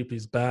leadership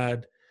is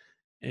bad,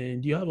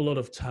 and you have a lot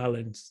of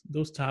talents.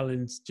 Those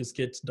talents just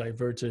get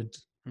diverted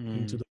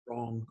into Mm, the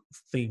wrong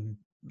thing,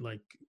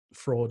 like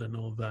fraud and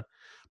all that.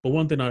 But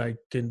one thing that I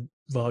can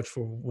vouch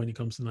for when it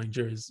comes to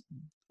Nigeria is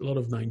a lot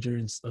of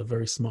Nigerians are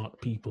very smart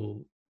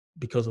people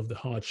because of the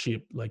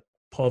hardship, like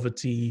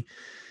poverty.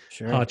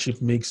 sure.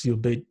 Hardship makes you a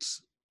bit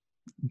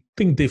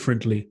think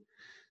differently.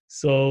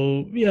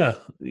 So yeah,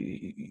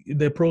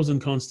 there are pros and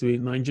cons to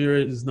it.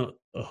 Nigeria is not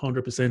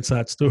 100%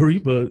 sad story,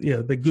 but yeah,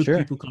 the good Sure.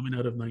 people coming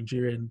out of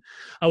Nigeria. And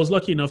I was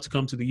lucky enough to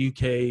come to the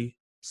UK,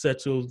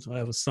 settled. I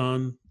have a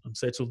son. I'm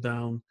settled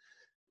down,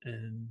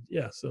 and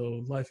yeah,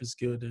 so life is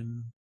good.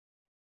 And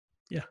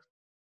yeah,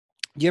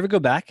 Do you ever go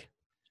back,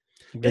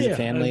 visit yeah.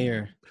 family,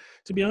 or?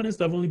 To be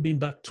honest, I've only been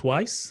back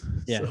twice,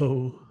 Yeah.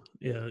 so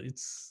yeah,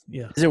 it's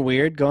yeah. Is it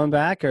weird going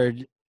back, or?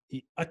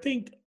 I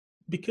think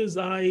because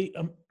I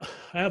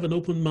have an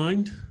open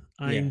mind.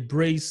 I Yeah.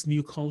 embrace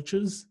new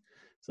cultures,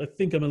 so I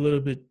think I'm a little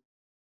bit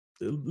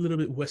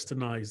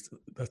westernized.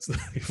 That's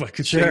if I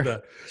could say Sure.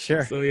 that.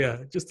 Sure. So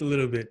yeah, just a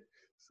little bit.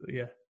 So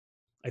yeah,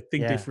 I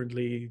think Yeah.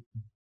 differently,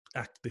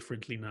 act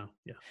differently now.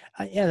 Yeah,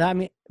 Yeah. I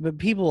mean, but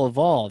people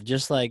evolve,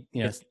 just like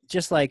yeah,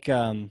 just like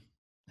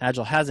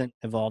Agile hasn't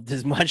evolved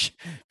as much.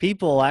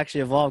 People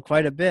actually evolve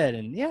quite a bit,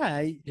 and yeah,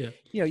 you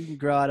can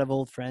grow out of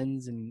old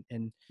friends and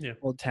yeah,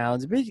 old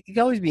towns. But it can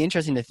always be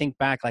interesting to think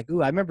back, like,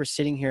 ooh, I remember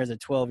sitting here as a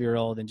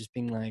 12-year-old and just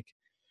being like,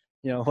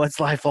 what's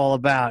life all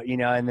about,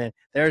 and then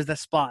there's the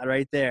spot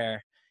right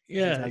there.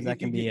 yeah. Sometimes that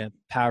can be a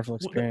powerful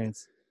Well,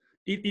 experience.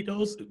 it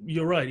also,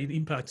 you're right. It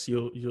impacts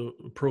your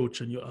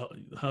approach and your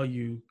how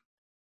you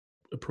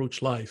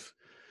approach life,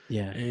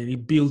 Yeah. and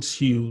it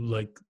builds you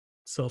like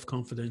self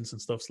confidence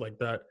and stuffs like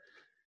that.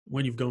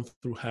 When you've gone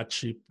through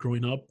hardship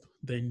growing up,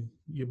 then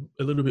you're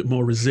a little bit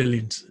more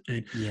resilient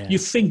and you Yeah.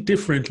 think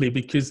differently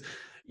because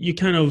you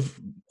kind of,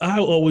 I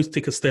always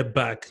take a step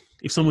back.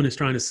 If someone is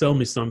trying to sell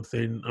me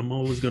something, I'm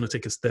always going to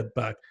take a step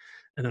back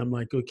and I'm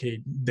like,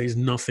 okay, there's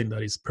nothing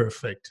that is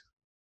perfect.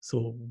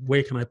 So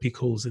where can I pick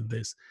holes in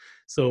this?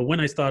 So when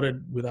I started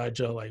with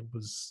Agile, I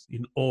was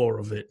in awe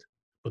of it.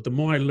 But the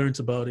more I learned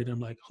about it, I'm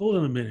like, hold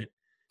on a minute,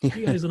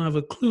 you guys don't have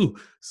a clue.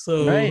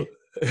 Right. So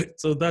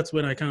so that's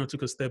when I kind of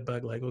took a step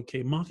back, like,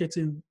 okay,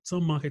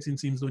 some marketing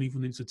teams don't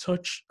even need to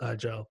touch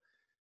Agile.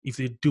 If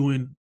they're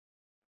doing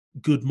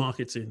good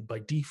marketing by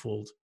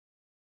default,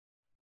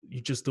 you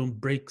just don't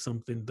break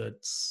something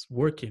that's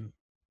working.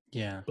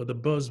 Yeah. But the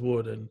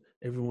buzzword and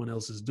everyone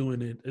else is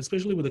doing it,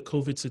 especially with the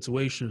COVID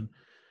situation,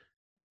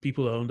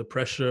 people are under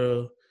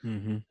pressure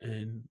Mm-hmm.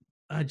 and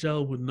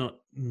Agile would not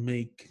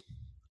make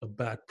a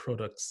bad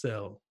product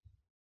sell.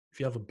 If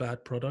you have a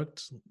bad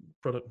product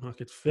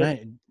market fit,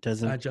 Right.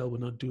 Doesn't Agile will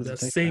not do doesn't that.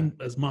 fix that. Same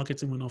as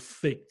marketing will not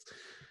fix.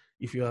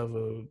 If you have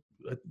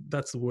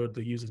that's the word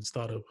they use in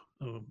startup,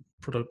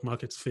 product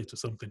market fit or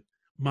something.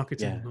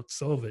 Marketing will Yeah. not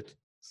solve it.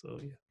 So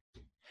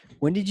yeah,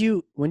 When did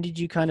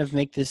you kind of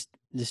make this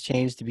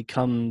change to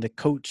become the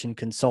coach and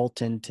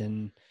consultant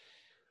and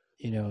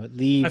I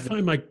leave the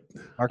find my,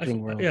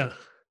 marketing world? yeah,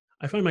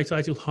 I find my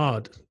title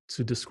hard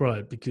to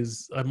describe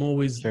because I'm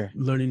always Sure.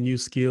 learning new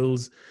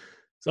skills.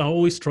 So I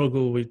always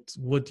struggle with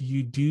what do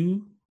you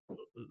do.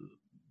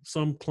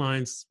 Some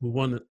clients will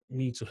want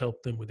me to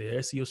help them with their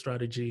SEO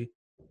strategy.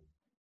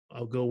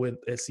 I'll go with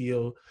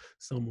SEO.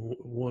 Some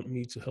want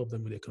me to help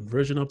them with their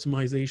conversion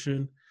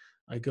optimization.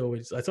 I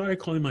started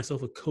calling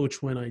myself a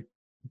coach when I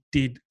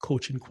did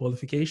coaching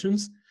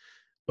qualifications,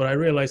 but I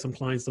realized some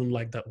clients don't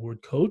like that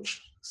word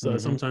coach. So Mm-hmm.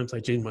 sometimes I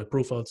change my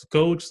profile to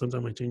coach,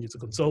 sometimes I change it to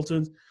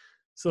consultant.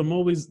 So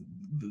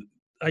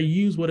I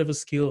use whatever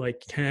skill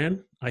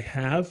I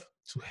have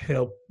to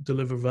help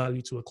deliver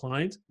value to a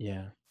client.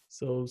 Yeah.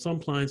 So some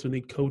clients will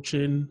need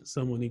coaching,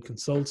 some will need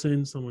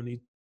consulting, some will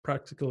need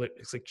practical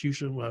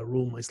execution where I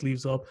roll my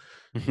sleeves up,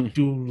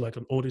 do like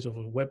an audit of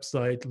a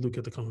website, look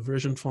at the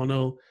conversion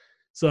funnel.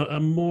 So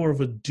I'm more of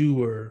a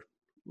doer,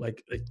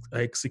 like I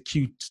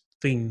execute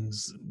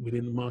things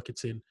within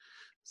marketing.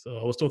 So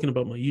I was talking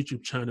about my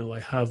YouTube channel.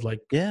 I have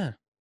like Yeah.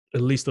 a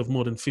list of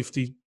more than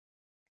 50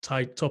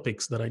 tight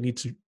topics that I need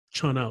to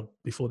churn out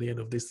before the end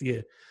of this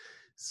year.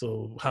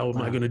 So how am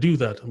I Wow. going to do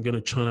that? I'm going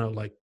to churn out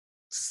like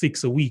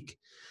 6 a week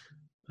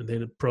and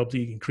then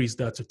probably increase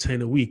that to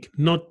 10 a week.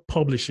 Not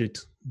publish it,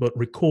 but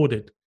record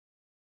it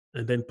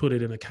and then put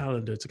it in a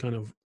calendar to kind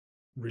of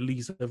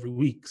release every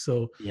week.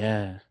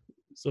 Yeah.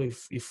 So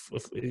if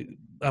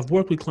I've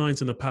worked with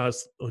clients in the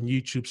past on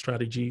YouTube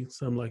strategy,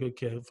 so I'm like,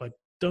 okay, if I've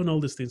done all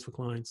these things for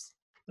clients,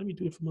 let me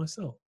do it for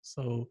myself.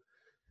 So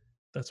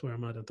that's where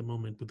I'm at the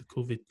moment with the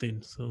COVID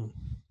thing. So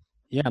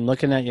Yeah. I'm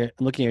looking at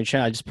your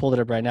channel. I just pulled it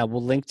up right now.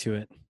 We'll link to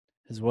it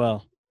as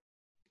well.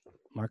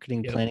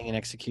 Marketing, yep, planning, and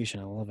execution.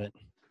 I love it.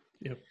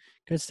 yep,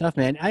 Good stuff,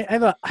 man. I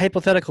have a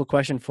hypothetical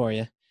question for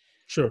you.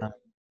 sure. Uh,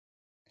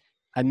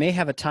 I may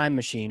have a time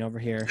machine over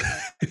here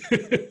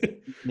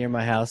near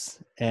my house,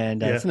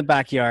 and Yeah, it's in the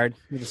backyard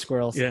with the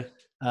squirrels. yeah,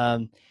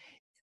 Um,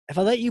 if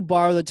I let you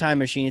borrow the time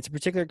machine, it's a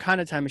particular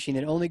kind of time machine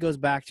that only goes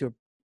back to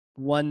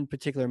one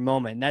particular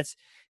moment. And that's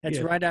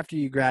yeah, right after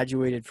you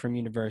graduated from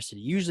university.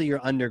 Usually your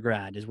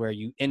undergrad is where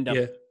you end up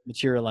yeah,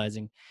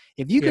 materializing.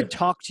 If you yeah. could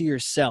talk to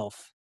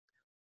yourself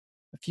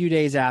a few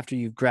days after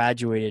you've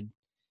graduated,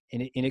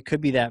 and it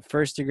could be that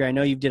first degree. I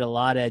know you did a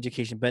lot of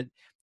education, but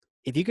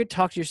if you could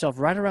talk to yourself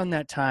right around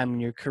that time when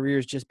your career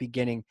is just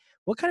beginning,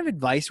 what kind of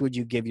advice would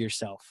you give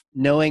yourself?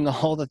 Knowing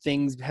all the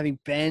things, having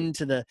been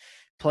to the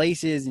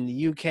places in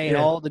the UK and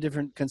Yeah, all the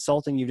different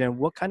consulting you've done,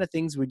 what kind of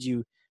things would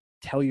you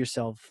tell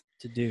yourself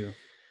to do?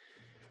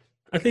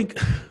 I think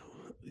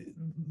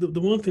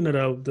the one thing that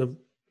the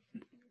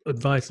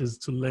advice is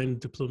to learn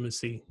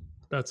diplomacy.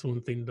 That's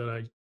one thing that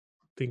I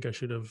think I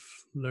should have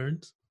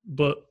learned,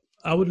 but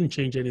I wouldn't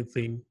change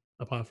anything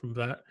apart from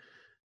that.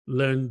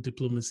 Learn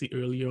diplomacy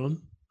early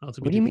on, how to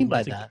be What do you mean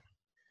by diplomatic. that?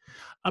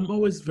 I'm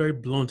always very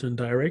blunt and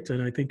direct,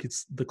 and I think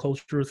it's the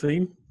cultural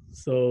thing.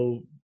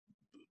 So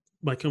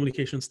my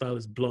communication style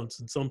is blunt,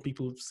 and some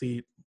people see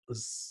it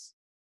as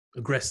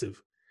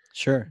aggressive.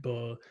 Sure.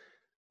 But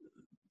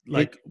It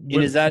like and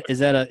when is that a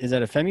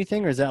Femi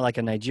thing or is that like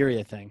a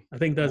Nigeria thing? I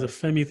think that's a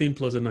Femi thing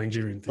plus a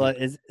Nigerian thing. But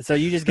so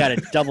you just got a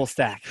double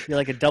stack. You're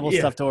like a double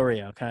Yeah, stuffed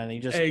Oreo kind of thing.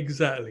 You just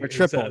exactly, or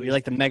triple. You're exactly.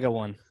 like the mega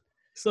one.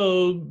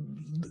 So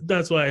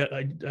that's why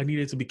I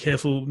needed to be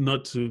careful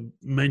not to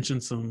mention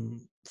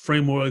some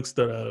frameworks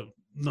that are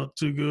not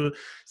too good.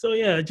 So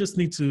yeah, I just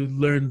need to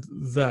learn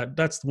that.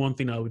 That's the one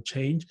thing I would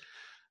change.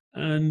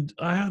 And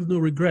I have no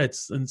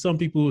regrets. And some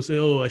people will say,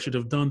 "Oh, I should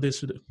have done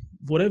this."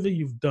 Whatever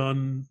you've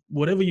done,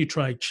 whatever you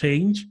try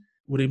change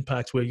would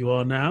impact where you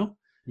are now.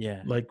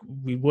 Yeah. Like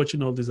we're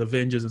watching all these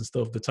Avengers and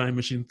stuff, the time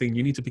machine thing.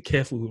 You need to be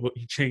careful with what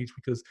you change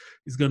because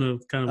it's gonna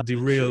kind Oh, of true,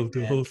 derail the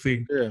man. whole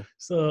thing. True.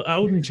 So I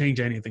wouldn't change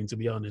anything, to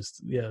be honest.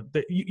 Yeah,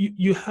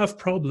 you have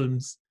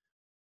problems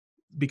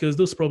because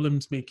those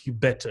problems make you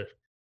better.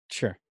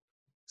 Sure. Sure.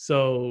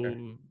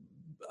 So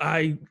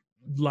I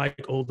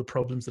like all the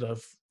problems that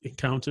I've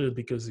encountered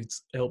because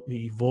it's helped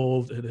me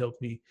evolve. It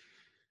helped me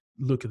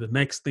look at the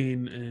next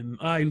thing. And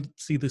I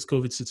see this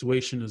COVID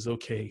situation as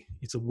okay.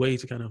 It's a way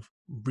to kind of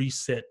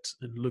reset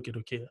and look at,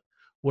 okay,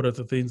 what are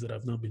the things that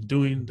I've not been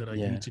doing that I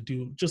need Yeah. to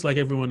do, just like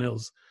everyone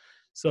else.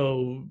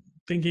 So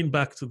thinking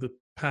back to the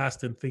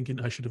past and thinking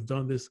I should have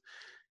done this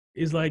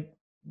is like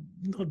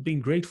not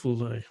being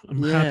grateful.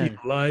 I'm happy Yeah.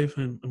 I'm alive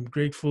and I'm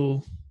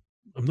grateful.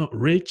 I'm not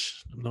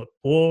rich. I'm not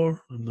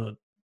poor. I'm not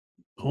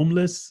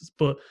homeless,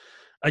 but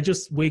I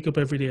just wake up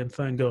every day and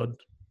thank God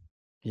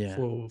Yeah.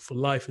 for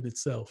life in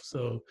itself.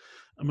 So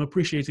I'm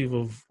appreciative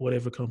of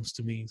whatever comes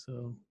to me.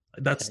 So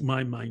that's Okay.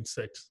 my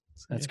mindset.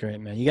 So, That's yeah, great,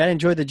 man. You got to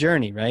enjoy the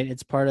journey, right?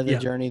 It's part of the yeah,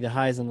 journey, the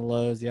highs and the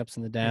lows, the ups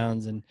and the yeah,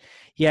 downs, and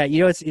yeah,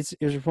 you know, it's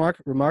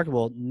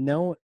remarkable.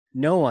 No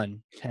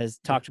one has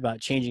yeah, talked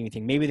about changing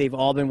anything. Maybe they've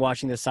all been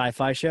watching the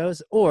sci-fi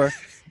shows, or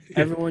yeah,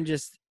 everyone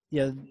just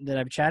that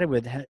I've chatted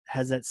with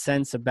has that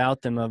sense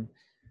about them of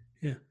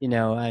yeah,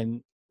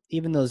 I'm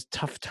even those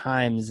tough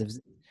times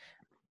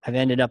I've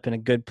ended up in a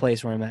good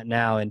place where I'm at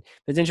now. And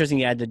it's interesting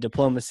you add the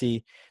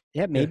diplomacy.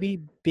 Yeah, yeah.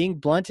 maybe being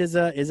blunt is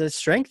a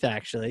strength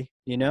actually,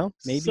 Some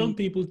maybe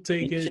people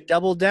take you should it.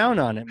 double down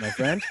on it, my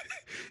friend.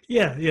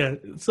 Yeah, yeah.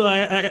 So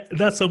I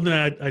that's something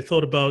I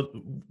thought about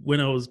when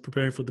I was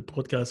preparing for the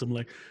podcast. I'm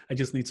like, I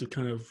just need to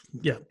kind of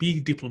be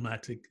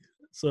diplomatic.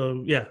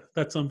 So yeah,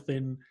 that's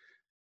something.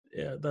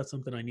 Yeah, that's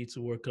something I need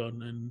to work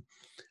on. And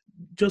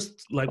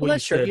just like Well, what you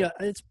that's true. said. Yeah,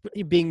 it's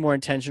being more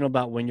intentional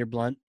about when you're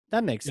blunt.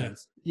 That makes Yeah,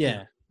 sense.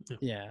 yeah, Yeah.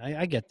 yeah, Yeah,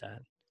 I get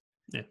that.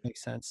 yeah.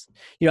 Makes sense.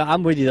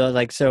 I'm with you though.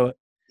 Like, so,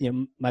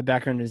 my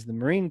background is the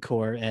Marine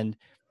Corps, and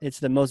it's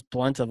the most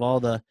blunt of all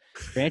the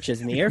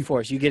branches in the Air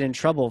Force. You get in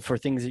trouble for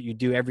things that you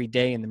do every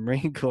day in the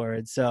Marine Corps.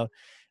 And so,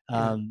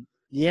 Yeah.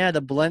 yeah,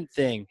 the blunt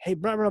thing. Hey,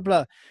 blah, blah,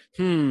 blah.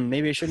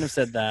 Maybe I shouldn't have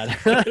said that.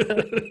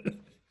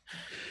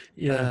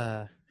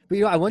 Yeah.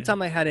 But one Yeah.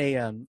 time I had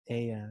a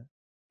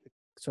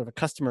sort of a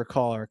customer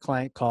call or a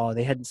client call.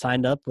 They hadn't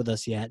signed up with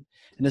us yet,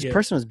 and this Yeah.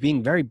 person was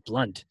being very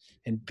blunt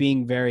and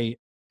being very,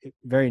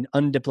 very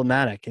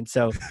undiplomatic. And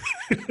so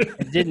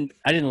I didn't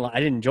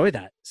enjoy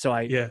that. So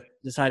I Yeah.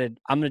 decided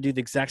I'm going to do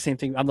the exact same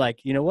thing. I'm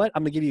like, you know what?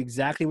 I'm going to give you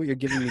exactly what you're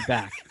giving me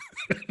back.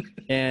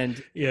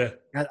 And Yeah.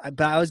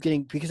 but I was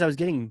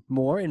getting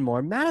more and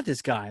more mad at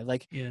this guy.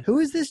 Like, Yeah. who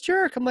is this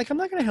jerk? I'm like, I'm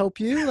not going to help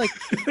you. Like,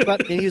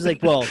 and he was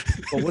like, well,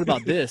 what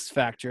about this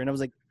factor? And I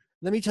was like,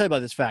 let me tell you about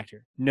this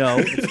factor. No,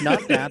 it's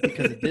not that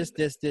because of this,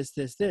 this, this,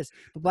 this, this.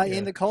 But by the end Yeah.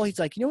 of the call, he's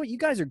like, you know what? You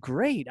guys are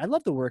great. I'd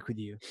love to work with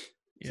you.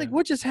 It's like, Yeah.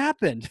 what just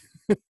happened?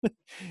 Yeah.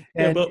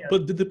 And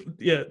But to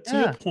your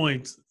yeah,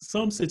 point,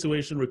 some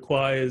situation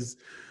requires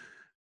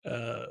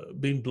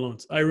being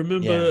blunt. I yeah,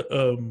 remember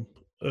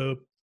a,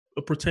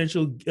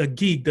 a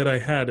gig that I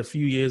had a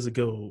few years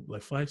ago,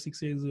 like 5,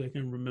 6 years ago, I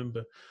can't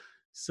remember.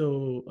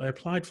 So I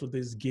applied for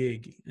this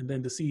gig, and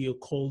then the CEO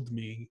called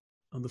me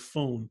on the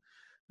phone,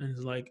 and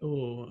he's like,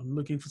 "Oh, I'm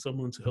looking for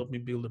someone to help me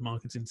build a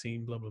marketing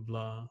team, blah blah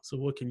blah. So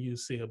what can you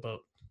say about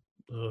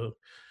uh,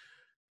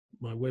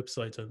 my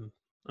website?"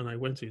 And I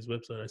went to his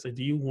website. I said,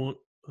 "Do you want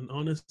an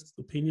honest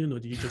opinion, or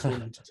do you just want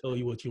me to tell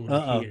you what you want to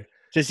Uh-oh. hear?"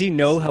 Does he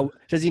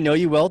know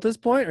you well at this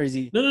point, or is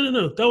he? No, no, no,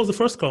 no. That was the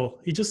first call.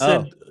 He just Oh,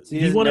 said so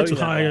he he doesn't know wanted to you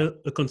that well. hire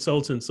a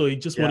consultant, so he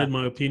just Yeah. wanted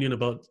my opinion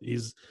about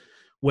his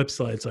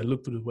website. So I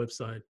looked through the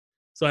website.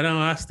 So I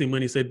now asked him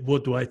when he said,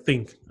 "What do I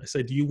think?" I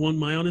said, "Do you want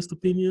my honest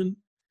opinion?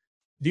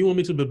 Do you want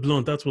me to be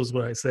blunt?" That was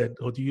what I said.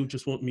 "Or do you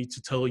just want me to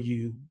tell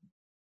you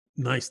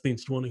nice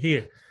things you want to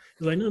hear?"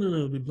 He's like, "No, no,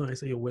 no, be blunt." I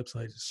said, "Your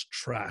website is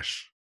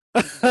trash."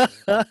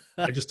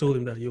 I just told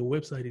him that your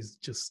website is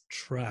just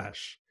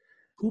trash.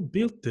 Who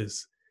built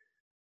this?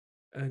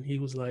 And he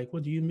was like,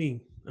 "What do you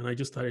mean?" And I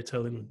just started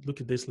telling him, "Look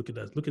at this, look at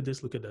that, look at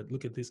this, look at that,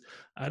 look at this.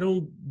 I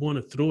don't want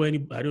to throw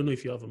any. I don't know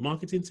if you have a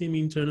marketing team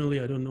internally.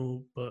 I don't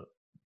know, but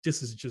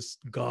this is just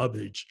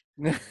garbage."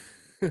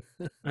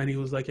 And he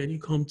was like, "Can you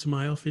come to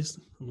my office?"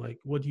 I'm like,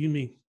 "What do you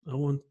mean? I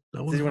want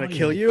Does to he want to hire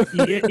kill you."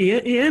 you?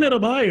 He ended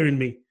up hiring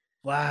me. He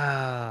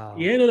Wow.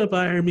 ended up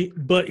hiring me,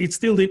 but it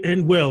still didn't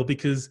end well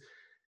because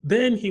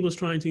then he was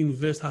trying to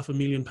invest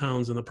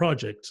 £500,000 in a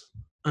project.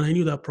 And I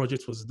knew that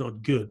project was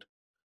not good.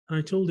 And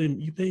I told him,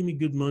 "You pay me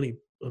good money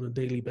on a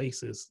daily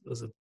basis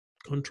as a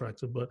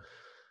contractor, but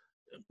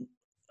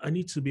I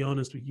need to be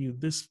honest with you.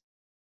 This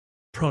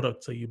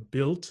product that you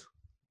built,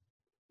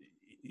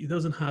 it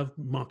doesn't have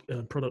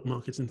product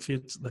marketing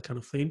fit, that kind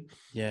of thing.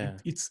 Yeah.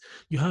 It's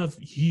you have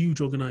huge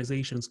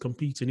organizations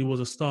competing. It was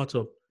a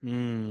startup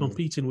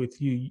competing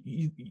with you.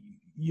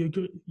 You're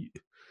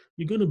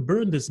you're going to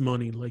burn this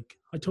money." Like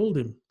I told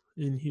him,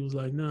 and he was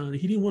like, "Nah."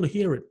 He didn't want to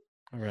hear it.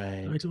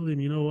 Right. And I told him,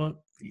 "You know what?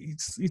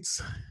 It's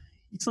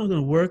not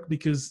going to work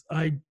because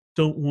I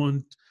don't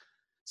want."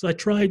 So I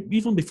tried,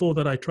 even before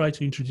that, I tried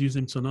to introduce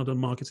him to another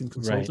marketing Right.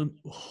 consultant,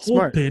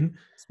 Smart. hoping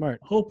Smart.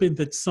 hoping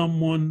that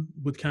someone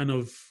would kind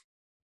of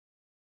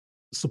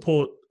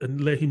support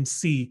and let him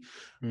see.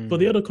 But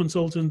the Mm. other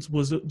consultant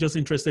was just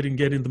interested in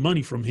getting the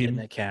money from Getting him,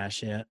 that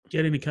cash. Yeah.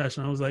 getting the cash.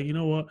 And I was like, you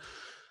know what?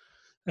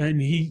 And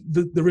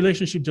the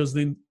relationship just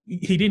didn't,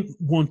 he didn't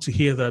want to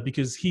hear that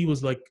because he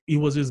was like, it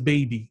was his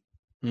baby.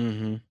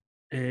 Mm-hmm.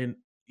 And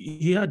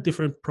he had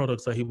different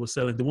products that he was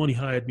selling. The one he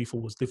hired me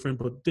for was different,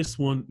 but this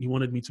one he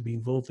wanted me to be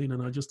involved in.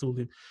 And I just told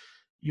him,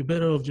 "You're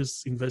better off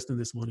just investing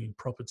this money in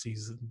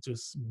properties and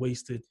just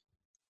waste it."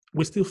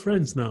 We're still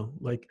friends now.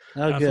 Like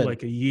Oh, after good.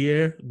 like a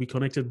year, we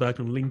connected back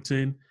on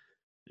LinkedIn,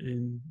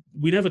 and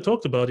we never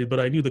talked about it, but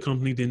I knew the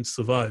company didn't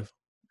survive.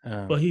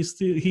 Oh, But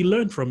he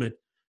learned from it.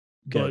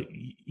 good. But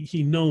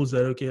he knows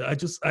that, okay,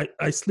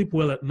 I sleep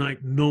well at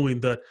night knowing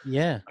that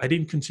Yeah. I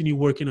didn't continue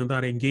working on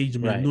that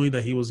engagement, Right. knowing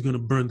that he was going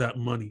to burn that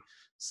money.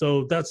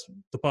 So that's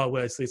the part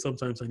where I say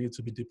sometimes I need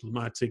to be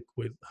diplomatic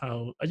with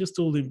how I just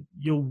told him,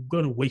 "You're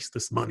going to waste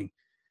this money."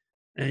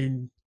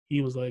 And he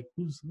was like,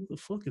 who the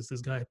fuck is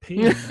this guy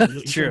paying me?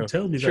 You can't True.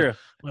 tell me that. True.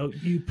 Well,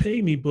 you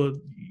pay me, but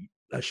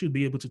I should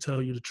be able to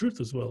tell you the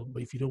truth as well.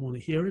 But if you don't want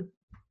to hear it,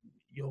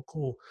 you're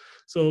cool.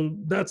 So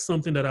that's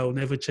something that I will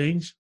never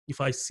change. If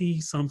I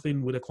see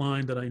something with a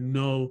client that I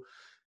know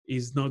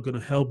is not going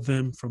to help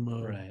them from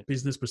a Right.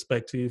 business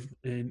perspective,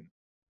 and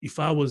if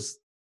I was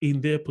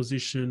in their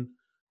position,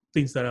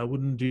 things that I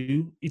wouldn't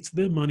do, it's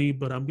their money,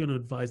 but I'm going to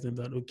advise them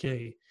that,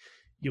 okay,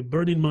 you're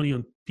burning money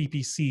on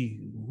PPC.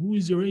 Who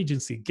is your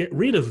agency? Get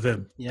rid of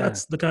them. Yeah.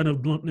 That's the kind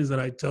of bluntness that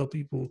I tell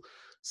people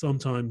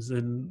sometimes,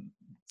 and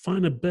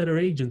find a better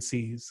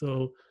agency.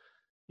 So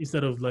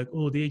instead of like,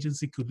 oh, the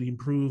agency could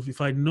improve.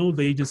 If I know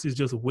the agency is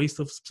just a waste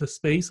of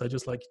space, I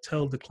just like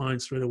tell the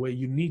client straight away,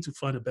 you need to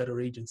find a better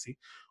agency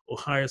or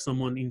hire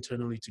someone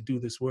internally to do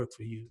this work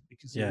for you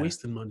because you're Yeah.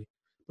 wasting money.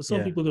 But some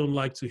Yeah. people don't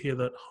like to hear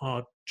that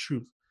hard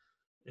truth.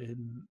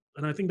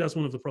 And I think that's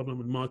one of the problem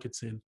with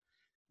marketing.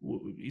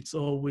 It's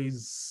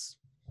always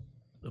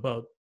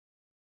about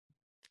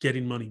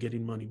getting money,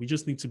 getting money. We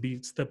just need to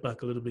be step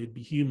back a little bit,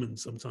 be human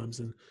sometimes,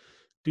 and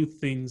do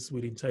things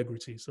with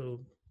integrity.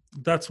 So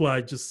that's why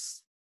I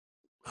just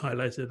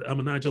highlighted I'm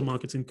an agile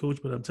marketing coach,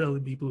 but I'm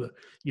telling people that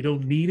you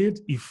don't need it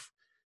if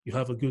you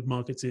have a good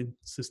marketing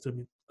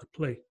system at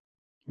play.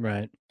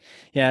 Right.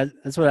 Yeah,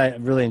 that's what I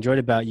really enjoyed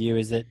about you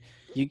is that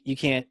you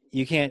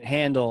can't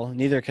handle,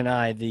 neither can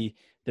I, the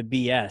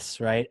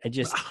BS, right? It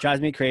just drives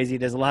me crazy.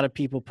 There's a lot of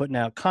people putting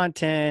out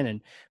content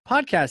and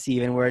podcasts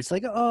even where it's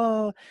like,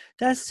 "Oh,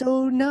 that's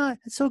so not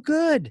that's so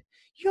good.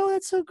 Yo,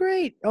 that's so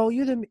great. Oh,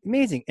 you're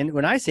amazing." And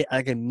when I say it,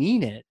 I can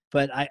mean it,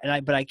 but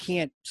I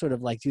can't sort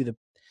of like do the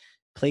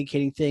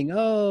placating thing.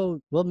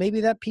 Oh, well,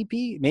 maybe that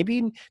PP,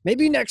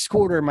 maybe next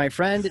quarter, my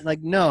friend.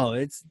 Like, no,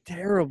 it's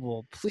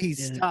terrible. Please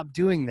Yeah, stop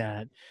doing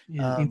that.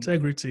 yeah. Um,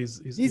 Integrity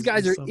these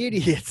guys is are something.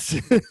 idiots.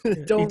 Yeah,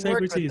 Don't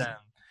work with them.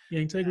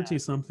 integrity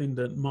is something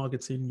that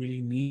marketing really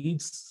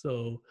needs.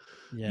 So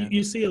Yeah.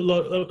 you see a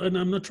lot, and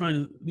I'm not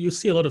trying to. You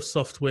see a lot of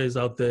softwares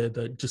out there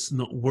that just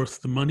not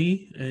worth the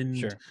money, and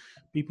Sure.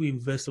 people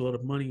invest a lot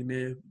of money in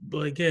there.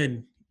 But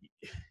again,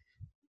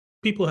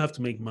 people have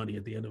to make money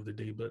at the end of the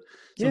day. But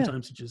Yeah.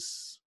 sometimes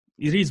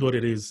it is what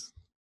it is.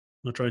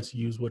 I'm not trying to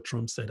use what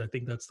Trump said. I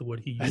think that's the word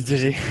he used or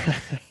Did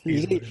something. It he?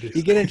 is what it You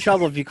is. get in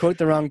trouble if you quote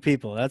the wrong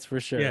people. That's for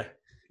sure. Yeah,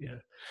 yeah.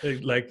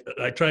 Like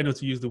I try not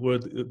to use the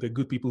word the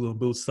good people on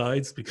both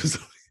sides because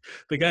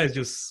the guy is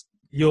just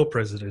your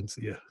president.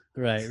 Yeah.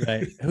 Right.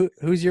 Right.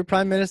 Who's your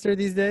prime minister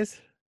these days?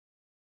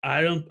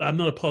 I'm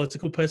not a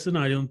political person.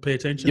 I don't pay You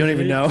attention don't to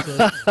even it. know.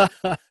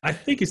 So I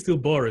think it's still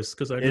Boris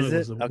because I know Is it it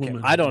was a okay?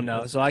 woman I who don't did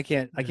know, that. so I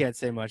Yeah, can't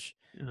say much.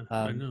 yeah. Um,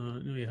 I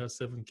know he has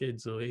 7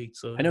 kids or 8.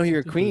 So I know who I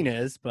your think we're queen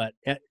is, but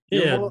yeah,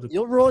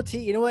 your royalty.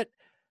 You know what?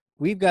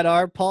 We've got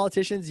our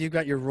politicians. You've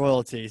got your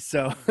royalty.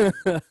 So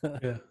yeah,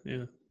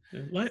 yeah.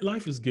 Yeah.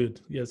 Life is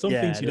good. Yeah, some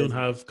yeah, things it you don't is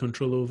have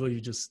control over.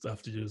 You just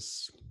have to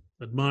just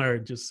admire,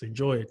 just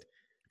enjoy it.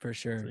 for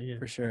So sure, yeah,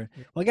 for sure.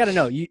 yeah. Well, I got to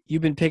know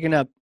you've been picking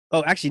up.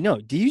 Oh, actually, no.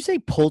 Did you say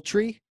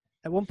poultry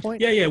at one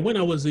point? Yeah, yeah. When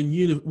I was in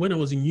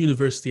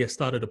university, I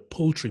started a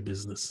poultry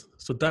business.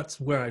 So that's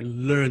where I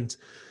learned.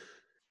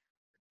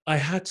 I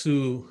had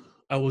to.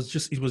 I was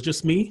just. It was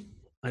just me,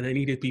 and I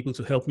needed people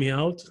to help me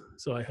out.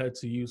 So I had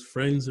to use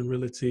friends and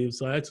relatives.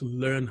 So I had to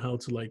learn how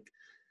to like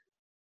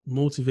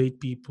motivate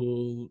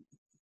people,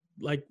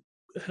 like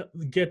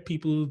get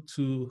people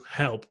to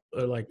help,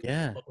 like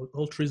Yeah.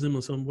 altruism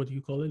or some. What do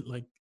you call it?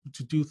 Like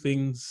to do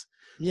things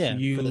for Yeah.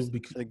 you. For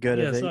Because the good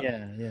yeah, of it. so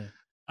Yeah. Yeah.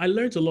 I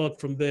learned a lot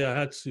from there. I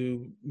had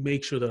to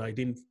make sure that I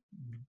didn't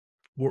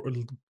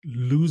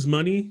lose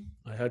money.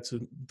 I had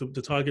to.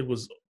 The target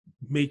was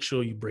make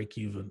sure you break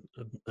even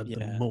at the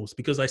Yeah. most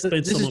because I So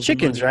spent this some is of the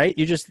chickens, money. right?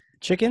 You just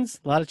chickens?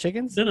 A lot of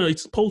chickens? No, no,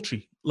 it's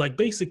poultry. Like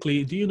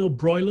basically, do you know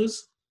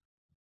broilers?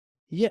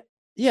 Yeah.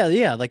 Yeah.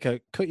 Yeah. Like a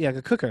yeah, like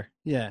a cooker.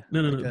 Yeah.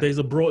 No, no, Like no. a. There's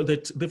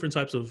there's different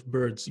types of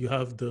birds. You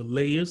have the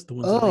layers, the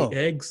ones that lay Oh,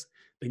 eggs.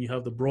 Then you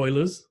have the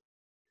broilers.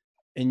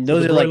 and So the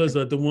those are like broilers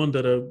are the one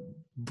that are the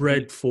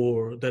bred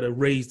for that are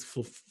raised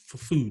for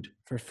food.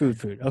 for food.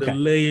 Food. The Okay.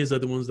 layers are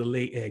the ones that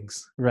lay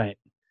eggs. Right.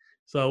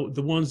 So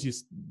the ones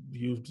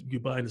you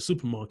buy in the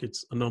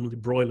supermarkets are normally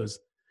broilers.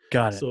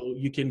 Got it. So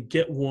you can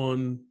get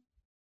one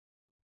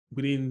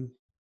within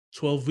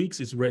 12 weeks.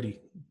 It's ready.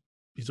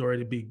 It's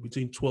already big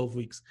between 12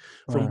 weeks.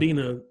 From Wow. being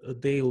a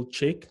day old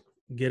chick,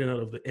 getting out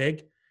of the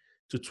egg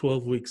to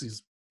 12 weeks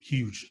is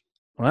huge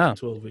in Wow.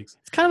 12 weeks.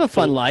 It's kind of a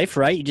fun So life,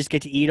 right? You just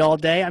get to eat all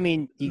day. I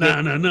mean,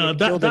 no, no, you no. get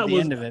That killed at that the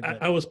was end of it, I,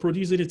 but I was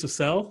producing it to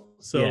sell.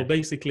 So yeah.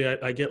 basically,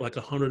 I get like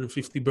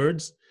 150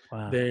 birds.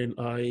 Wow. Then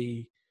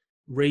I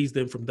raise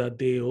them from that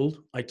day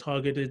old. I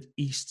targeted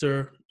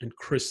Easter and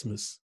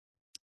Christmas.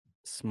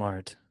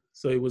 Smart.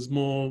 So it was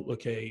more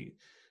okay.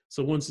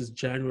 So once it's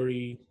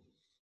January,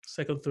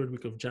 second, third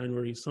week of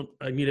January,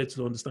 I needed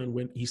to understand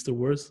when Easter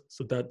was.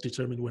 So that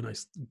determined when I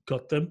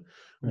got them,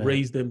 Right.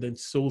 raised them, then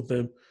sold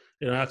them.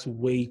 And I had to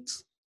wait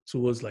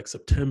towards like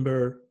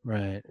September,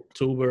 Right.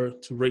 October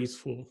to raise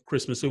for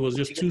Christmas. So it was Would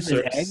you just get two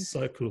them as eggs?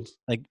 cycles.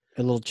 Like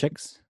little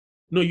chicks?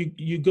 No,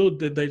 you go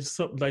there's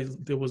some like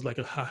there was like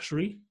a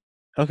hatchery,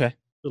 Okay.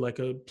 so like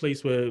a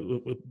place where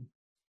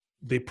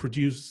they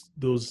produce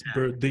those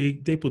bird. They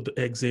put the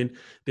eggs in.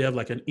 They have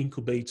like an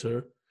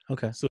incubator,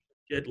 Okay. so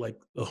you get like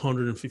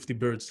 150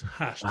 birds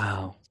hatched,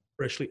 Wow.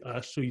 freshly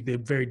hatched. So they're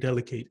very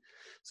delicate.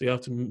 So you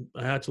have to.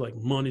 I had to like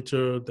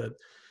monitor that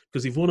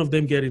because if one of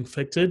them get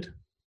infected,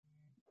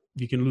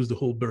 you can lose the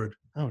whole bird.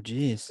 Oh,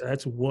 geez. I had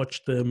to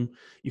watch them.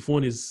 If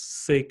one is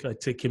sick, I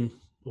take him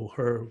or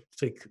her,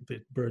 take the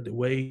bird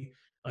away,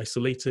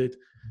 isolate it.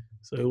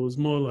 So it was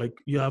more like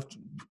you have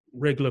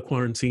regular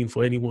quarantine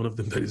for any one of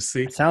them that is That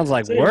sick. sounds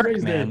like So yeah, work,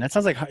 raise man. them. That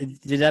sounds like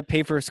did that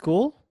pay for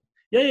school?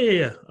 Yeah, yeah,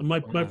 yeah. My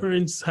Wow.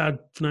 parents had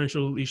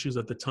financial issues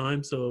at the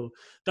time, so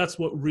that's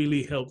what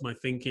really helped my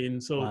thinking.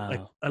 So like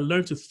Wow. I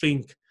learned to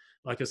think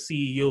like a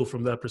CEO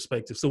from that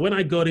perspective. So when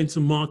I got into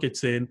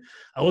marketing,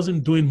 I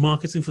wasn't doing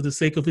marketing for the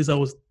sake of this. I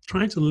was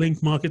trying to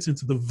link marketing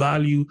to the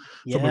value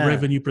from a Yeah.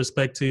 revenue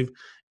perspective.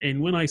 And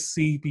when I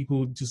see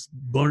people just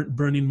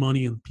burning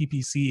money on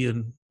PPC,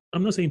 and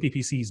I'm not saying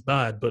PPC is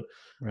bad, but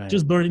Right.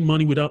 just burning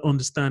money without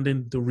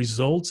understanding the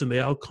results and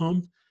the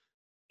outcome,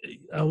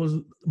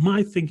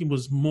 my thinking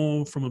was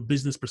more from a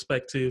business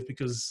perspective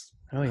because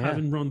Oh yeah.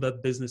 having run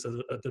that business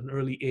at an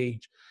early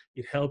age,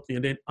 it helped me.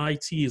 And then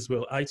IT as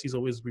well. IT is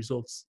always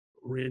results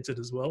oriented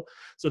as well.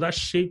 So that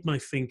shaped my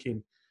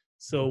thinking.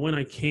 So when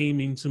I came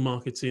into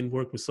marketing,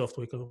 worked with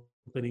software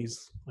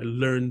companies, I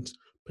learned,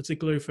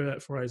 particularly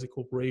for Isaac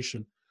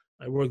Corporation,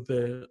 I worked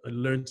there. I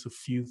learned a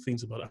few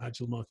things about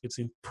agile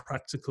marketing,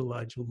 practical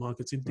agile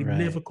marketing. They Right.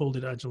 never called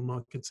it agile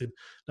marketing.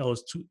 That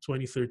was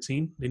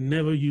 2013. They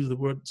never used the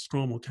word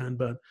Scrum or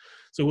Kanban.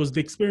 So it was the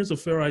experience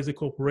of Fair Isaac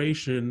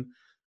Corporation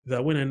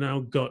that when I now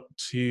got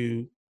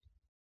to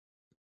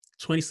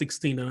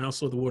 2016 and I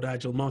saw the word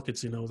agile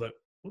marketing, I was like,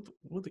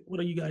 what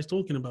are you guys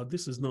talking about?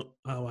 This is not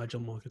how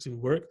agile marketing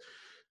works.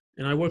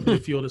 And I work with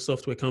a few other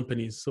software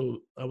companies.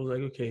 So I was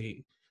like,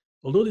 okay,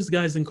 although these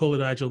guys didn't call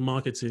it agile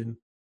marketing,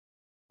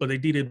 but they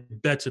did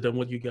it better than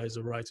what you guys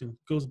are writing. It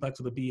goes back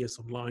to the BS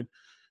online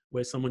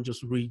where someone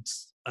just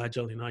reads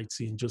agile in IT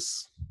and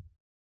just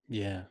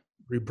Yeah.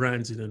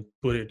 rebrands it and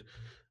put it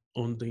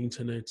on the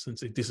internet and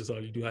say, this is how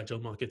you do agile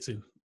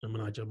marketing. I'm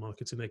an agile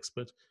marketing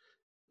expert.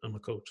 I'm a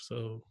coach.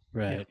 So yeah.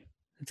 Right.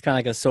 It's kind of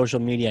like a social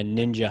media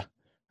ninja.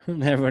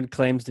 Everyone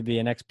claims to be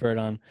an expert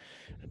on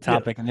a Yeah.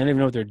 topic and they don't even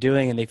know what they're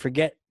doing and they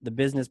forget the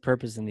business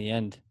purpose in the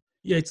end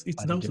Yeah, it's why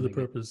they're down to the doing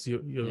it. purpose.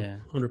 You're Yeah.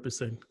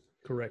 100%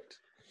 correct.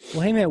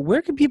 Well, hey man,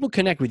 where can people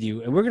connect with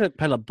you? And we're gonna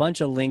put a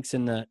bunch of links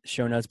in the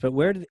show notes, but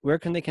where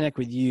can they connect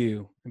with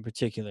you in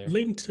particular?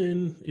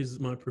 LinkedIn is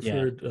my Yeah.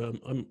 preferred.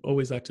 I'm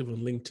always active on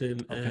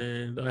LinkedIn,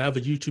 Okay. and I have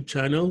a YouTube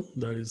channel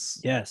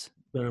Yes.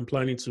 that I'm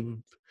planning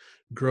to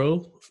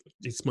grow.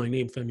 It's my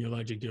name, Femi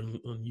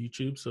Olajiga, on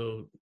YouTube,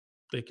 so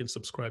they can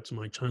subscribe to my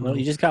Well, you channel.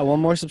 just got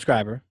one more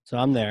subscriber, so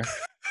I'm there.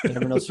 And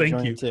everyone else should Thank join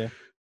in you. too.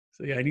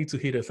 So yeah, I need to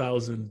hit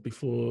 1,000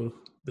 before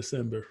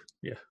December.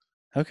 Yeah.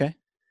 Okay.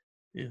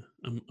 Yeah,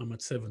 I'm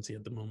at 70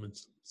 at the moment.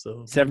 So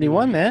maybe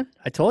 71, man.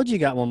 I told you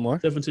got one more.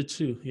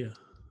 72. Yeah,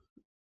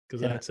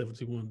 because I Yeah. had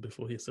 71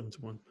 before. Here,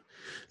 71.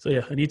 So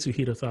yeah, I need to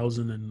hit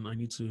 1,000, and I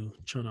need to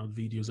churn out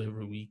videos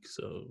every week.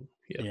 So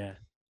yeah. Yeah.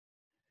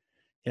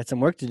 You got some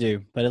work to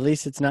do, but at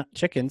least it's not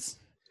chickens,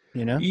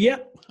 you know? Yeah,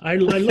 I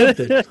loved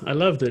it. I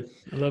loved it.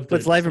 I loved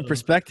Puts it. life in So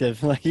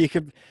perspective. Like you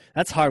could,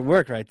 that's hard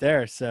work right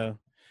there. So,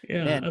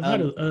 yeah,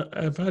 man,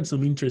 I've had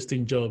some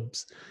interesting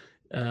jobs.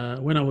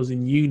 When I was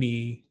in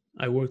uni,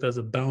 I worked as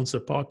a bouncer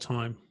part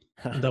time,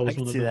 and that I was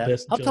can one of see the that.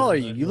 best How tall jobs are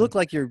that you? I You had. look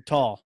like you're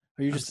tall.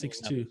 Or you're I'm just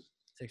standing up.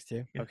 6'2".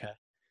 6'2"? Yeah. Okay.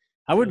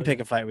 I So wouldn't yeah. pick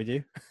a fight with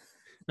you.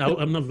 Now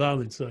I'm not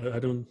violent, so I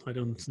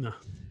don't know.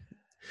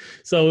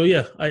 So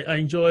yeah, I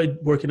enjoyed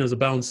working as a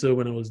bouncer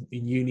when I was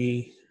in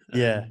uni,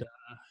 Yeah, and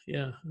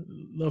yeah,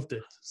 loved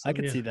it. I So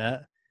could yeah, see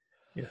that.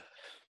 yeah,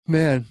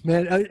 Man.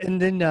 And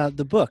then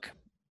the book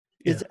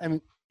yeah. is, I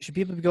mean, should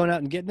people be going out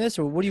and getting this,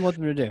 or what do you want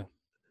them to do?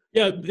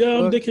 Yeah,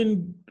 Book? they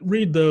can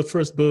read the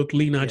first book,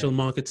 Lean Yeah. Agile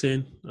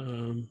Marketing.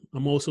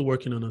 I'm also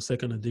working on a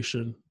second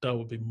edition that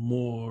will be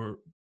more,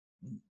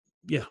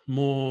 yeah,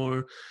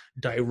 more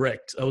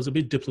direct. I was a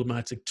bit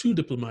diplomatic, too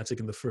diplomatic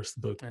in the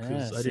first book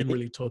because I See, didn't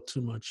really talk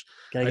too much.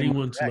 gotta I get more didn't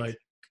want to direct. like,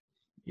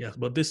 yeah,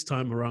 but this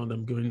time around,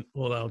 I'm going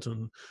all out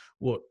on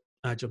what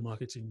agile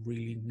marketing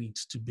really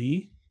needs to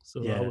be.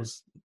 So I Yeah.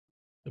 was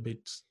a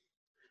bit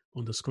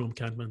on the Scrum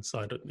Kanban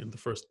side in the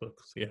first book.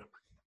 So yeah.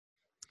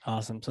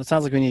 Awesome. So it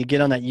sounds like we need to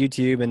get on that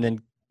YouTube, and then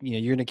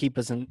you're going to keep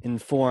us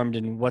informed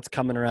in what's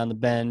coming around the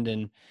bend,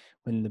 and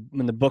when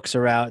the books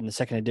are out and the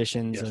second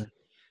editions. Yes.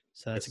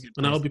 So that's a Yes. good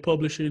And I'll place. be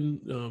publishing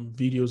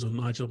videos on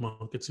agile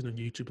marketing on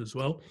YouTube as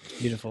well.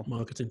 Beautiful.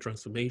 Marketing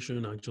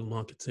transformation, agile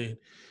marketing,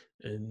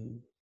 and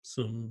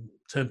some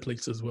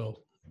templates as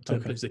well. Okay.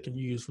 Templates they can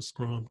use for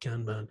Scrum,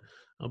 Kanban.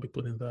 I'll be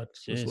putting that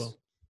as Jeez. well.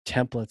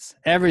 Templates,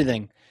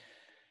 everything.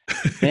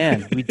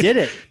 Man, we did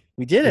it.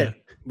 We did Yeah. it.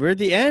 We're at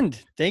the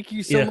end. Thank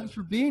you so Yeah. much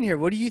for being here.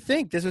 What do you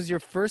think? This was your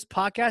first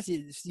podcast.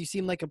 You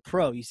seem like a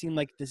pro. You seem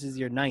like this is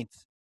your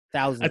ninth, I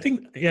thousandth.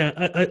 think, yeah.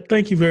 I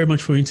thank you very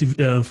much for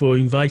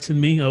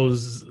inviting me. I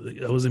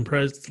was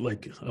impressed.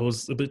 Like I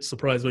was a bit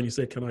surprised when you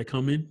said, "Can I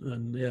come in?"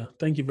 And yeah,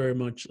 thank you very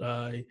much.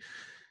 I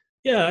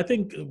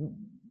think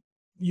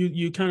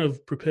you kind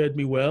of prepared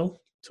me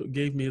well.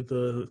 Gave me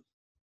the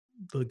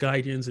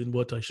guidance in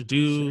what I should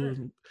Sure.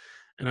 do.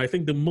 And I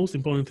think the most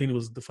important thing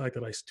was the fact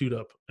that I stood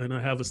up and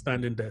I have a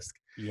standing desk.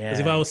 Because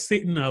if I Yeah. was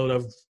sitting, I would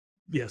have,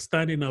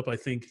 standing up. I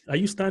think. Are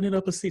you standing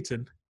up or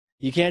sitting?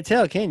 You can't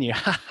tell, can you?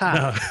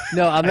 No,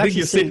 No, I'm I think actually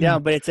you're sitting down,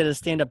 sitting. but it's at a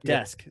stand-up Yeah.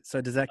 desk. So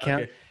does that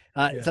count? Okay.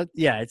 Yeah. So,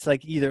 yeah, it's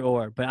like either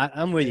or. But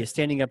I'm with Yeah. you.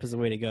 Standing up is the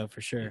way to go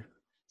for Yeah. sure.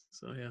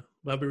 So yeah,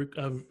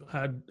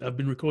 I've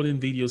been recording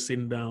videos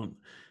sitting down,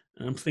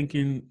 and I'm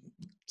thinking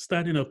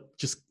standing up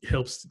just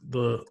helps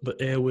the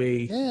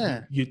airway.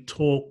 Yeah. You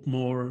talk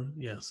more.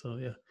 Yeah. So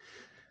yeah.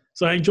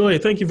 So I enjoy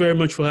it. Thank you very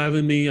much for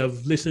having me.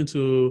 I've listened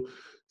to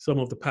some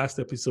of the past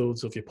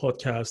episodes of your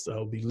podcast.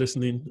 I'll be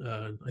listening.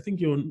 I think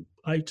you're on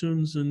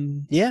iTunes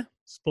and Yeah.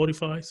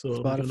 Spotify. So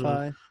I'm going to Spotify,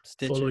 follow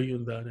Stitcher, you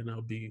in that and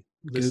I'll be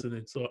Goop.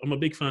 listening. So I'm a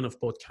big fan of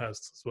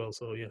podcasts as well.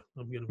 So yeah,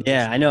 I'm going to be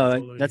Yeah, I listening and know.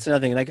 following you. That's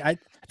another thing. Like I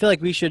feel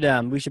like we should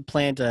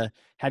plan to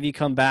have you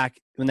come back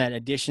when that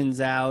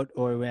edition's out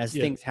or as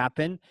Yeah. things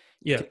happen.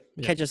 Yeah.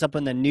 Catch us up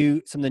on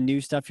some of the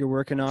new stuff you're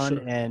working on,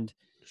 Sure.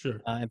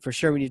 Sure. and for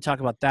sure we need to talk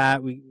about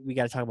that. We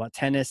got to talk about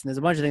tennis, and there's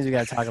a bunch of things we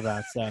got to talk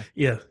about. So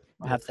Yeah.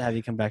 I'll have to have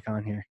you come back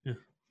on here. Yeah.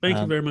 Thank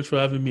you very much for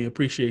having me.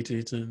 Appreciate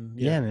it. And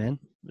yeah, man.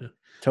 Yeah.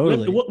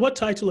 Totally. What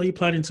title are you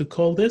planning to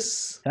call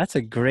this? That's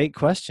a great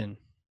question.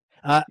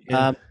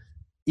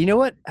 You know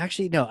what?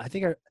 Actually, no. I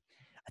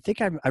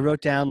think I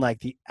wrote down like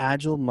the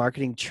Agile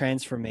Marketing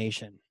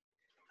Transformation.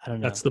 I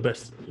don't know. That's the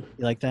best. You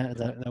like that?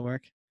 Does that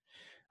work?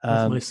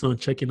 That's my son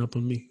checking up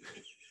on me.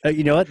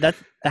 You know what? That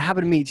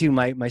happened to me too.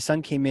 My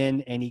son came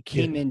in, and he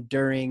came in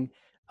during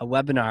a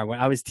webinar where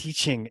I was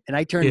teaching, and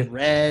I turned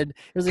red. It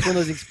was like one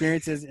of those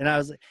experiences, and I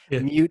was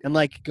like mute. I'm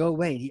like, go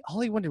away. All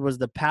he wanted was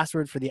the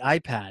password for the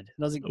iPad, and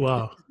I was like,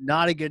 wow,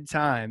 not a good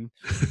time.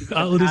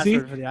 How old is he?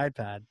 For the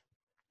iPad.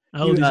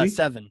 How old is he?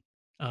 7.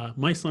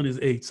 My son is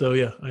 8. So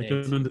yeah,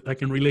 I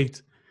can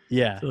relate.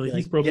 Yeah. So he's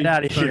like, probably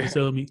trying to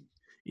tell me.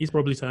 He's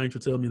probably trying to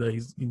tell me that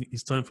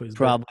it's time for his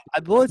probably.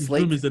 bed. Well, it's his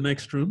late. room is the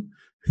next room.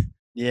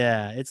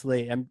 Yeah, it's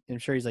late. I'm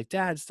sure he's like,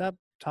 Dad, stop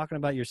talking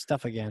about your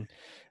stuff again.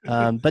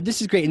 But this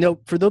is great. No,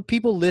 for the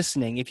people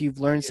listening, if you've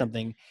learned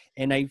something,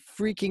 and I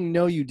freaking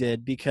know you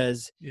did,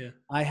 because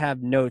I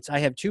have notes. I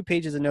have 2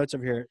 pages of notes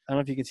over here. I don't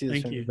know if you can see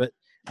this, Thank you. But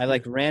I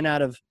ran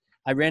out of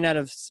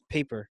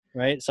paper,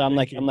 right? So I'm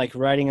like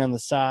writing on the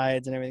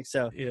sides and everything.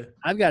 So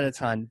I've got a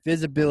ton.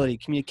 Visibility,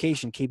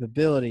 communication,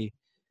 capability.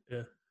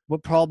 Yeah.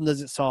 What problem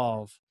does it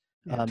solve?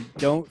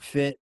 Don't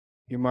fit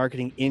your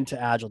marketing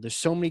into Agile. There's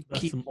so many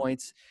key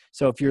points.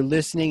 So if you're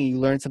listening and you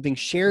learn something,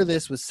 share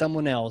this with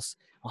someone else,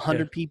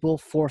 100 people,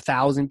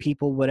 4,000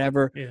 people,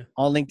 whatever,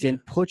 on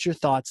LinkedIn. Put your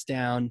thoughts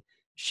down,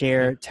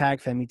 share,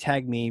 tag Femi,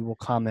 tag me, we'll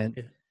comment.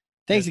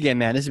 Thanks again,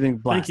 man. This has been a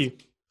blast.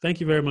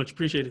 Thank you very much.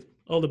 Appreciate it.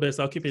 All the best.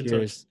 I'll keep in touch.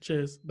 Cheers.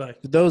 Cheers. Bye.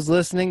 To those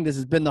listening, this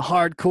has been the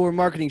Hardcore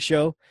Marketing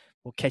Show.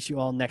 We'll catch you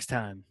all next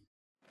time.